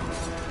actually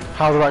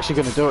how they're actually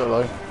going to do it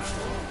though.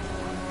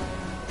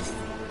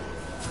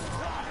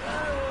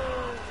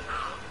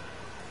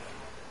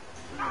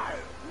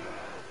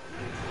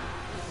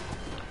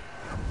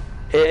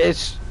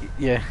 It's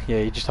yeah,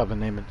 you just have a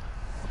name in.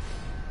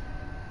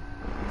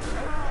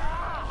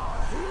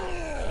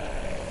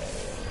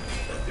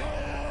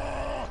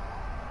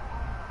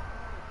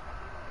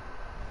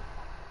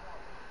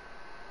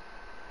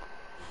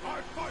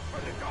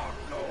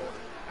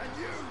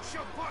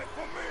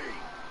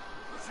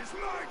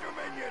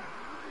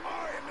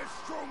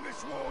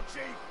 War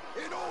chief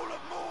in all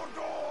of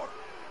Mordor.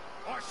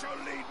 I shall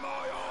lead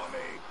my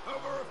army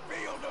over a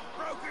field of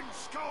broken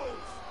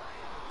skulls.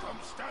 Come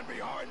stand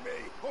behind me,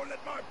 or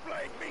let my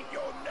blade meet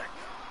your neck.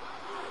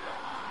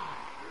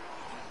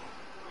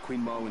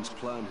 Queen Marwen's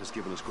plan has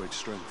given us great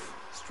strength.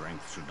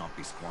 Strength should not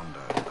be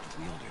squandered, but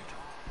wielded.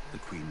 The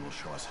Queen will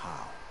show us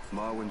how.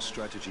 Marwen's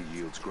strategy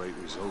yields great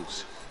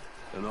results.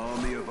 An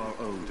army of our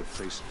own to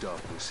face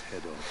darkness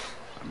head-on.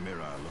 A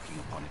mirror looking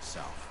upon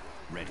itself,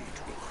 ready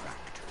to be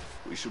cracked.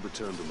 We should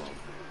return to Marwen.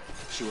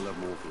 She will have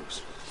more for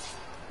us.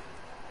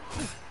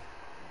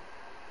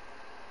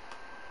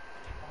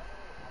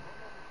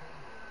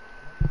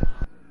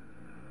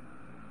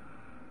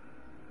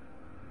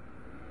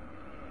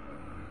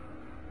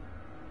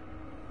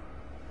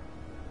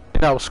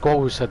 That was Squall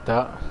who said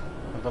that.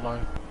 I don't know.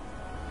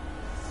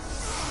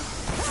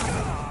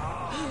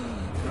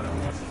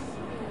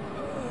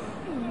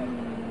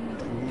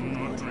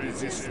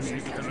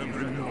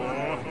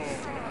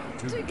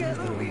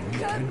 Together we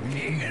can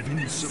be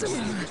invincible.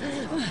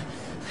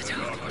 The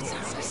dark ones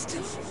are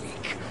still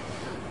weak.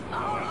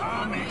 Our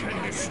army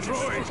can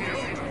destroy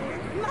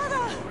you.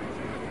 Mother!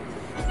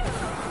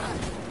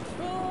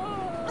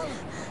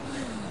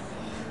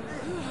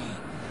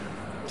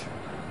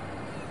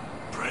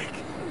 Break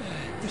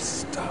the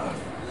staff.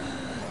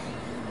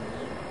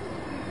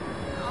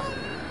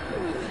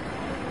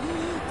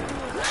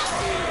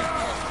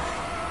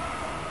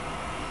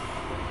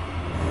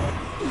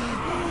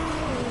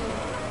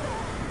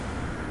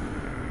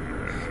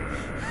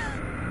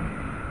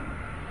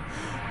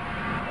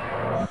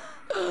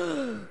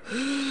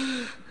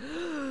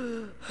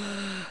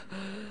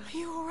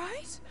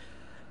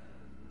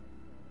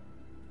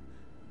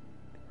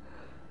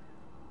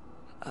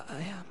 I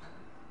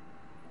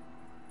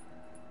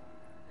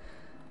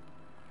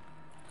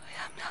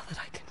am now that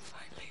I can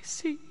finally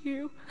see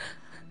you,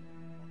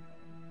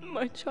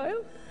 my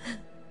child.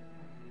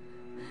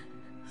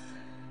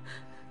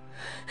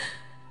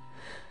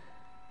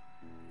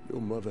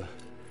 Your mother.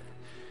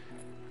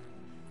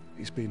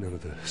 He's been under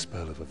the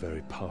spell of a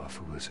very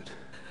powerful wizard.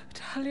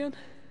 Talion,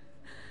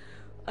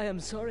 I am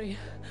sorry.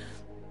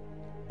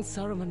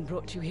 Saruman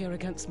brought you here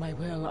against my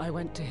will. I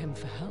went to him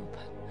for help.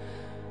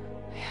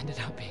 I ended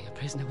up being a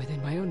prisoner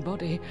within my own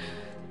body.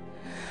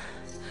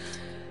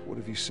 What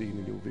have you seen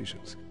in your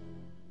visions?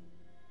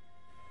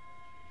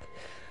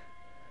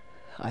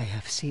 I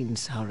have seen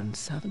Sauron's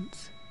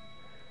servants.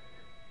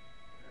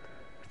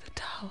 The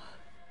tower.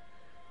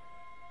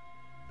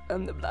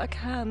 And the Black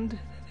Hand.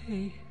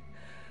 They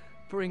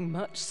bring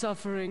much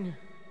suffering.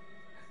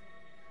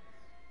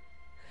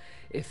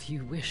 If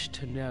you wish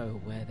to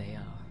know where they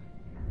are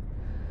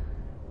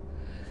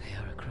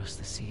across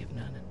the Sea of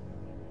Nurnen.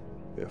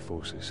 Their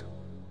forces.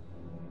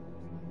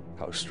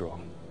 How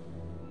strong?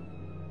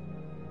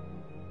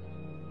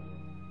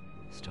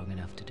 Strong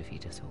enough to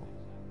defeat us all.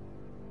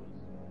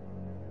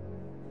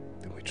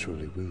 Then we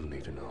truly will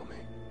need an army.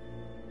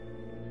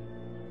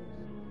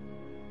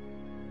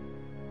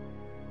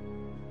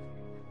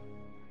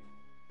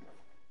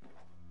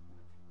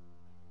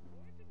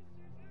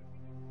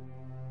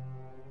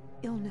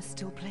 Illness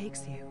still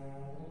plagues you.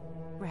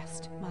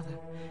 Rest, Mother.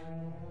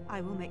 I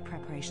will make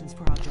preparations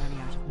for our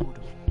journey out of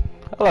Mordor.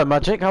 Hello,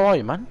 Magic. How are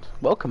you, man?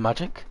 Welcome,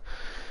 Magic.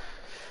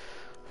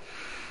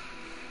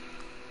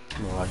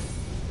 Right.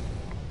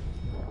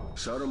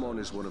 Saruman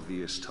is one of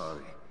the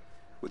Istari.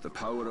 With the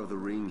power of the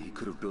ring, he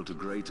could have built a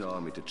great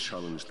army to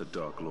challenge the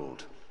Dark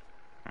Lord.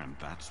 And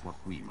that's what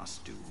we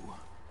must do.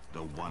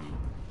 The one...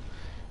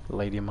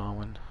 Lady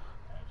Marwyn.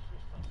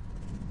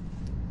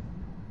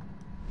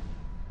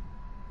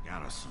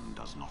 Garrison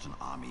does not an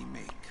army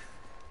make.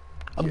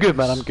 I'm good,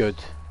 man, I'm good.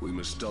 We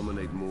must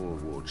dominate more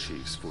war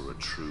chiefs for a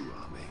true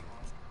army.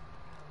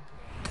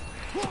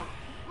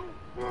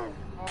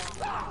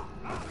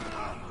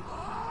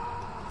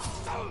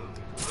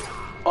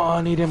 Oh,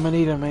 I need him, I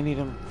need him, I need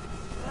him.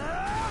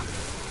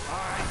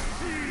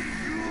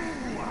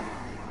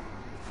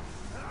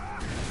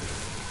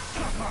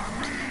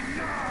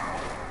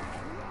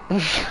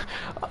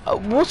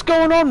 What's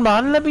going on,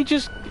 man? Let me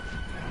just...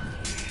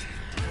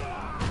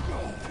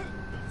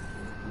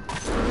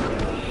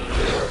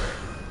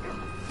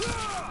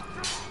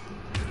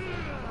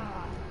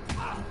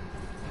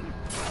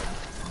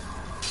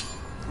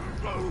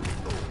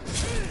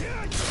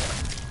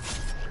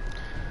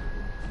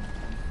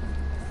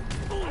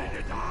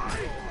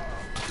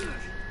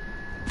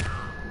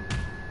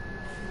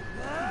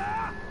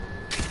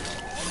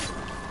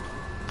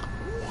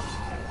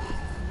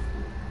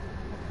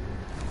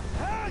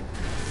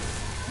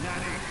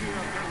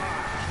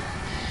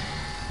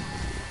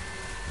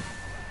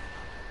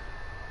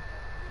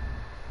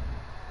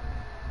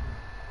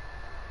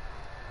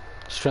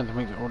 Strength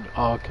makes it order.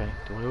 Oh, okay.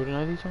 Do I already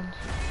know these ones?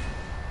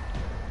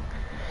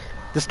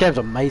 This game's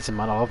amazing,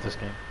 man. I love this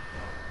game.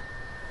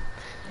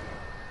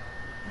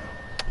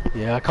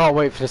 Yeah, I can't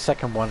wait for the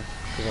second one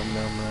because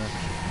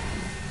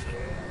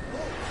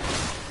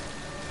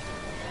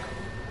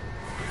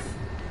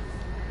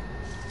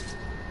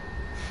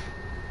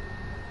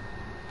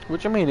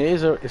What do you mean?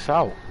 It's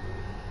out.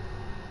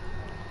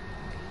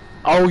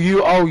 Oh,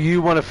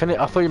 you want to finish?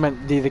 I thought you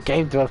meant the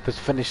game developers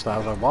finished that. I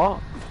was like, what?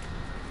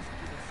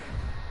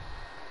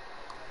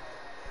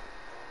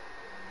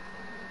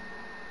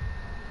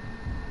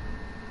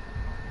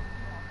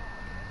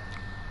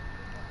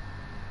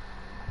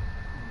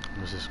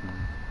 What's this one?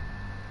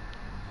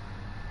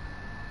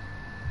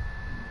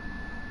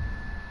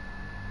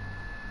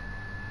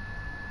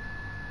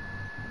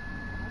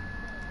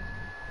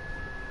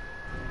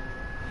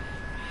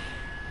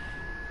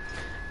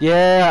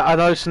 Yeah, I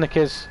know,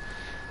 Snickers.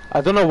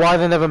 I don't know why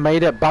they never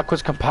made it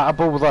backwards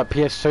compatible with like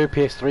PS2,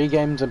 PS3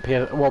 games and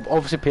well,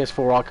 obviously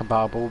PS4 are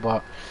compatible,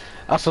 but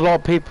that's a lot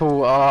of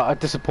people are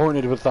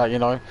disappointed with that, you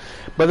know.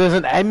 But there's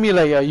an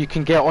emulator you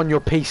can get on your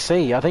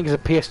PC. I think it's a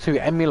PS2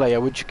 emulator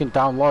which you can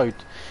download.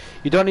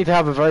 You don't need to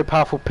have a very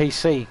powerful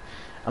PC,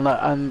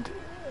 and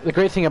the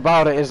great thing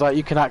about it is that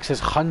you can access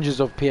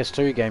hundreds of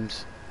PS2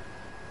 games.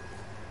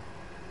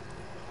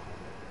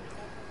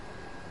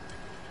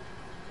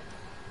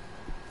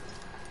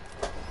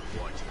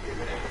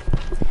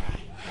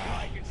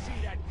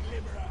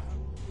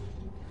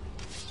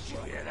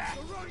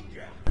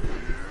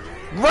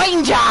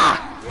 Ranger! I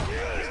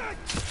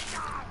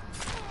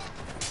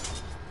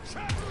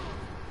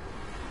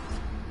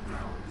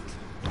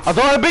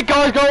thought the big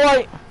guys go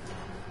away!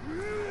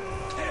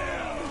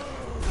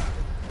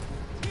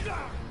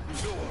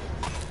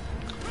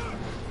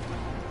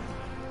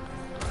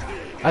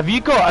 Have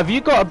you got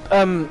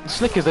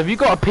Snickers, have you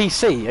got a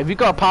PC? Have you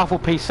got a powerful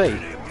PC?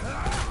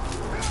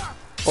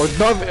 Or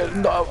no,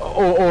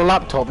 or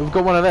laptop, have you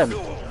got one of them?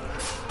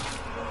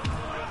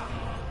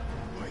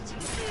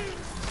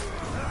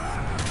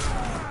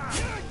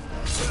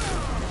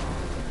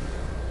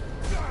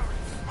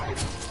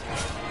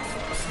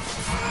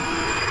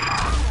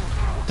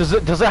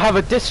 Does it have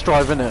a disk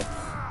drive in it?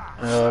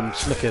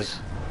 Snickers.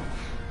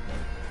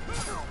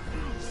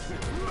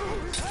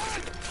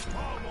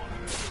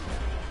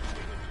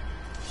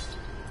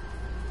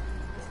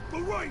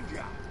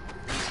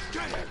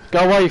 Go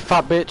away, you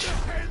fat bitch.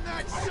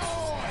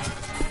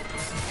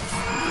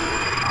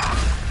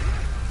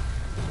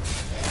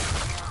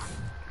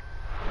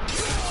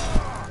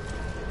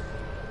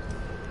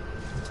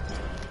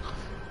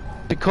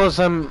 Because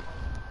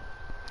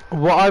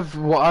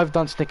what I've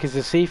done, Snickers,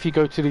 is see if you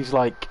go to these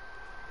like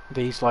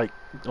I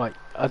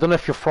don't know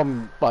if you're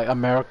from like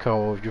America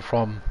or if you're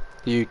from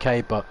the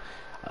UK, but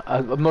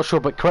I'm not sure.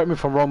 But correct me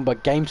if I'm wrong.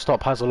 But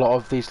GameStop has a lot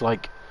of these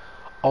like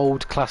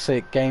old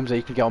classic games that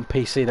you can get on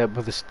PC that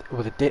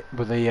with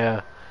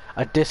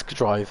a disc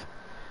drive,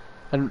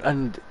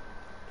 and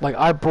like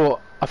I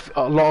brought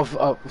a lot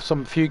of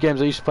some few games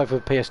I used to play for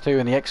the PS2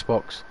 and the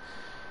Xbox,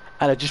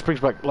 and it just brings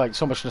back like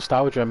so much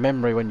nostalgia and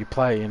memory when you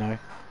play, you know.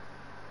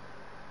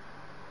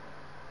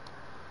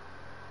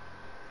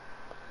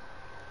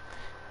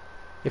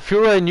 If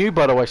you're new,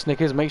 by the way,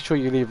 Snickers, make sure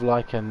you leave a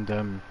like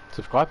and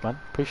subscribe, man.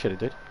 Appreciate it,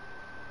 dude.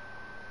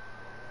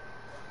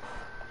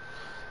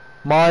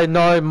 Mine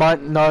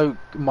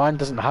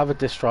doesn't have a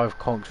disk drive,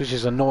 conks, which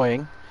is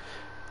annoying.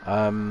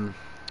 I'm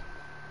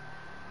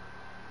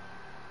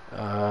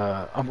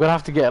gonna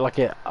have to get like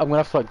I'm gonna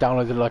have to like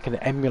download like an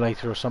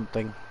emulator or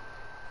something,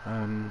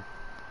 or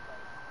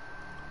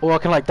I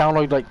can like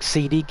download like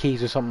CD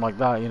keys or something like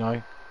that, you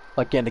know.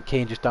 Like getting the key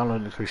and just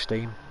downloading it through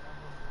Steam.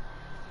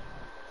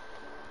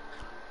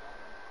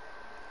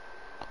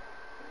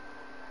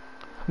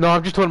 No,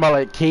 I'm just talking about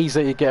like keys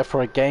that you get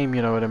for a game,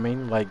 you know what I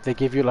mean? Like they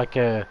give you like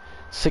a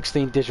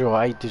 16-digit or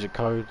 8-digit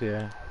code,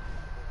 yeah.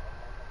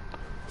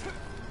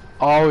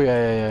 Oh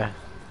yeah.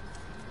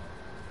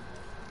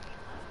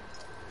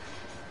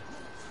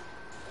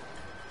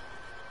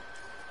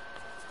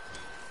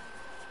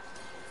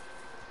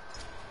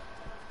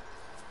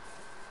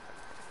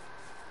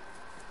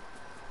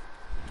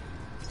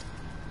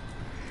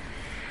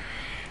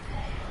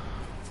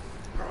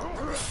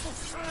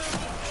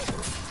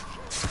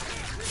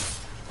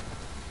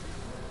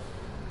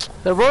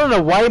 They're running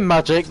away,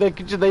 Magic.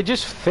 They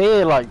just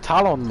fear like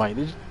Talon, mate.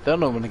 They don't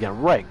know when to get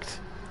wrecked.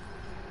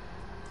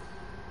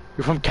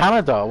 You're from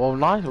Canada. Well,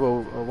 nice.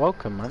 Well,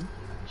 welcome, man.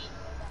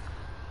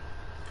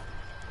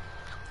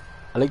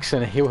 Alexa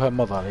and heal her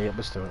mother. Yeah,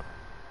 let's do it.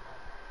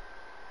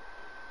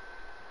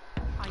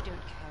 I don't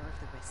care of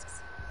the risks.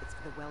 It's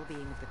for the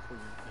well-being of the Queen.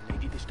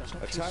 Lady, this does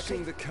not feel Attacking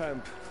safe. the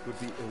camp would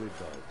be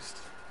ill-advised.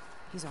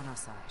 He's on our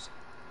side.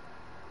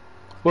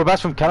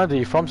 Whereabouts from Canada are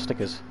you from,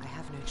 Stickers? I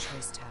have no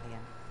choice, Talion.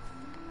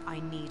 I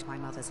need my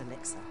mother's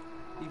elixir.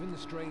 Even the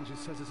stranger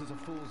says this is a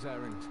fool's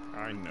errand.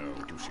 I know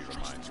who she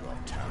reminds you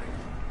of,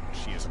 Talion.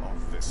 She is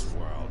of this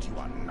world. You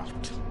are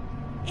not.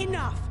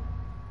 Enough!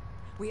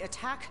 We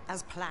attack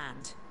as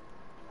planned.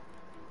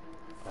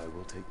 I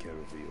will take care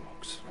of the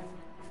orcs.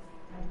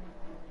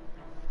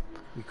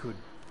 We could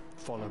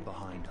follow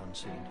behind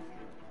unseen.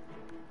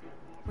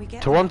 We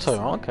get Toronto,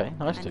 medicine, okay,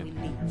 nice and dude. we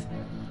leave.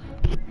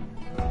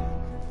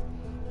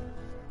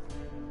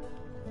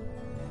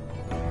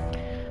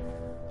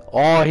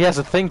 Oh, he has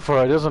a thing for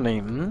her, doesn't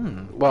he?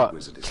 Well,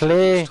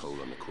 clear.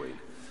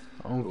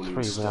 Oh, three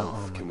without.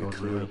 Oh my God,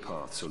 really.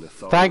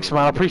 Thanks,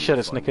 man. I appreciate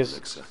it,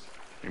 Snickers.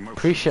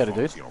 Appreciate it,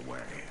 dude. Your way.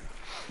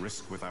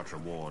 Risk without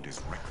reward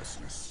is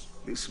recklessness.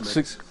 This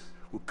menace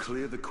will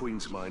clear the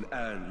Queen's mind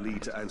and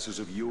lead to answers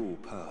of your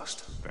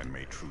past. Then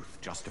may truth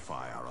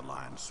justify our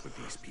alliance with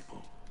these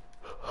people.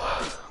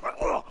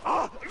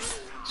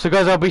 So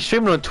guys, I'll be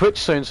streaming on Twitch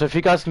soon, so if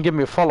you guys can give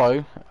me a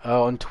follow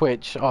on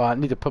Twitch. Oh, I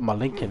need to put my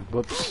link in.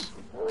 Whoops.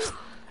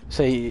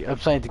 See, I'm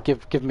saying to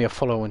give me a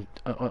follow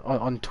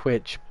on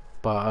Twitch,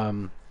 but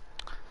I'm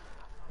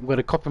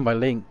gonna copy my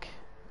link.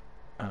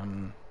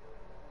 How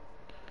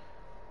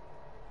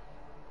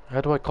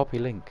do I copy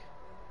link?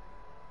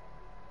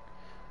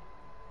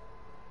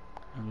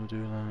 How do I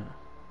do that?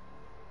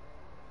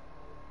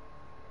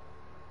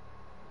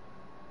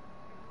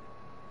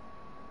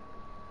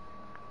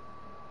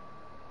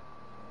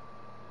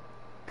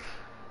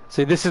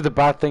 See, this is the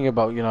bad thing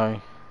about, you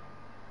know,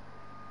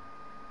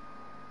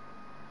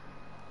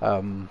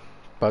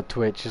 but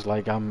Twitch is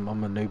like I'm a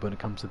noob when it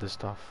comes to this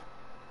stuff.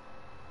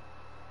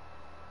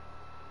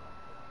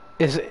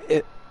 It's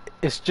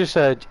just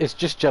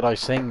Jedi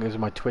Singh is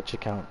my Twitch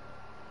account.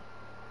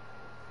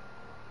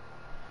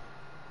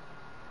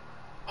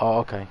 Oh,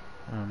 okay.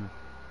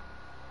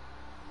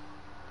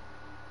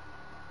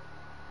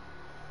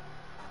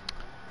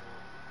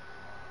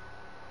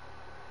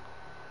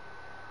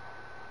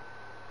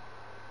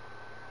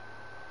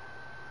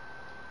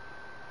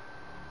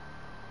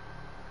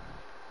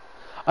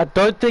 I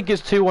don't think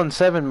it's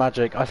 217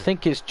 Magic. I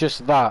think it's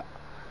just that.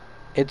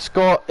 It's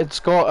got Luke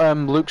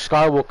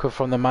Skywalker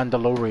from the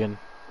Mandalorian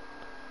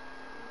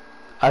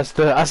as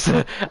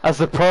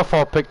the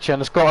profile picture,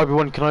 and it's got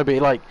Obi-Wan Kenobi.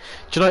 Like,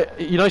 do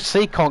you know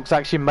Seaconks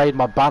actually made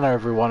my banner,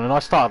 everyone, and I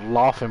started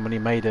laughing when he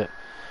made it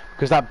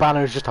because that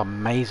banner is just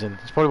amazing.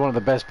 It's probably one of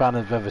the best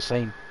banners I've ever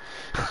seen.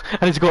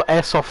 And it's got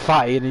Airsoft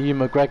Fatty and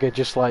Ewan McGregor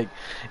just like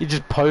he's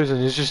just posing,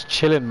 he's just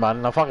chilling, man.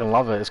 And I fucking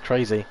love it. It's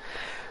crazy.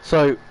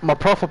 So my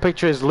profile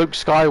picture is Luke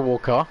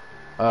Skywalker,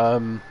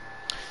 and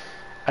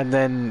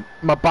then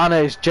my banner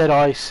is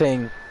Jedi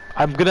Singh.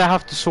 I'm gonna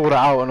have to sort it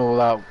out and all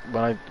that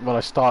when I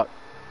start.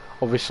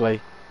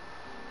 Obviously,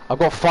 I've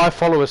got 5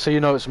 followers, so you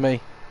know it's me.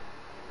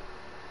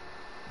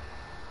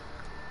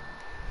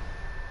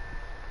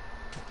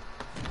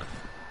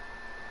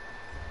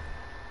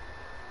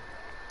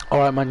 All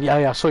right, man.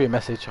 Yeah, I saw your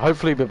message.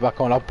 Hopefully, we'll be back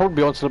on. I'll probably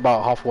be on till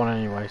about 1:30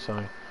 anyway.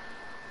 So.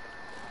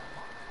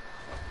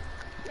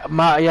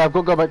 Yeah, I've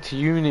got to go back to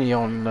uni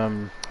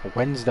on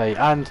Wednesday,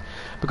 and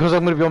because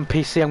I'm going to be on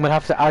PC, I'm going to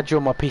have to add you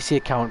on my PC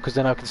account because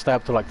then I can stay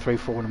up till like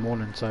 3-4 in the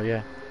morning. So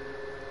yeah,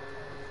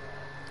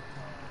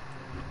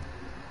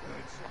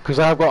 because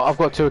I've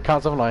got 2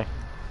 accounts, haven't I?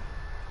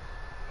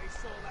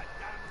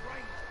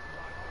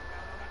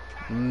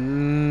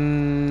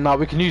 No,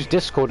 we can use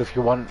Discord if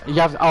you want.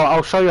 You have.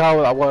 I'll show you how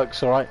that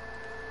works. All right.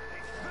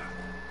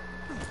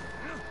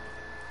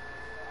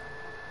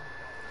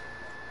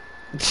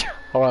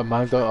 Alright,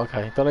 man, don't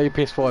let your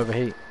PS4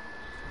 overheat.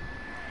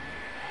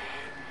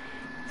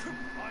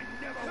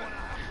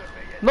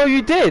 No,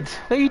 you did!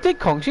 No, you did,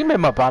 Kongs. You made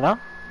my banner.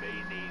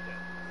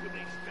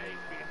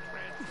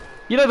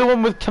 You know the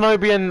one with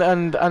Kenobi and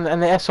the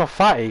Airsoft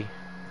Fatty?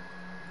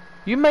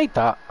 You made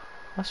that.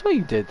 That's what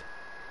you did.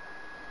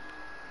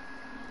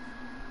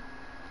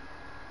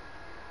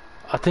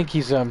 I think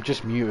he's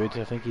just muted.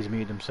 I think he's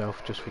muted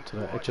himself just for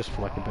today, just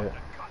for like a bit.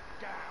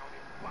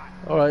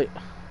 All right,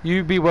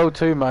 you be well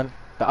too, man.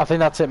 I think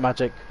that's it,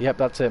 Magic. Yep,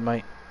 that's it,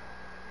 mate.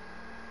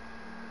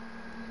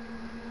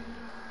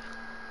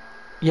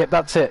 Yep,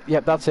 that's it.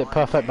 Yep, that's it.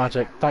 Perfect,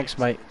 Magic. Thanks,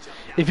 mate.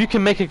 If you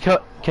can make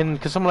a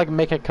can someone like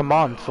make a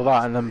command for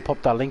that and then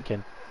pop that link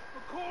in?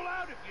 Call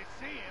out if you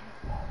see him.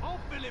 I'll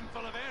fill him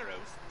full of arrows,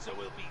 so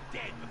we'll be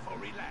dead before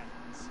he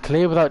lands.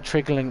 Clear without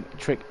triggering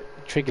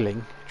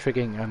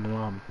an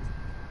alarm.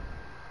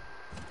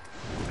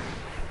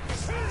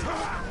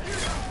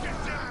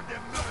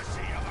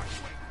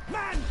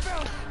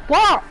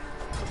 What?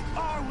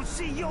 I will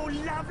see your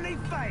lovely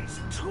face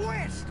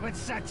twist with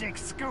such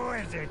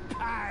exquisite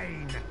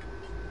pain.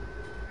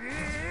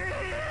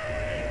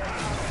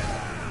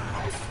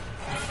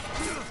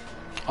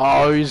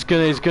 Oh, he's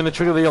gonna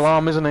trigger the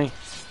alarm, isn't he?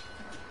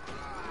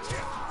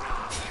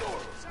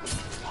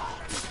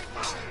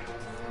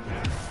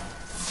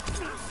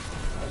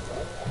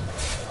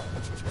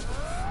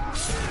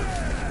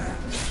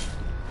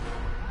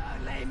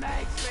 Only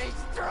makes me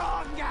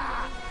stronger.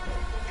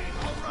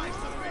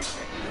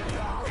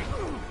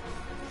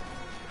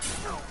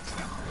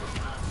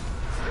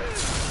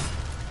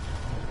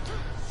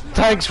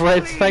 Thanks,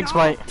 Red. Thanks,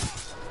 mate.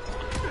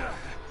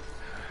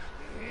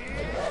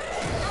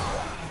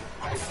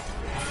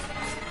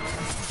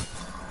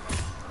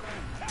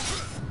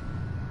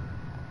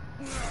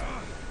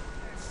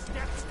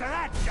 Steps to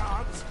that,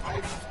 dogs.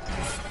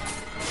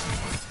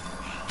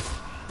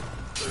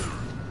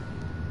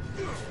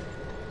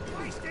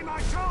 Wasting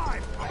my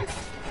time.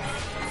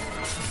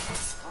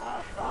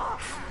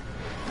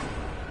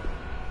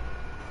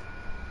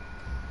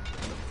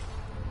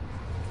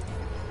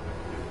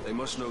 They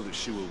must know that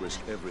she will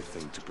risk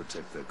everything to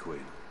protect their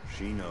queen.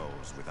 She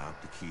knows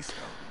without the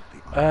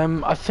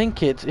keystone. I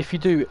think it's if you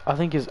do. I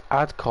think it's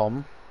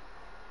Adcom,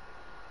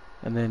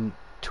 and then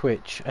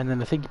Twitch, and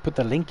then I think you put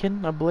the link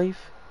in. I believe,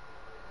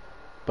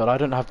 but I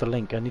don't have the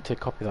link. I need to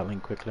copy that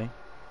link quickly.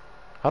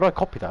 How do I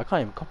copy that? I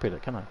can't even copy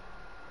it, can I?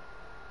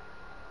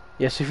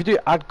 Yes, if you do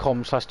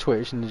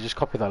Adcom/Twitch and you just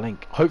copy that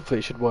link, hopefully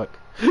it should work.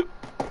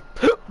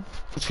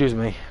 Excuse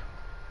me.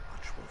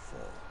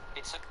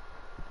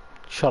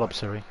 Shut up,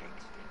 Siri.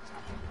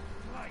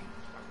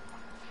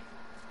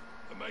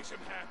 It makes him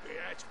happy,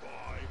 that's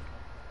why.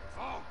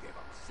 I'll give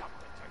him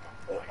something to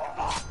complain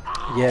about.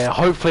 Yeah,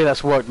 hopefully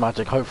that's worked,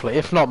 Magic. Hopefully.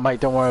 If not, mate,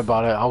 don't worry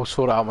about it. I'll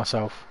sort it out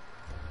myself.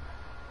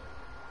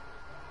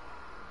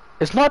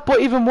 Is Nightbot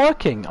even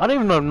working? I don't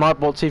even know if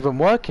Nightbot's even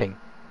working.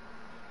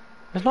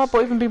 Has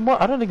Nightbot even been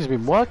working? I don't think it's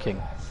been working.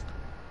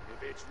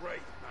 If it's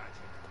Wraith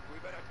magic, we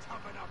better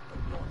toughen up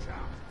and watch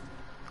out.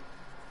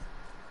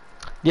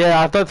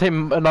 Yeah, I don't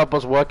think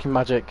Nightbot's working,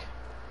 Magic.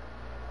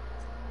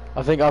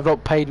 I think I've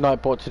not paid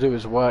Nightbot to do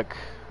his work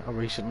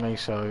recently,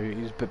 so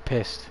he's a bit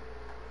pissed.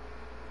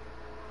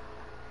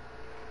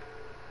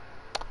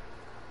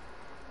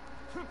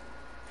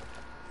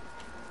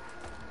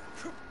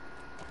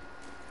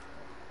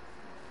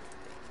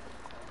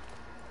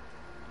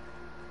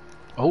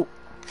 Oh.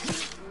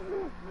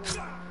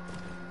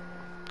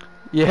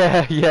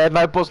 Yeah,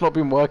 Nightbot's not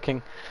been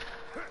working.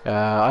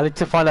 I need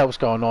to find out what's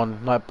going on.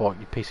 Nightbot,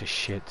 you piece of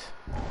shit.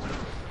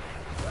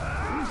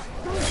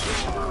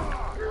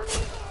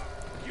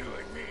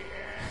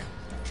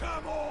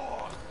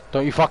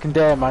 Don't you fucking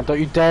dare, man.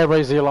 Don't you dare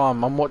raise the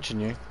alarm. I'm watching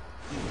you.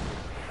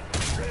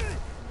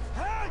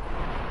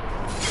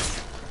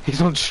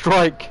 He's on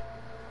strike.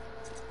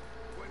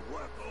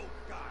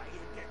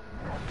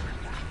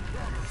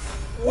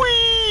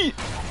 Whee!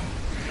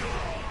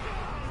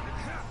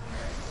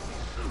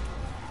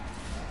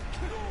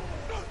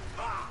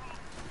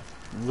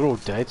 They're all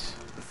dead.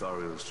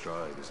 Ithariel's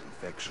stride is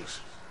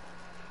infectious.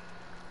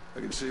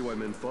 I can see why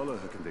men follow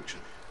her conviction.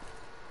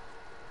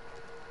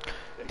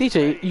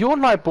 DJ, your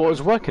Nightbot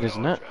is working,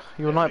 isn't it?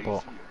 Your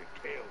Nightbot.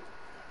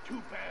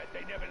 Too bad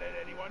they never let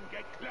anyone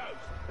get close.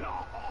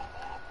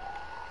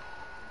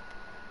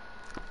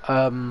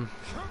 I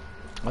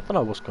don't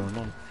know what's going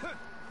on.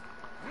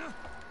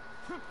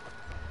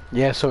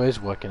 Yeah, so it is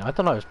working. I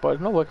don't know, but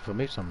it's not working for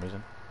me for some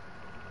reason.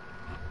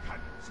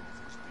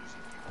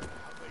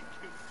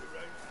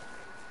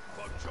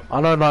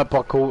 I know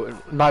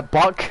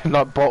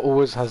Nightbot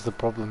always has the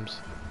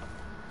problems.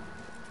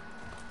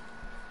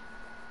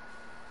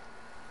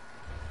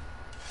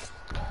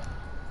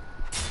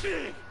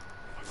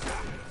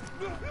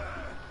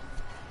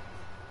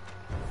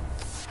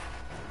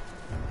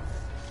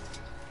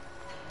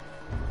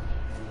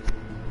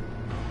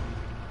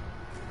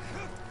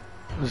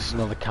 This is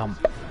another camp.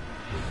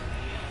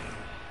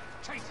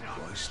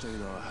 Why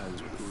stain our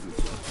hands with Udin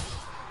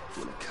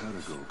when a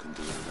Caragor can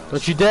do it without?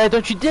 Don't you dare,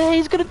 don't you dare,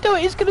 he's gonna do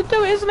it,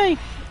 isn't he?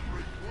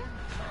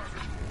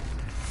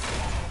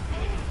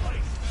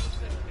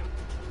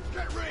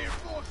 Get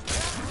reinforced.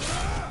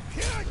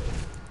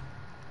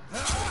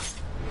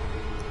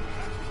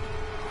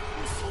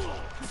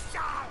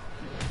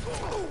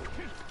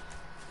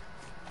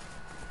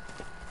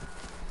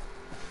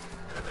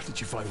 Did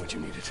you find what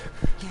you needed?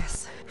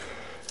 Yes.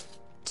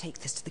 Take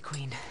this to the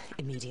Queen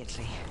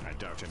immediately. I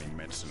doubt any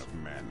medicine of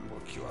men will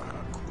cure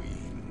her,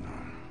 Queen.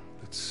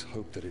 Let's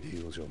hope that it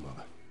heals your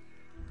mother.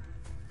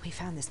 We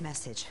found this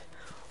message.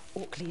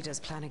 Orc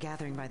leaders plan a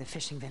gathering by the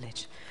fishing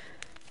village.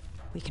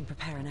 We can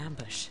prepare an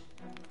ambush.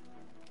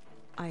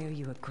 I owe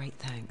you a great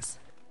thanks.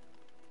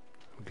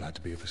 I'm glad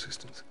to be of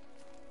assistance.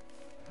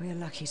 We're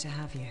lucky to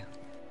have you.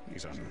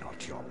 These are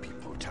not your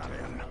people,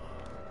 Talion.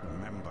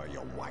 Remember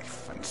your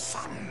wife and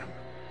son.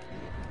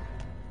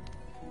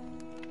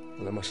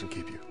 Well, I mustn't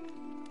keep you.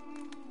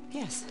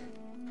 Yes.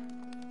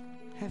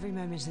 Every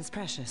moment is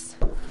precious.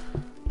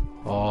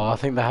 Oh, I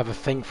think they have a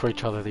thing for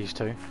each other, these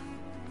two.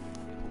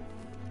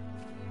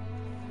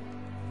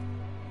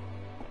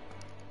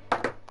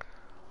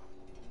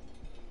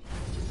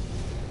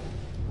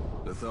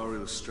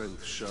 Lothariel's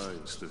strength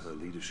shines through her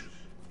leadership.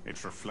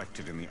 It's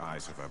reflected in the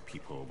eyes of her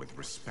people with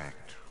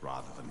respect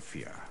rather than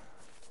fear.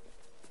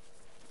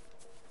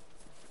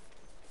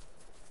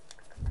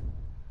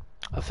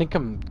 I think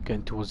I'm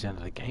going towards the end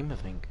of the game, I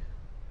think.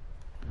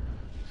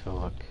 So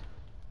look.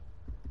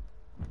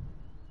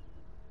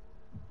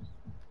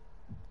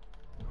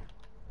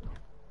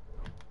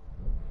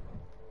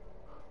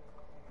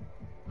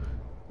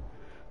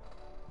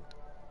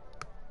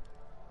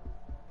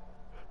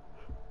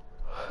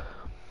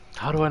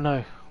 How do I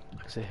know?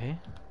 Is it here?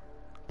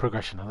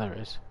 Progression, oh there it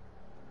is.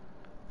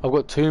 I've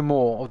got 2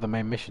 more of the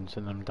main missions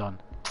and I'm done.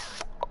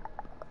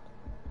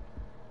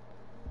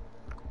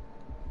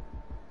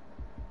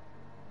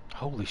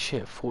 Holy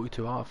shit,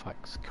 42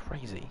 artifacts,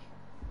 crazy.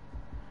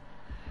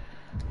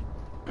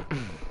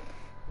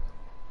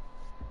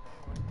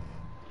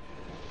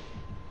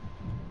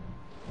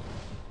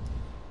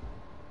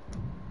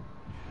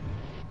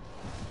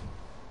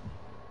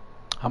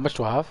 How much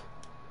do I have?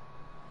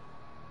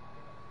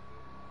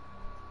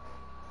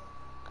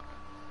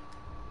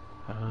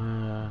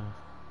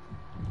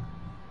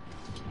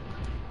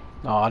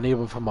 No, I need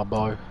one for my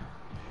bow.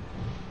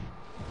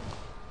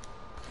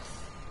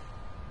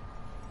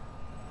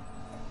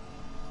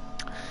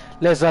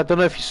 Les, I don't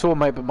know if you saw,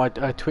 mate, but my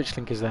Twitch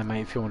link is there, mate,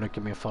 if you want to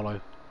give me a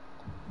follow.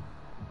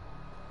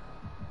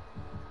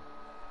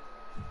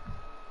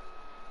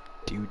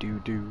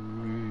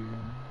 Do.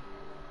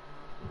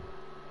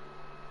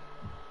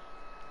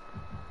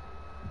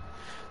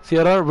 See,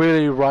 I don't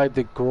really ride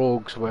the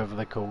Grogs, whatever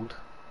they're called.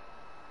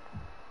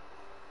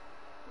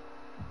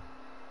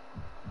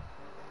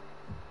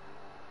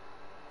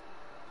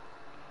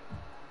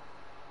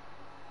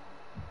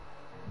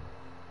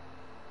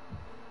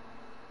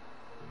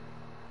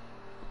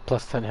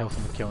 Plus 10 health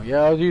on the kill.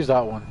 Yeah, I'll use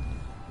that one.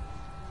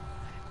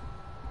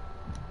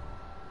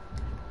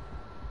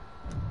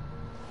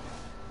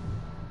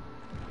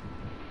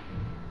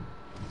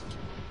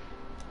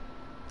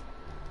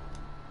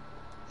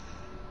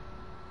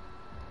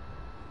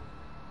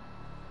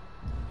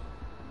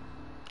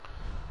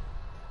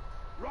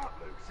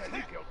 Luke said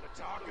he killed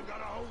the Tark and got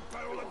a whole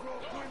barrel of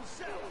grog to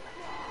himself.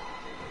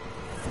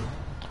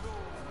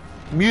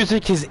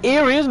 Music is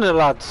eerie, isn't it,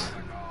 lads?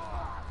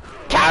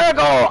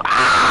 Caragor!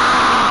 Ah!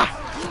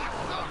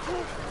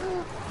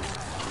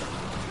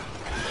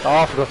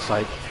 Oh, for God's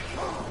sake.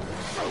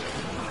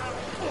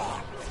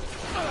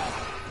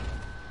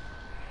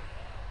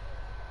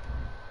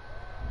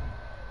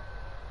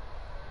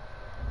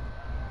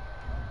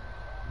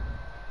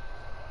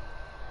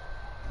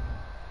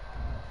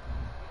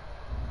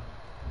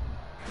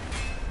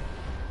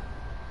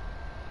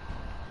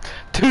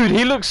 Dude,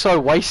 he looks so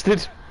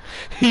wasted.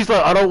 He's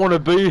like, I don't want to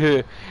be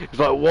here. He's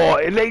like,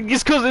 what?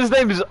 It's because his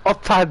name is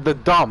Othad the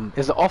Dumb.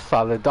 Is it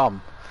Othad the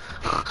Dumb?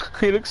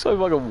 He looks so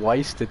fucking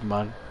wasted,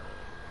 man.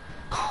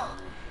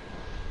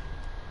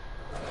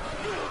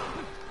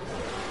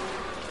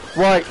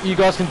 Right, you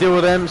guys can deal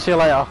with them. See you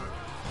later.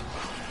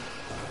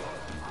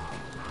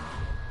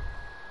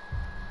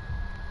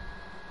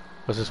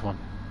 What's this one?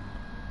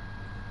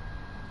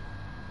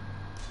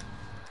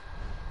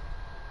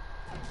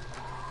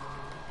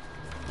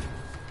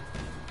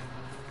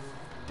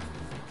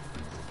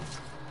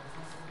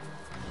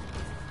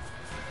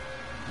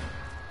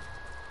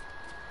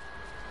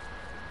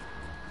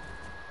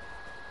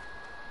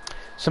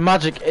 So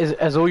Magic,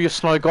 is all your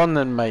snow gone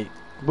then, mate?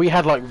 We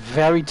had like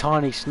very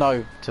tiny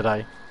snow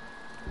today.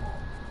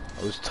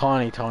 It was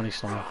tiny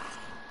snow.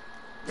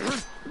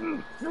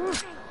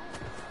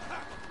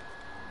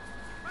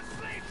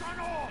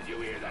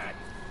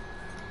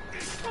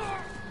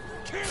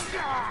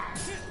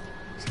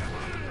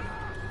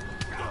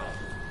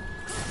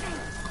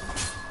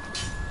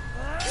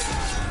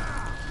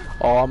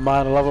 Oh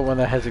man, I love it when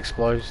their heads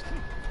explode.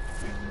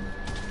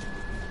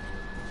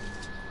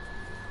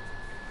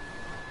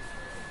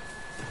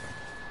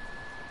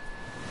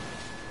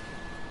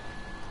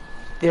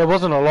 Yeah, it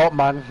wasn't a lot,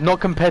 man. Not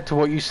compared to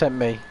what you sent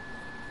me.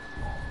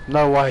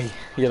 No way,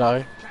 you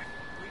know.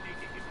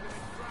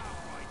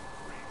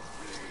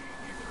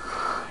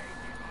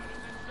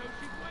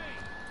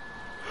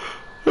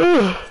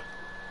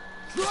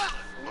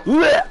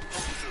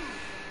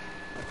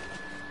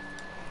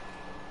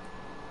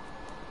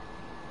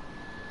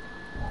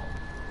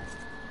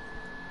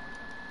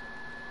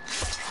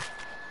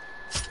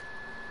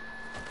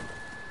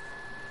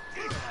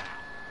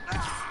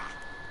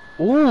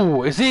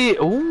 Ooh, is he?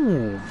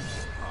 Ooh,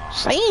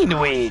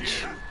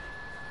 sandwich.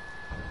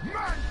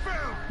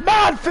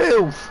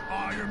 Man-filth.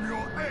 I am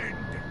your end,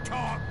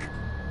 Tark.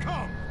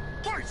 Come,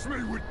 face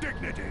me with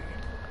dignity.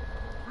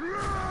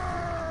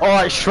 All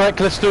right, Shrek,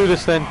 let's do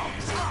this then.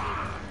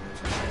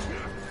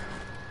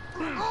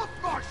 Off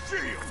my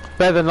shield.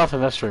 Better than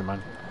nothing, that's true,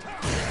 man.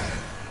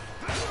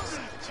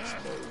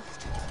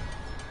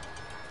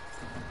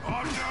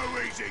 I'm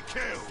no easy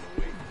kill.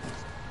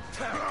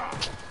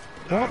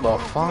 What the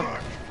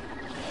fuck?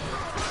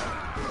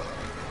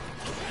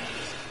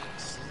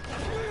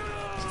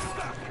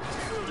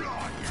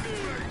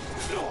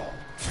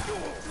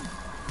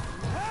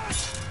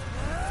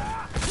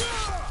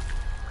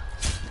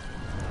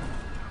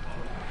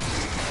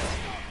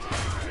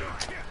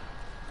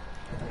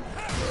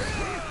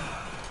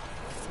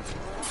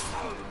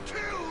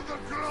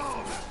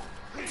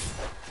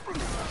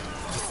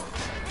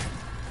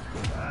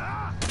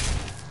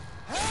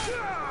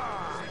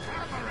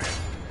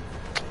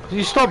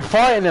 You stop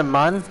fighting him,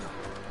 man.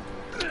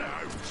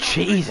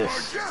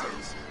 Jesus.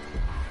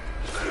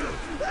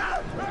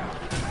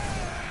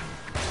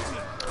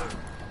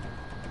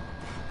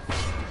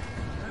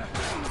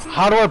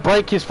 How do I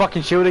break his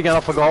fucking shield again?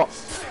 I forgot.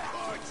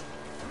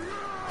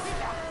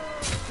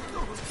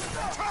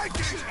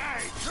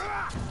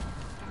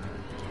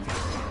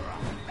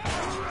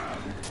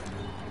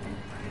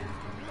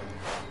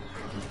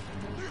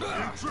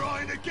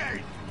 Trying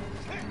again.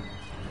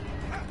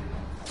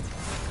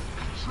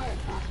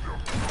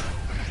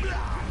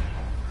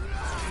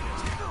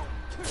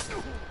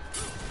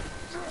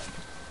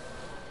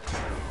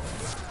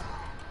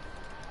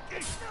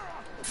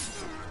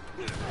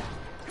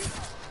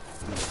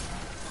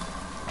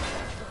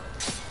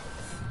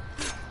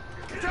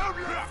 Don't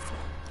look!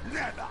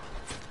 Never!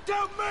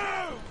 Don't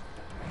move!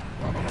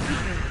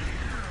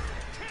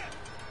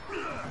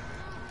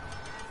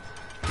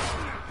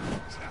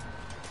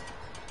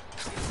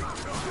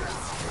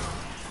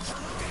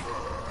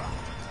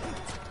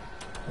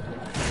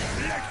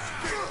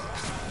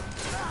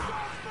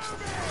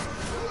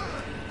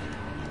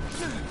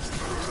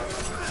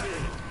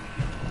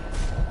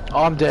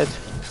 Oh, I'm dead.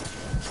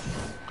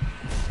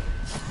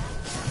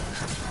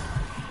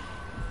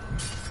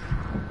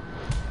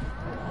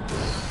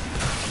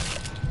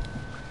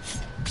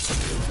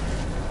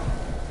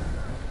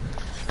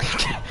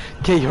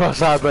 Get your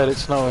ass out of bed,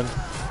 it's snowing.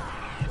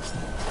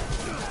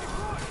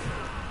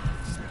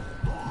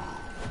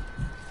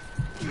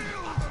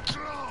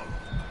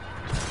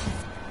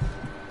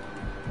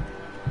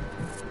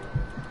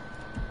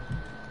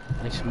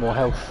 I need some more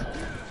health.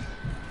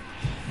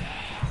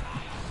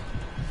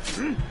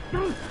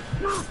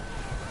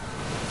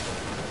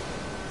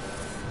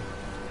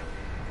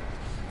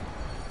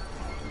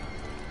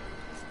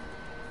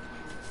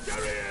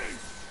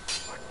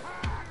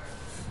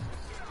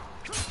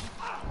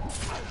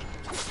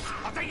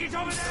 I think he's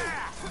over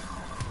there!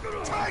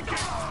 Take it!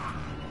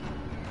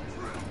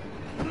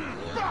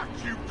 Back,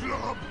 you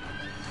glub!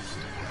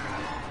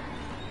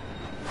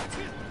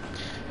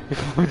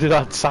 If we did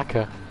that,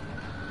 Saka.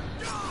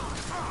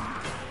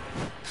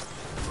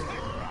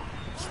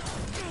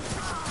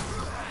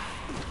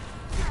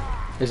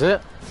 Is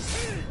it?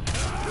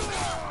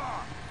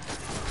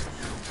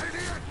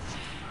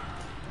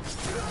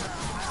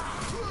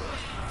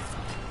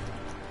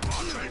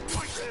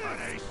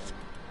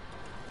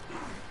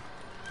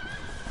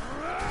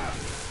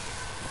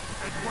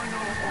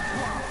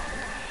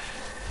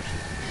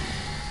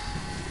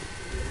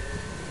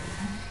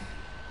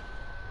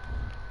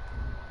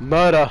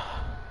 Murder.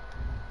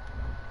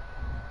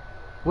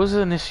 Was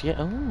it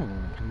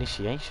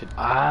initiation?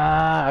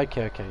 Ah,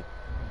 okay, okay.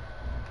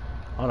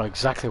 I know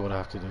exactly what I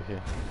have to do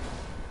here.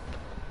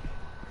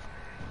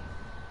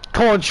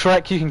 Come on,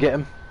 Shrek, you can get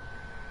him.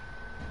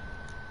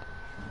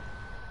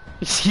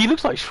 He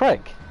looks like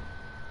Shrek.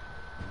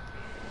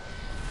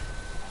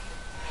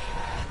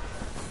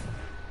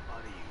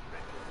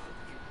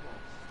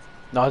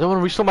 No, I don't want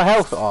to restore my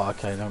health. Oh,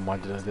 okay, never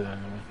mind. Did I do that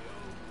anyway?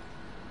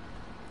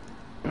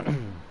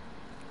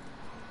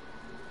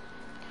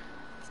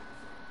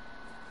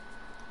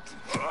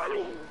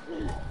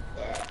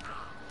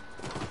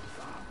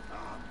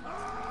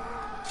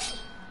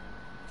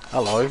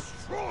 Hello. Do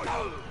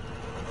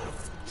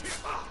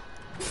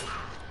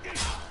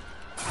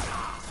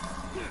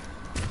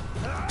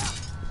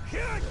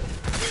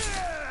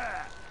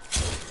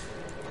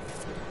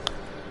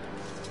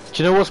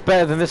you know what's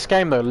better than this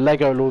game though?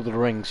 Lego Lord of the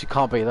Rings. You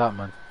can't beat that,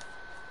 man.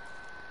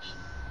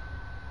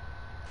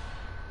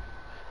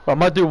 Well, I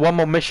might do one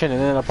more mission and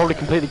then I'll probably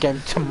complete the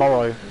game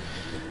tomorrow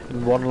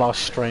in one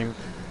last stream.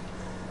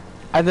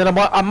 And then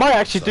I might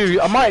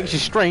actually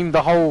stream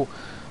the whole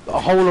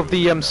of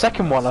the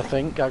second one, I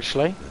think,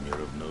 actually.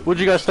 What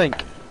do you guys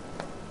think?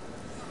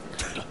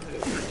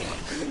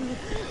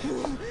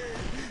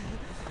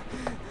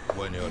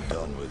 When you're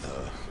done with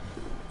her,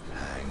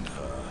 hang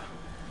her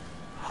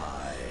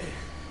high.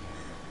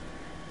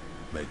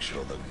 Make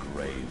sure the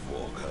Grave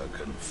Walker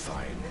can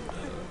find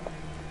her.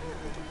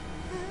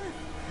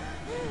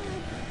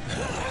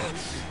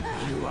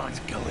 You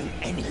aren't going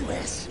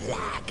anywhere,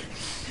 slag.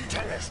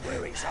 Tell us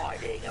where he's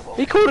hiding.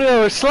 He called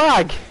her a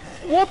slag.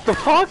 What the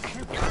fuck?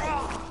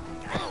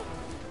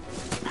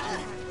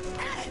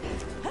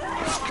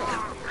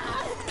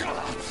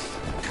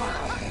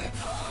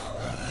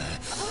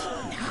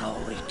 Now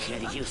we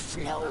kill you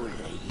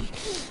slowly,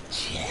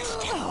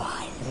 just how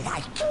I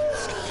like it.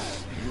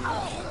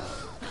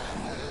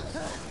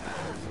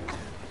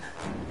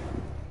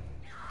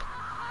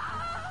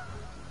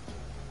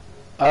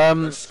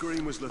 That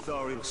scream was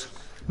Lothariel's.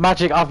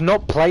 Magic, I've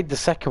not played the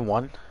second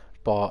one,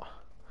 but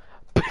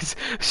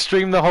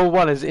stream the whole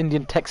one as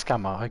Indian tech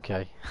scammer,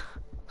 okay.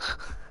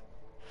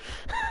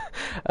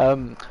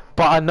 But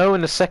I know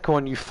in the second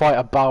one you fight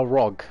a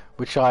Balrog,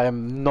 which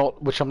I'm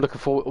looking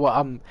forward.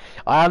 Well,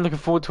 I am looking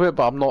forward to it,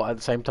 but I'm not at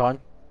the same time.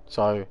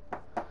 So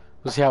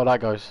we'll see how that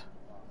goes.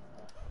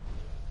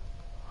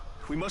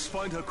 We must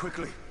find her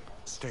quickly.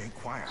 Stay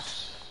quiet.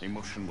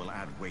 Emotion will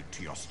add weight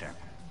to your step.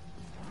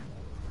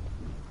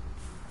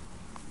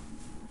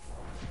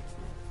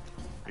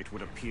 It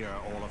would appear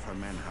all of her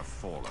men have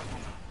fallen.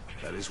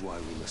 That is why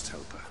we must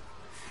help her.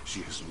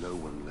 She has no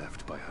one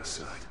left by her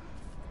side.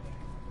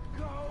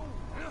 Go!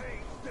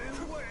 It's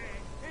the way!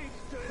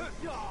 It's the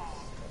dark!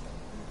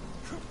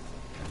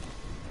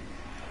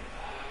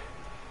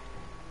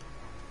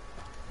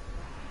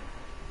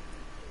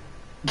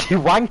 You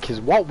wankers,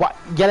 what?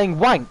 Yelling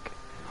wank?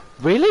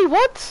 Really?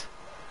 What?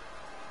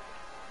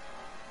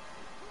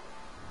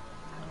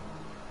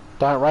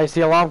 Don't raise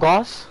the alarm,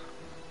 guys.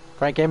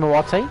 Great game of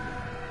Watty.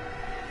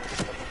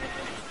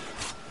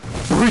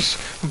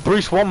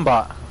 Bruce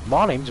Wombat.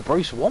 My name's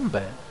Bruce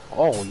Wombat.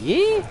 Oh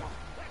yeah?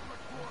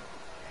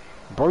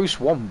 Bruce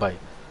Wombat.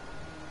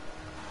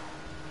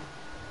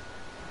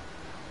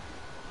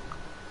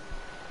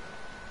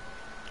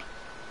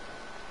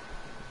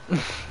 The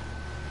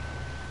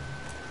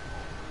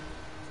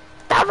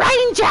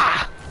Ranger!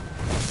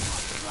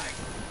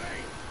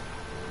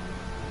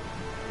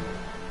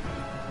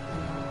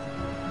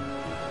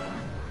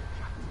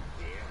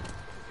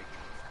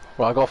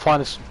 Right, I gotta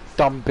find this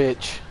dumb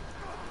bitch.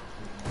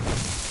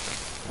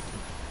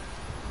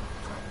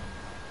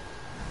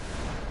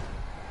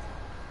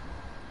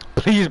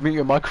 Please mute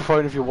your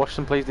microphone if you're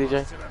watching, please,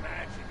 DJ.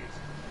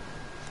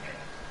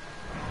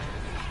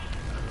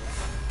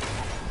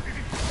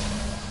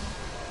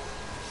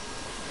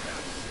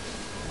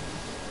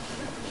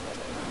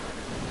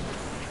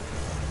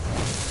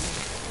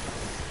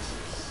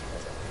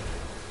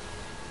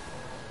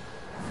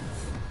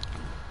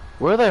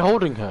 Where are they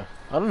holding her?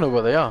 I don't know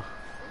where they are.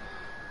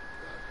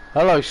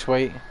 Hello,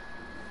 sweet.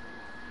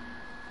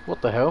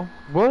 What the hell?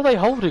 Where are they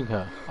holding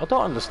her? I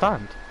don't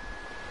understand.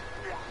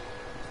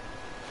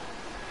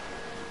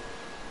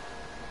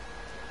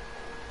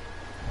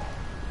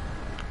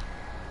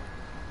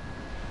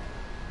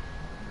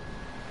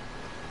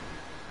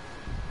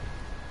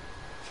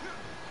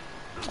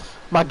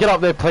 Man, get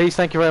up there, please.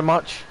 Thank you very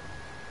much.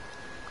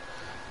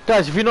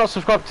 Guys, if you're not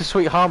subscribed to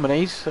Sweet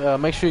Harmonies,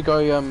 make sure you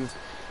go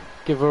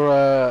give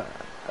her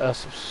a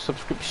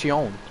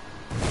subscription.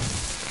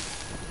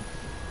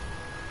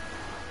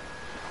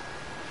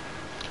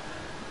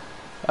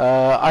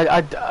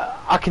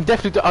 I can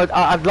definitely do,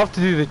 I'd love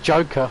to do the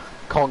Joker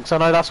conks. I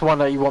know that's one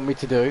that you want me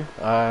to do.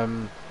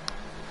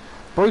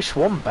 Bruce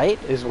Wombat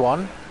is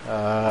one.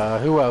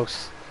 Who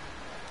else?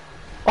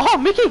 Oh,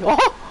 Mickey!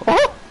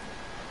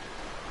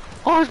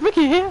 Oh, is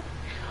Mickey here?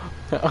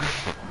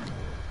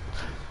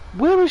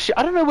 Where is she?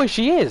 I don't know where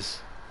she is.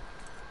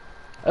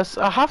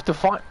 I have to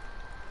find...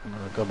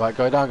 Go back,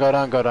 go down, go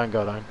down, go down,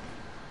 go down.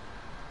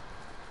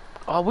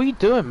 Oh, what are you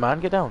doing, man?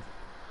 Get down.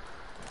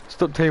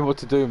 Stop telling me what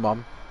to do,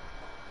 mum.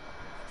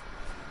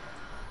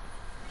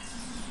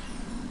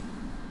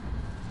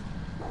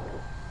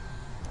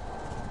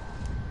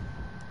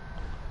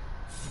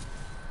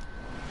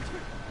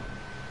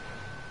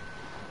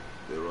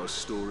 There are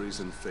stories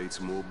and fates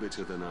more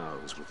bitter than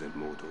ours within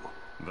Mordor.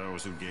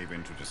 Those who gave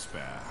in to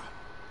despair,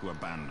 who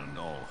abandoned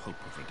all hope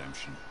of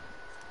redemption.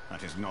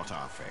 That is not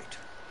our fate.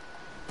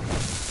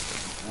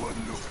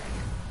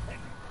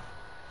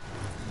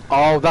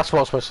 Oh, that's what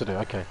I was supposed to do,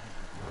 okay.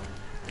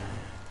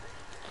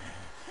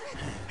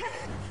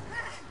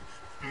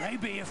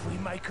 Maybe if we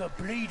make her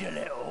bleed a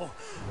little,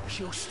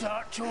 she'll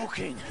start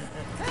talking.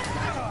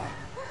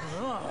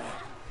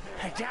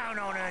 Down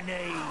on her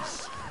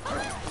knees.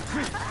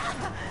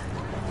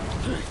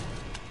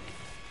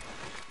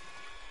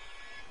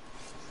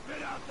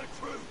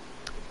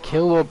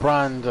 Kill or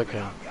brand,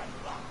 okay.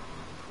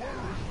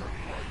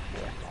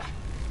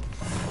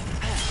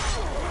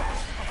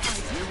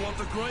 You want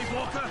the Grave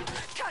Walker?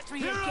 Catch me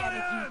again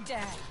if you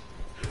dare.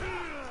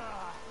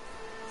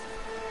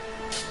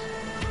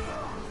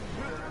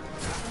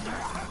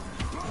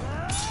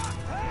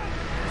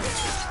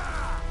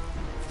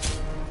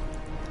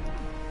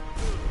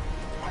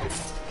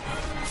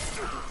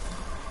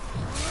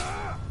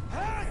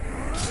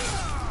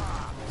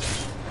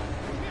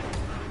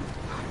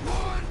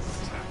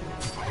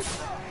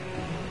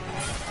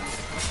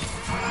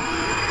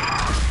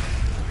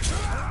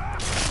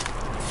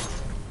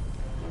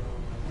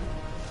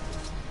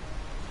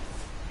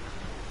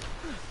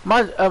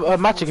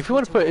 Magic, if you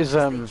want to put his They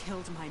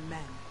killed my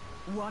men,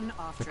 one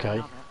after okay.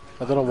 another.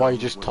 I don't know why you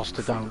just tossed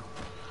it down.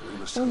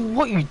 Oh,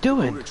 what are you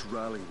doing?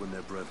 Rally when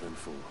their brethren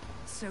fall.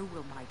 So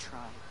will my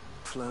tribe.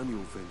 Plan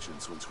your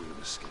vengeance once we have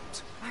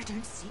escaped. I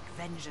don't seek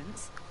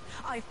vengeance.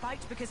 I fight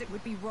because it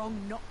would be wrong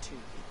not to.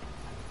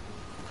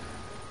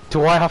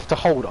 Do I have to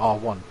hold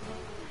R1?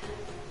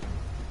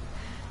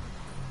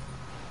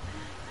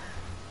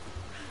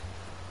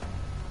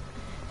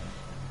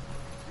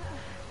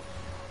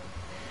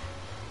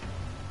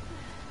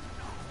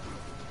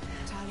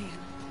 Talion,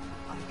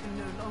 I can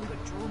no longer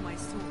draw my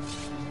sword.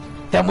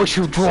 Then we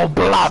shall draw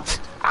blood!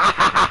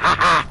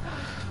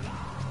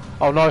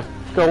 Oh no,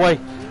 go away.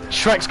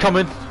 Shrek's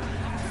coming.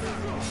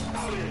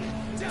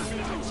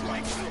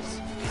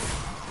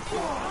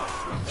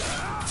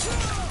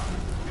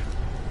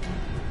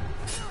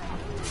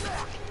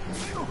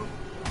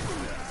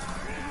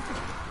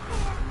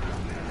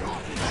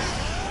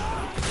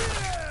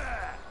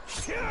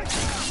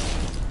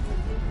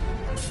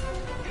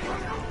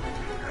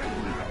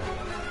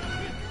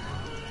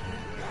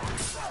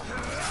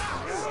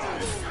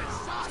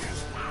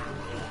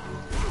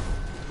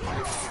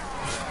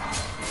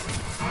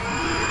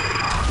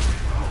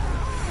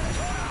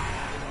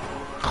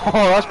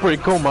 Oh, that's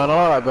pretty cool, man.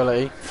 I like that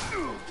ability.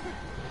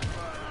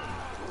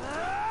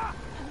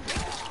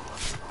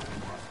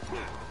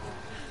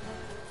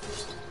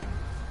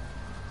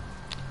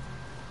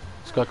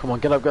 Let's go, come on,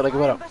 get up, get up,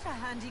 get up. But a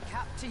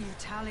handicap to you,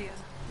 Talion.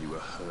 You are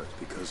hurt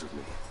because of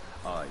me.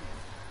 I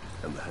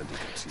am the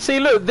handicap to you. See,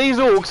 look, these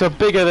orcs are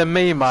bigger than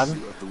me,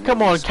 man.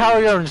 Come on,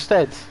 carry her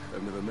instead.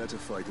 I've never met a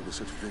fighter with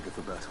such vigor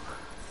for battle.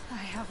 I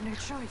have no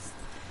choice.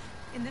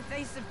 In the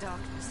face of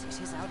darkness,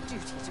 it is our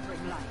duty to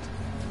bring light.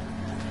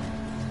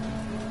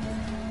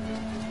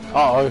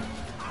 Uh-oh.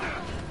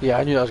 Yeah,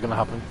 I knew that was going to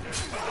happen.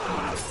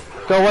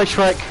 Go away,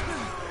 Shrek.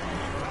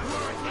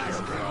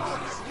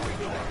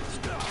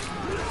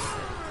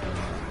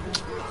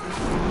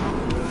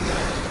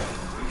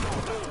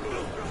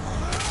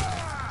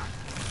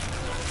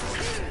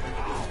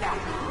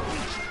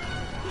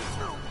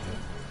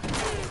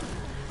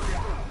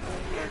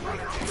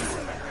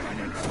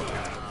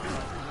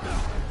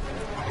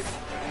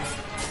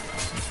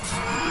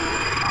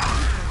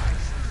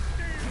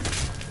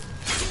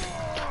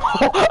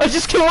 I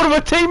just killed one of my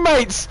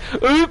teammates!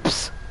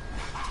 Oops!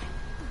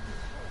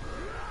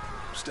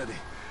 Steady.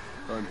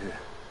 I'm here.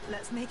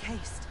 Let's make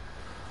haste.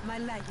 My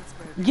leg is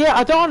broken. Yeah,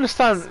 I don't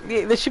understand.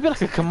 Yeah, there should be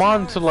like a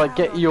command to like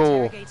get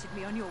your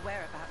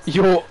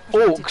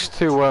orcs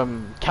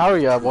to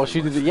carry her while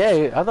she did it.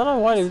 Yeah, I don't know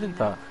why they did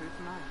that.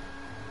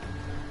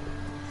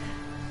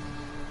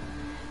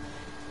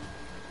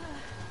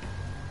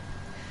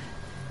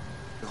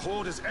 The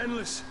horde is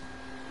endless.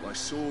 My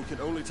sword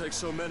can only take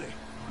so many.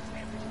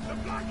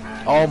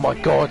 Oh my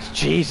god,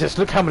 Jesus,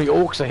 look how many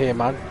orcs are here,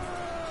 man.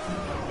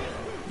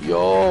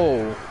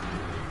 Yo.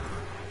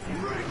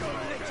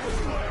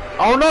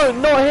 Oh no,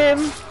 not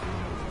him.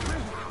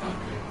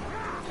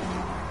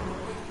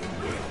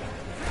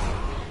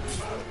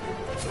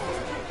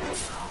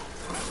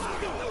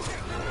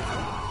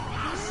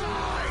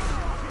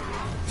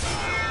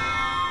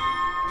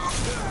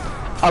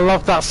 I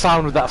love that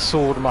sound with that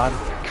sword, man.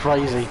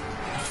 Crazy.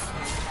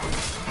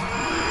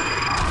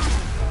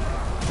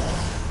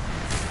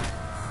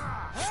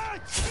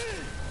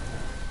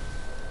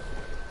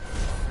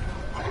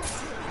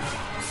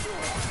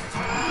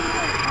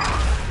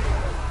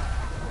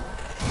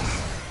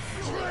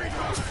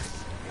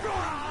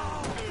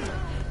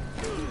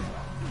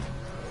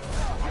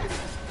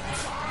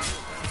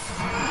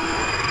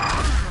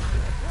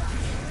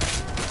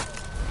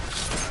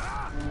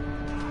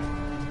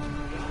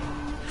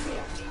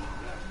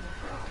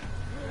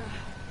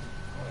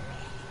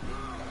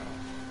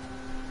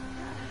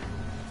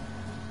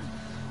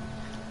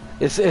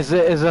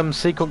 Is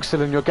Seacock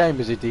still in your game,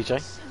 is he,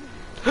 DJ?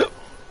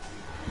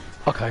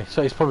 Okay,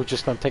 so he's probably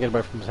just taking it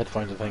away from his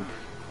headphones, I think.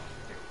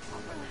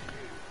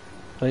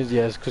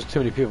 Yeah, it's because too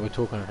many people were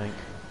talking, I think.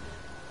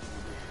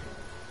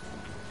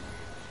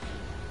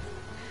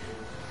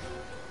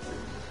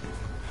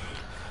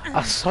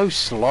 That's so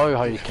slow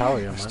how you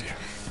carry him, man.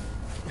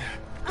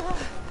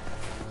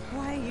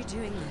 Why are you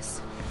doing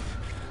this?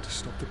 To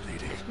stop the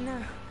bleeding.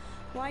 No.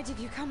 Why did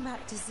you come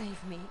back to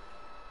save me?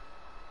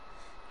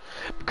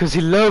 Because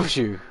he loves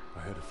you.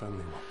 I had a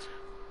family once.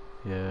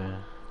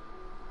 Yeah.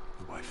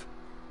 A wife.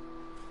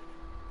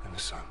 And a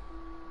son.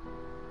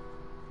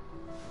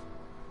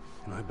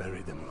 And I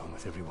buried them along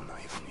with everyone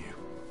I even knew.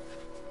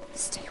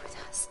 Stay with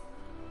us.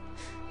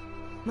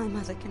 My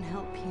mother can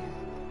help you.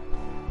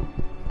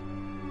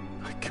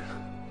 I can't.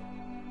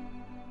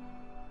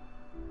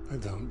 I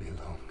don't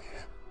belong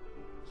here.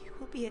 You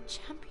will be a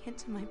champion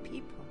to my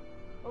people.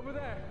 Over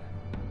there.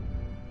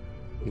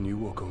 Can you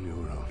walk on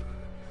your own?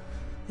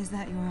 Is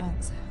that your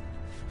answer?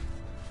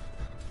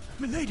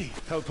 Milady!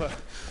 Help her.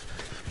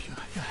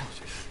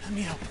 Let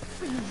me help.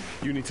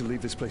 You need to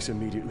leave this place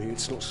immediately.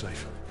 It's not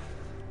safe.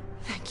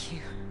 Thank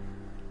you,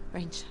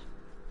 Ranger.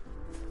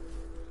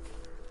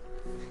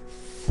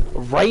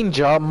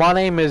 Ranger? My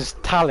name is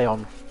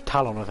Talion.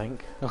 Talon, I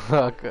think.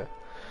 Okay.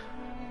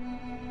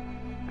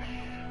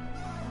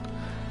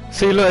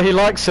 See, look, he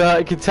likes her.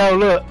 You can tell.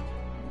 Look.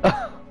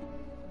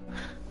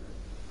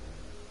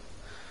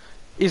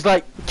 He's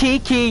like,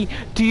 Kiki,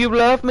 do you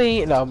love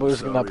me? No,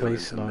 no,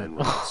 please, no. Men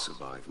will not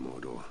survive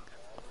Mordor.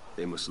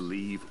 They must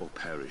leave or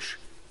perish.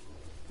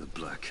 The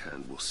Black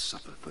Hand will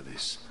suffer for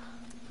this.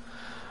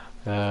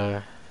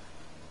 Right,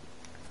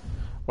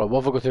 what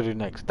have I got to do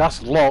next?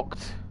 That's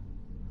locked.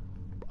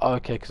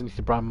 Okay, because I need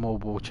to brand more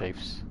war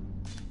chiefs.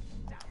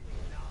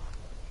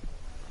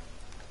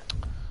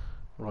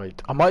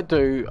 Right, I might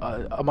do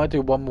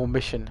one more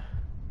mission.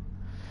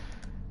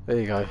 There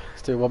you go.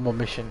 Let's do one more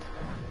mission.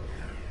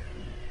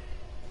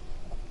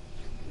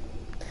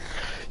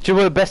 Do you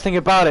know what the best thing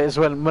about it is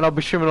when I'll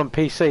be streaming on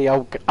PC,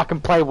 I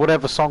can play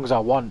whatever songs I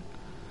want.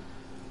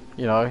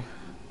 You know,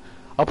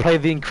 I'll play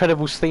the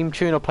Incredibles theme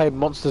tune, I'll play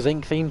Monsters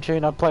Inc. theme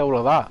tune, I'll play all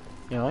of that.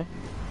 You know,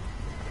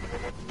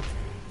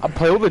 I'll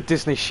play all the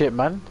Disney shit,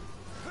 man.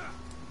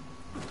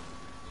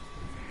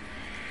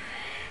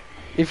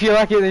 If you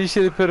like it, then you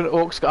should have put an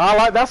orc skull. I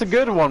like, that's a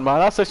good one, man.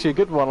 That's actually a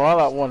good one. I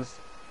like that one.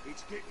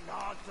 It's getting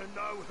hard to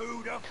know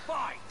who to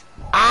fight.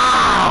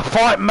 Ah,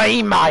 fight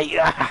me, mate.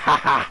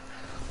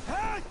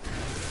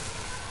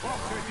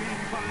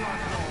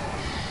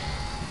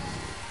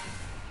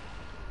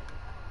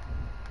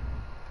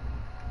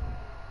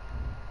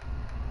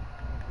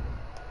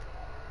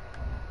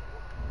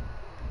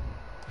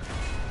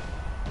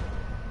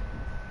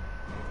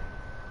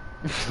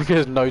 Look at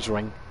his nose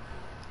ring.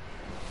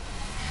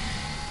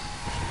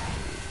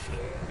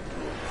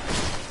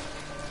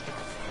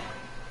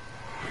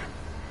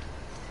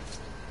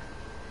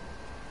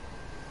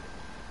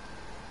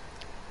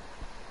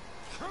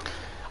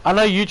 I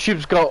know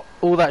YouTube's got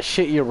all that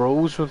shitty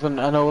rules with and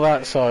all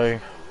that, so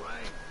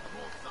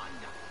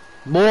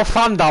more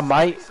thunder,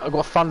 mate. I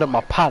got thunder in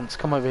my pants.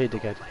 Come over here,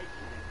 dickhead.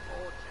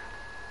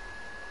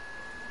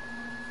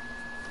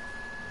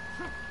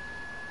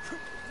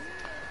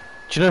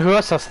 Do you know who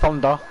else has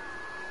thunder?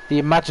 The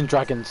Imagine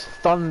Dragons.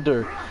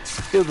 Thunder.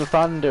 Feel the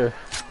thunder.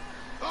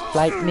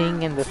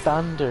 Lightning and the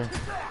thunder.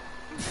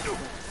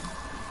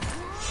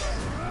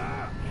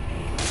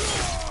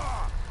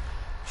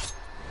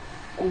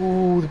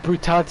 Ooh, the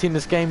brutality in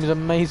this game is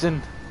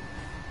amazing.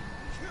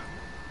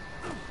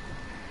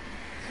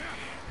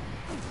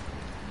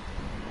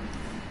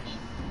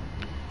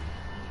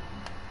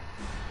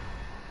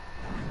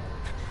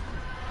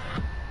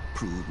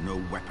 Prove no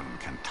weapon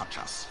can touch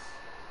us.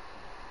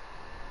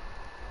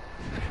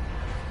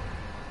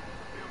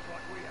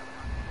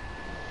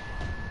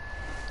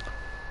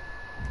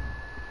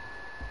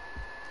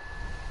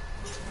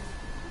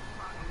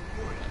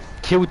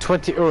 Kill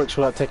 20 Uruks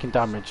without taking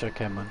damage.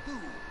 Okay, man.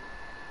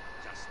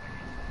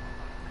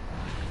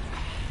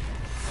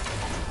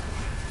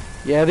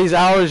 Yeah, these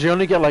hours you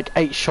only get like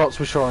 8 shots,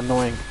 which are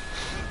annoying.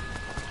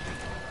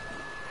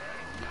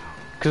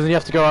 Because then you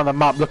have to go around the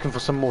map looking for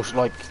some more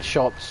like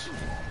shots.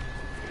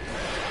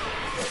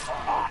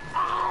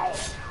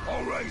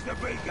 I'll raise the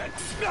beacon.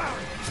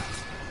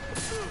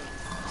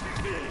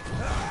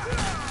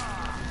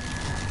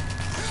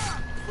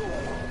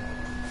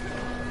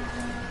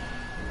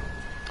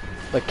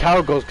 The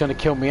Caragor's gonna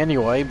kill me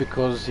anyway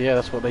because yeah,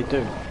 that's what they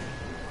do.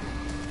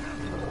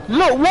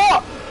 Look,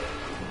 what?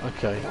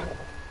 Okay.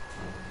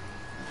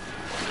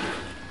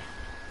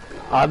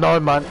 I know,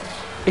 man.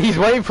 He's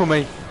waiting for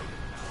me.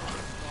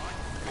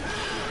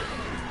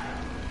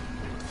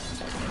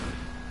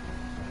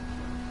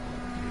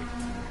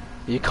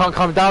 You can't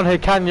come down here,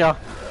 can ya?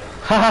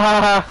 Ha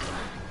ha ha!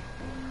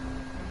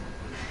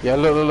 Yeah,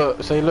 look, look,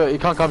 look. See, look, he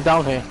can't come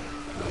down here.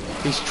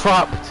 He's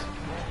trapped.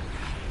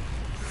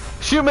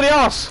 Shoot him in the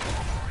ass!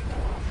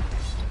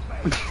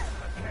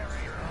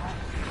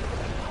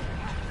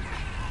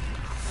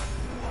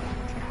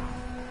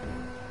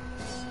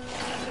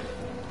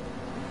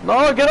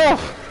 No, get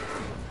off!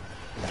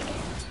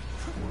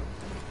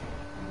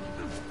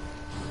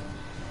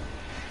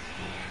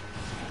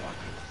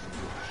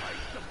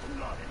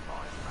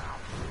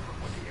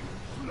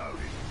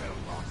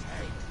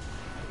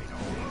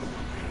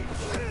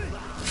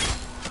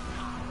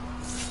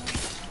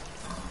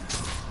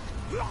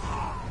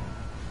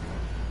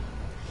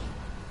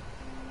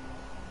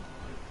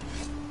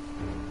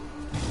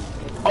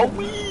 Oh,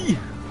 wee!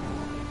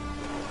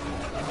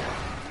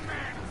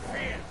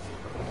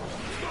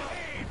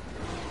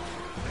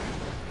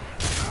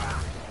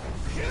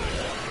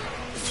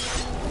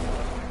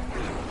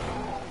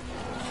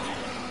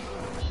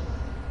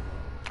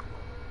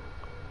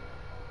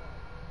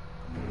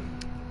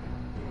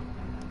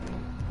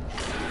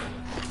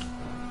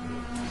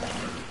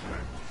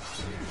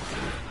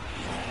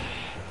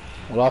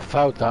 Well, I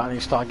failed that. I need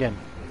to start again.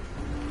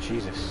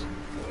 Jesus.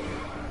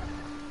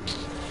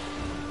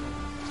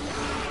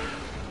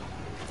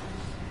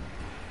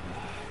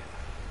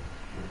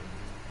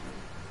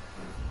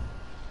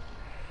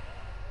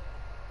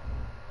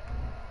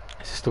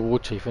 This is the war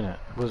chief, isn't it?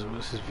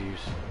 What's his views?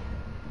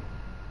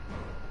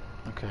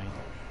 Okay.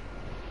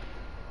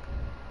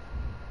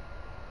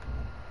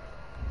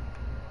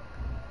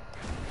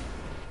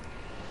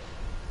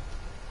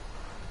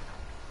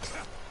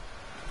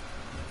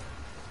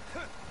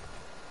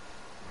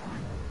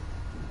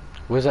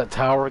 Where's that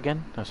tower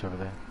again? That's over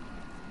there.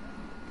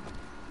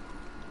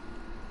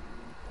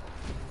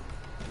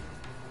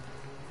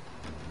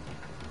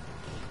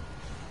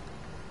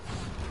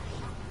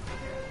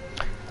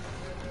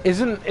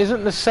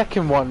 Isn't the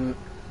second one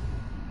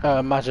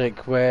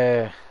magic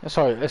where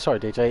sorry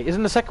DJ,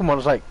 isn't the second one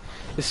like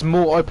it's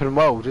more open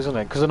world, isn't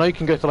it? Because I know you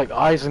can go to like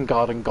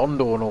Isengard and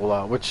Gondor and all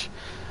that, which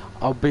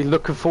I'll be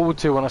looking forward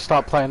to when I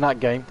start playing that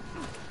game.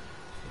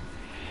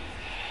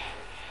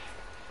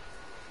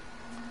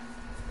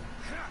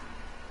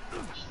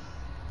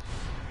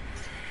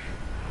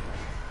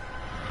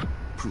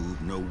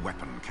 Prove no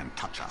weapon can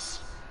touch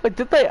us. But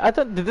did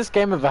this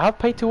game ever have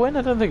pay to win?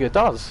 I don't think it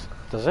does.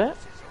 Does it?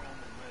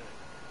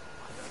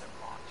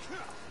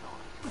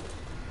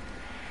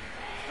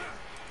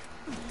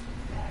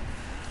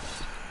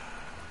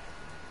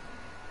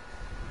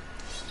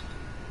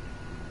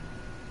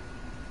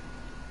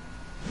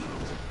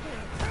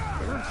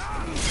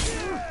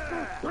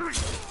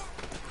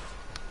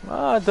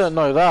 I don't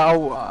know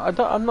that.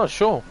 I'm not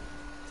sure.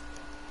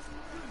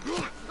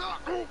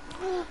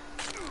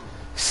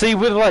 See,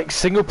 with like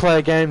single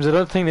player games, I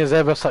don't think there's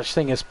ever such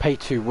thing as pay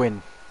to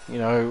win. You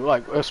know,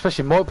 like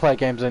especially multiplayer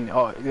games, then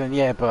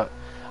yeah. But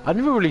I've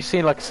never really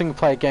seen like a single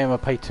player game a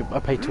pay to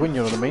win.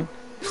 You know what I mean?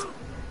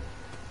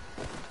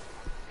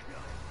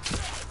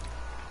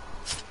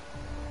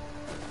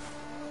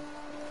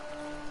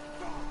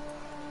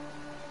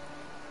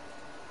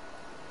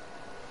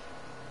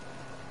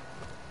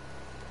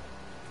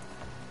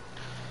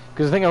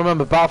 Because I think I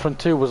remember Battlefront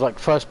 2 was like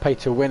first pay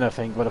to win, I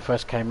think, when it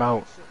first came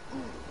out.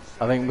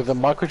 I think with the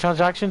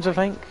microtransactions, I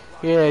think.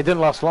 Yeah, it didn't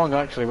last long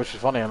actually, which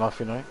is funny enough,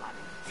 you know.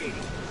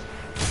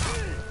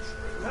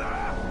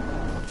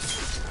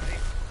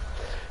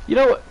 You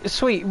know,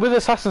 sweet, with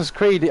Assassin's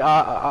Creed,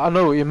 I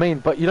know what you mean,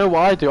 but you know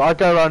what I do? I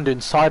go around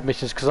doing side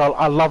missions because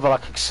I love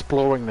like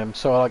exploring them.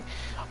 So I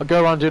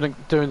go around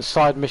doing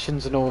side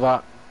missions and all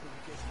that.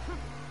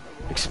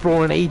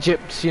 Exploring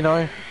Egypt, you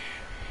know.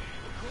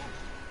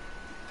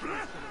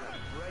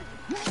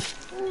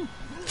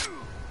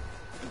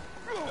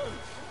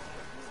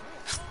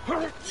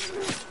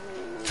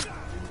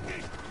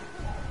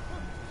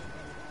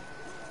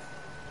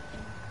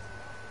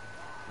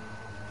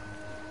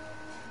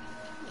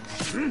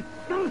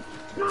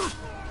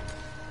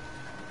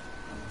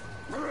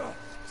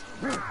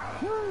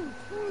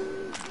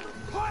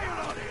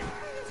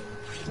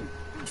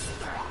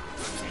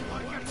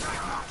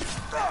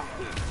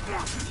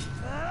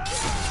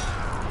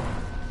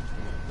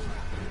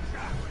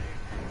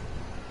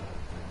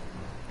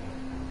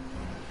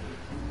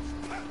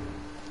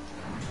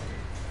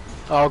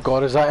 Oh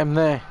god, is that him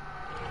there?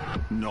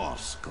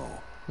 Norsko.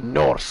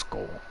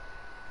 Norsko.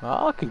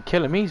 Oh, I can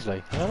kill him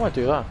easily. I might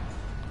do that.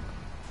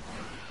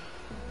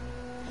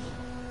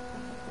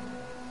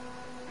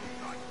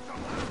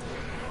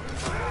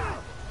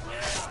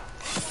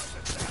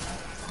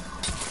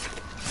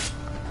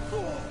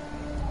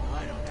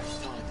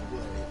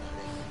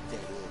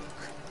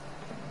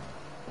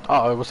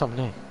 Uh-oh, what's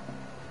happening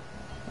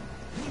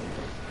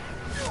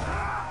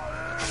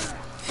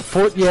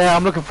here? Yeah,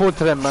 I'm looking forward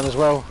to them, man, as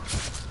well.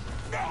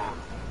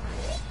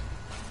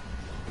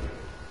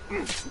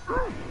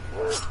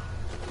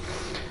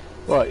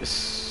 Right,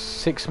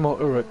 6 more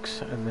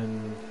Uruks, and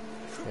then...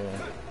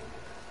 yeah.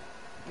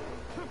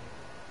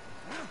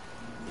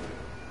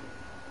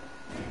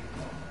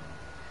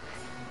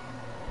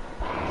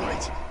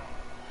 Wait,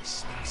 I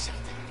smell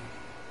something.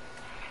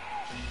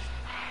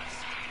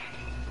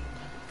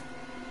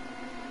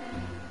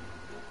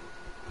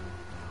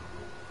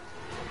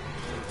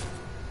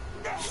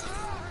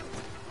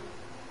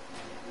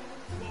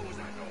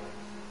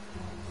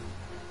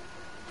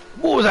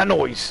 What was that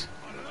noise?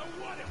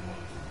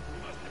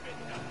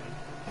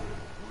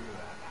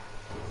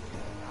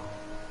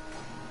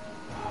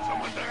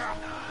 Someone there?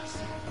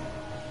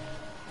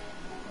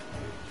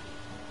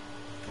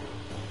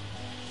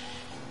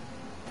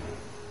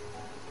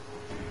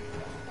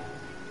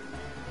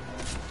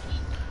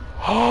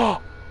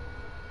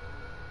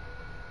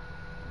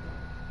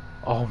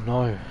 Oh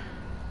no.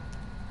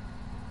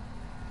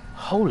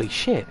 Holy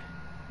shit.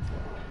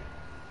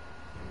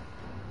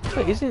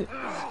 Wait, isn't it?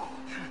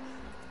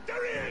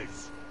 There he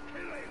is!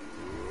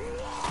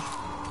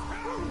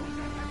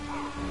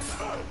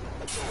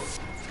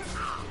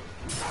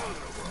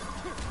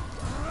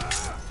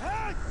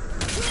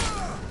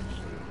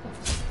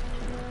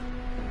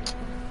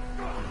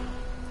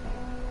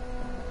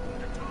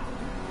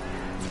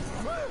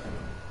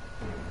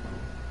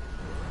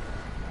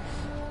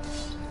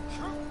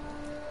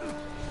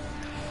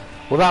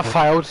 Well, that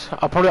failed.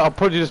 I'll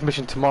probably do this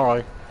mission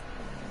tomorrow.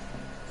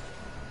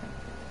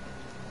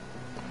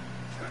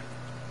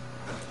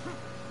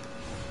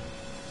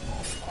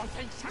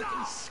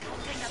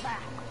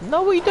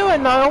 No, what are you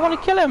doing? No, I want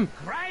to kill him.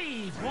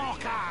 Grave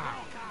Walker!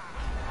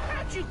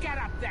 How'd you get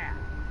up there?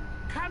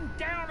 Come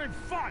down and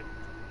fight!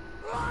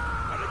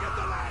 Better get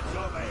the lads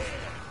over here!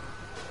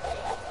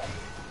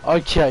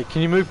 Okay,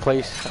 can you move,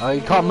 please?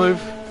 You can't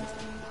move.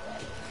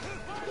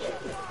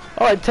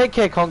 Alright, take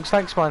care, Conks.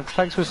 Thanks, man.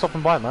 Thanks for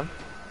stopping by, man.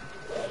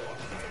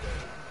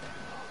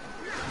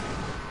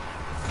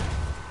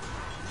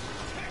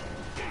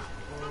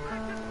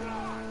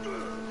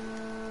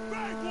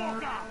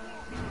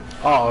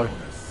 Uh-oh.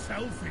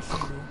 Selfish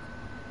look.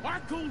 I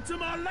called to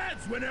my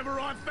lads whenever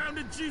I found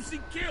a juicy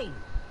kill.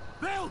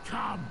 They'll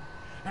come,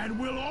 and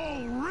we'll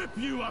all rip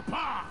you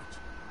apart.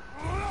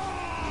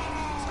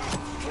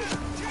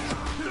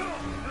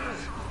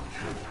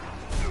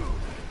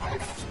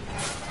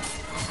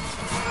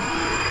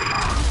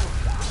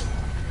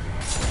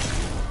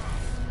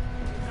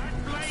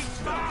 That blade's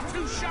far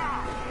too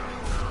sharp.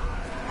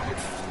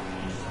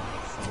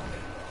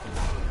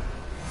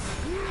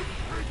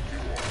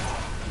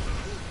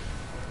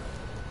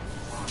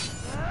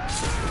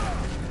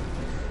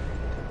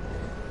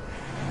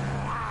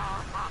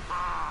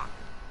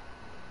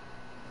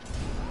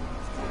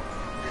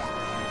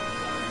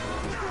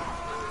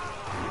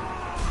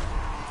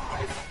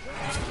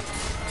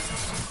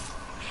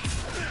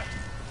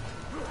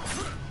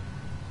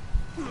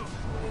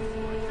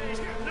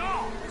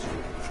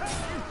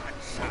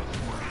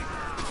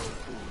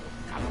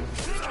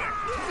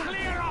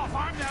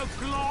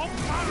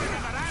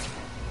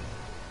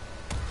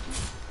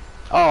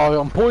 Oh,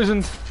 I'm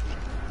poisoned.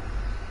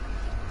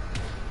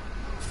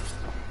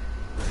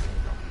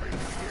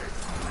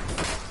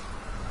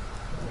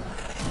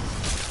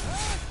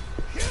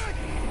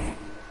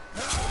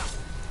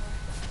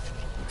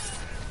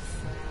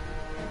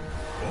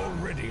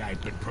 Already I've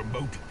been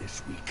promoted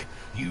this week.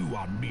 You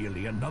are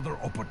merely another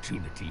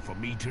opportunity for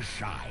me to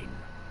shine.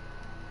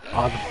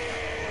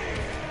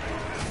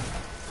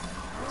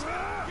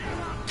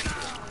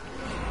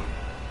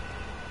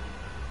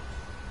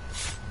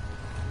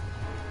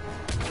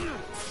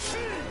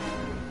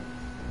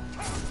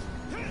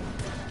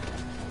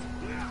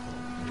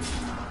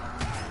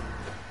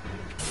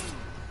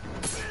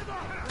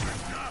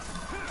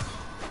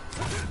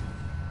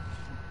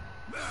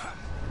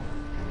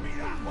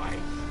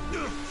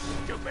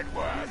 Stupid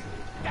word!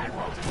 That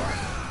won't work!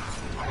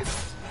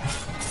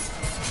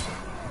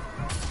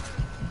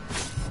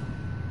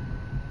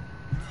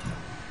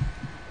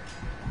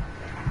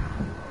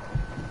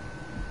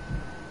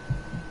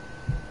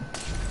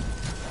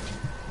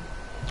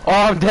 Oh,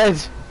 I'm dead.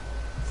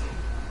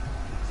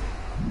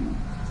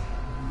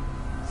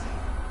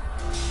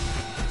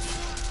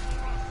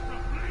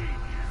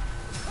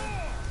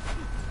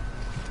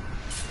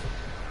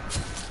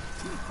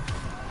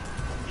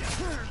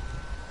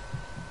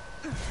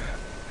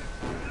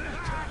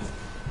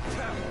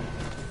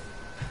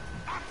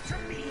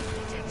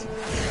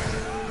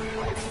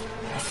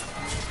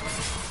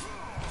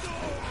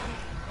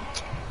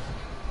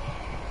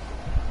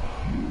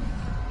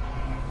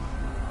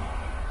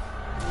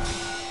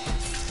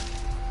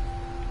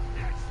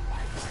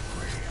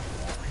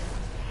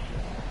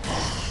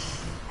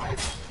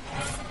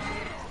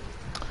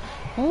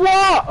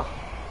 What?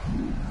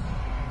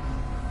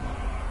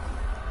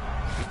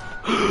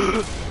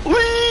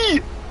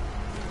 Whee!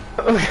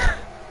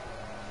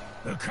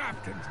 The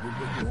captains will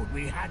reward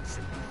me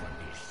handsomely for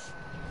this.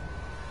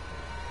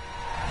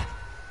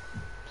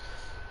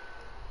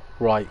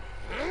 Right.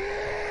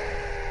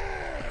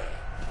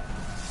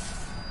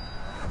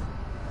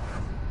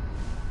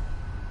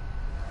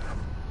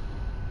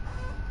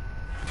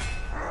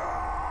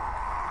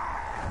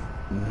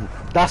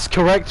 That's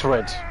correct,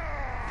 Red.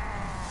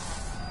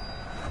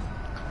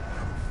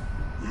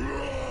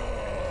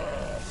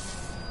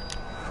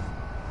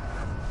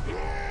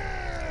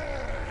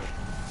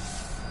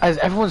 As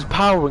everyone's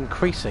power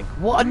increasing.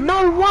 What?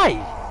 No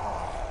way!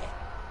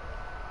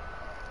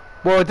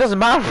 Well, it doesn't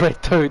matter,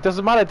 Red, too. It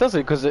doesn't matter, does it?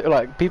 Because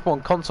like people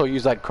on console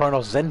use like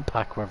Chronos Zen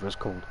Pack, whatever it's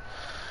called.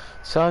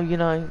 So you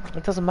know,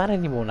 it doesn't matter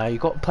anymore now. You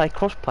got to play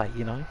crossplay,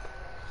 you know.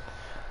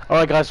 All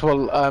right, guys.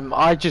 Well,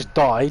 I just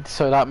died,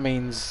 so that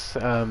means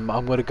I'm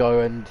gonna go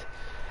and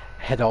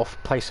head off,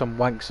 play some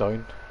Wank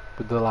Zone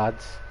with the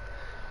lads.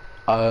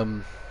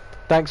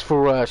 Thanks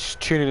for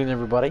tuning in,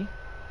 everybody.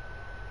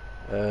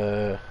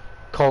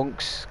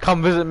 Conks,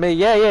 come visit me.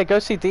 Yeah, go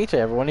see DJ.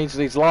 Everyone needs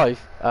these live.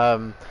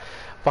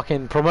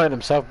 Fucking promoting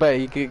himself better.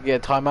 You could get a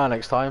time out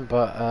next time.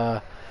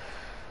 But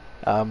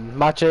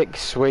Magic,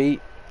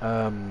 sweet.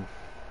 Conks,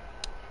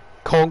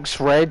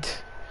 Red.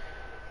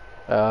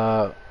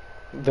 A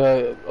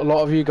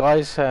lot of you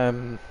guys.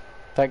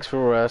 Thanks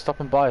for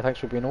stopping by. Thanks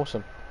for being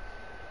awesome.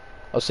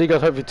 I'll see you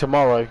guys hopefully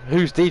tomorrow.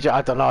 Who's DJ?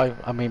 I don't know.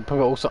 I mean,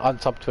 probably also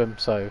unsub to him.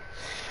 So.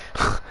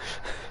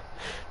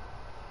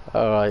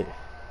 All right.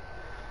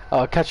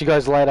 I'll catch you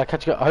guys later.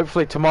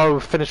 Hopefully tomorrow we'll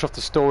finish off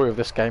the story of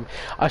this game.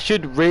 I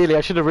should have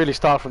really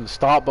started from the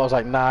start, but I was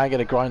like, nah, I'm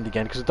gonna grind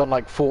again because I've done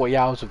like 40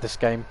 hours of this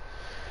game.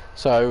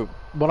 So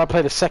when I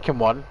play the second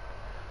one,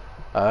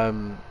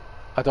 I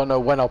don't know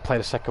when I'll play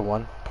the second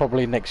one.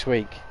 Probably next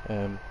week.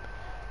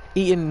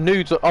 Eating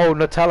nudes. Oh,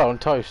 Nutella on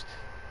toast.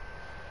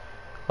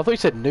 I thought you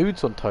said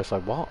nudes on toast.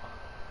 Like what?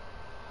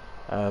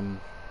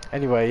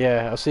 Anyway,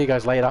 yeah. I'll see you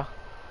guys later.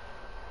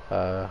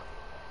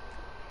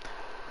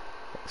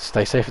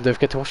 Stay safe and don't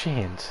forget to wash your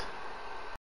hands.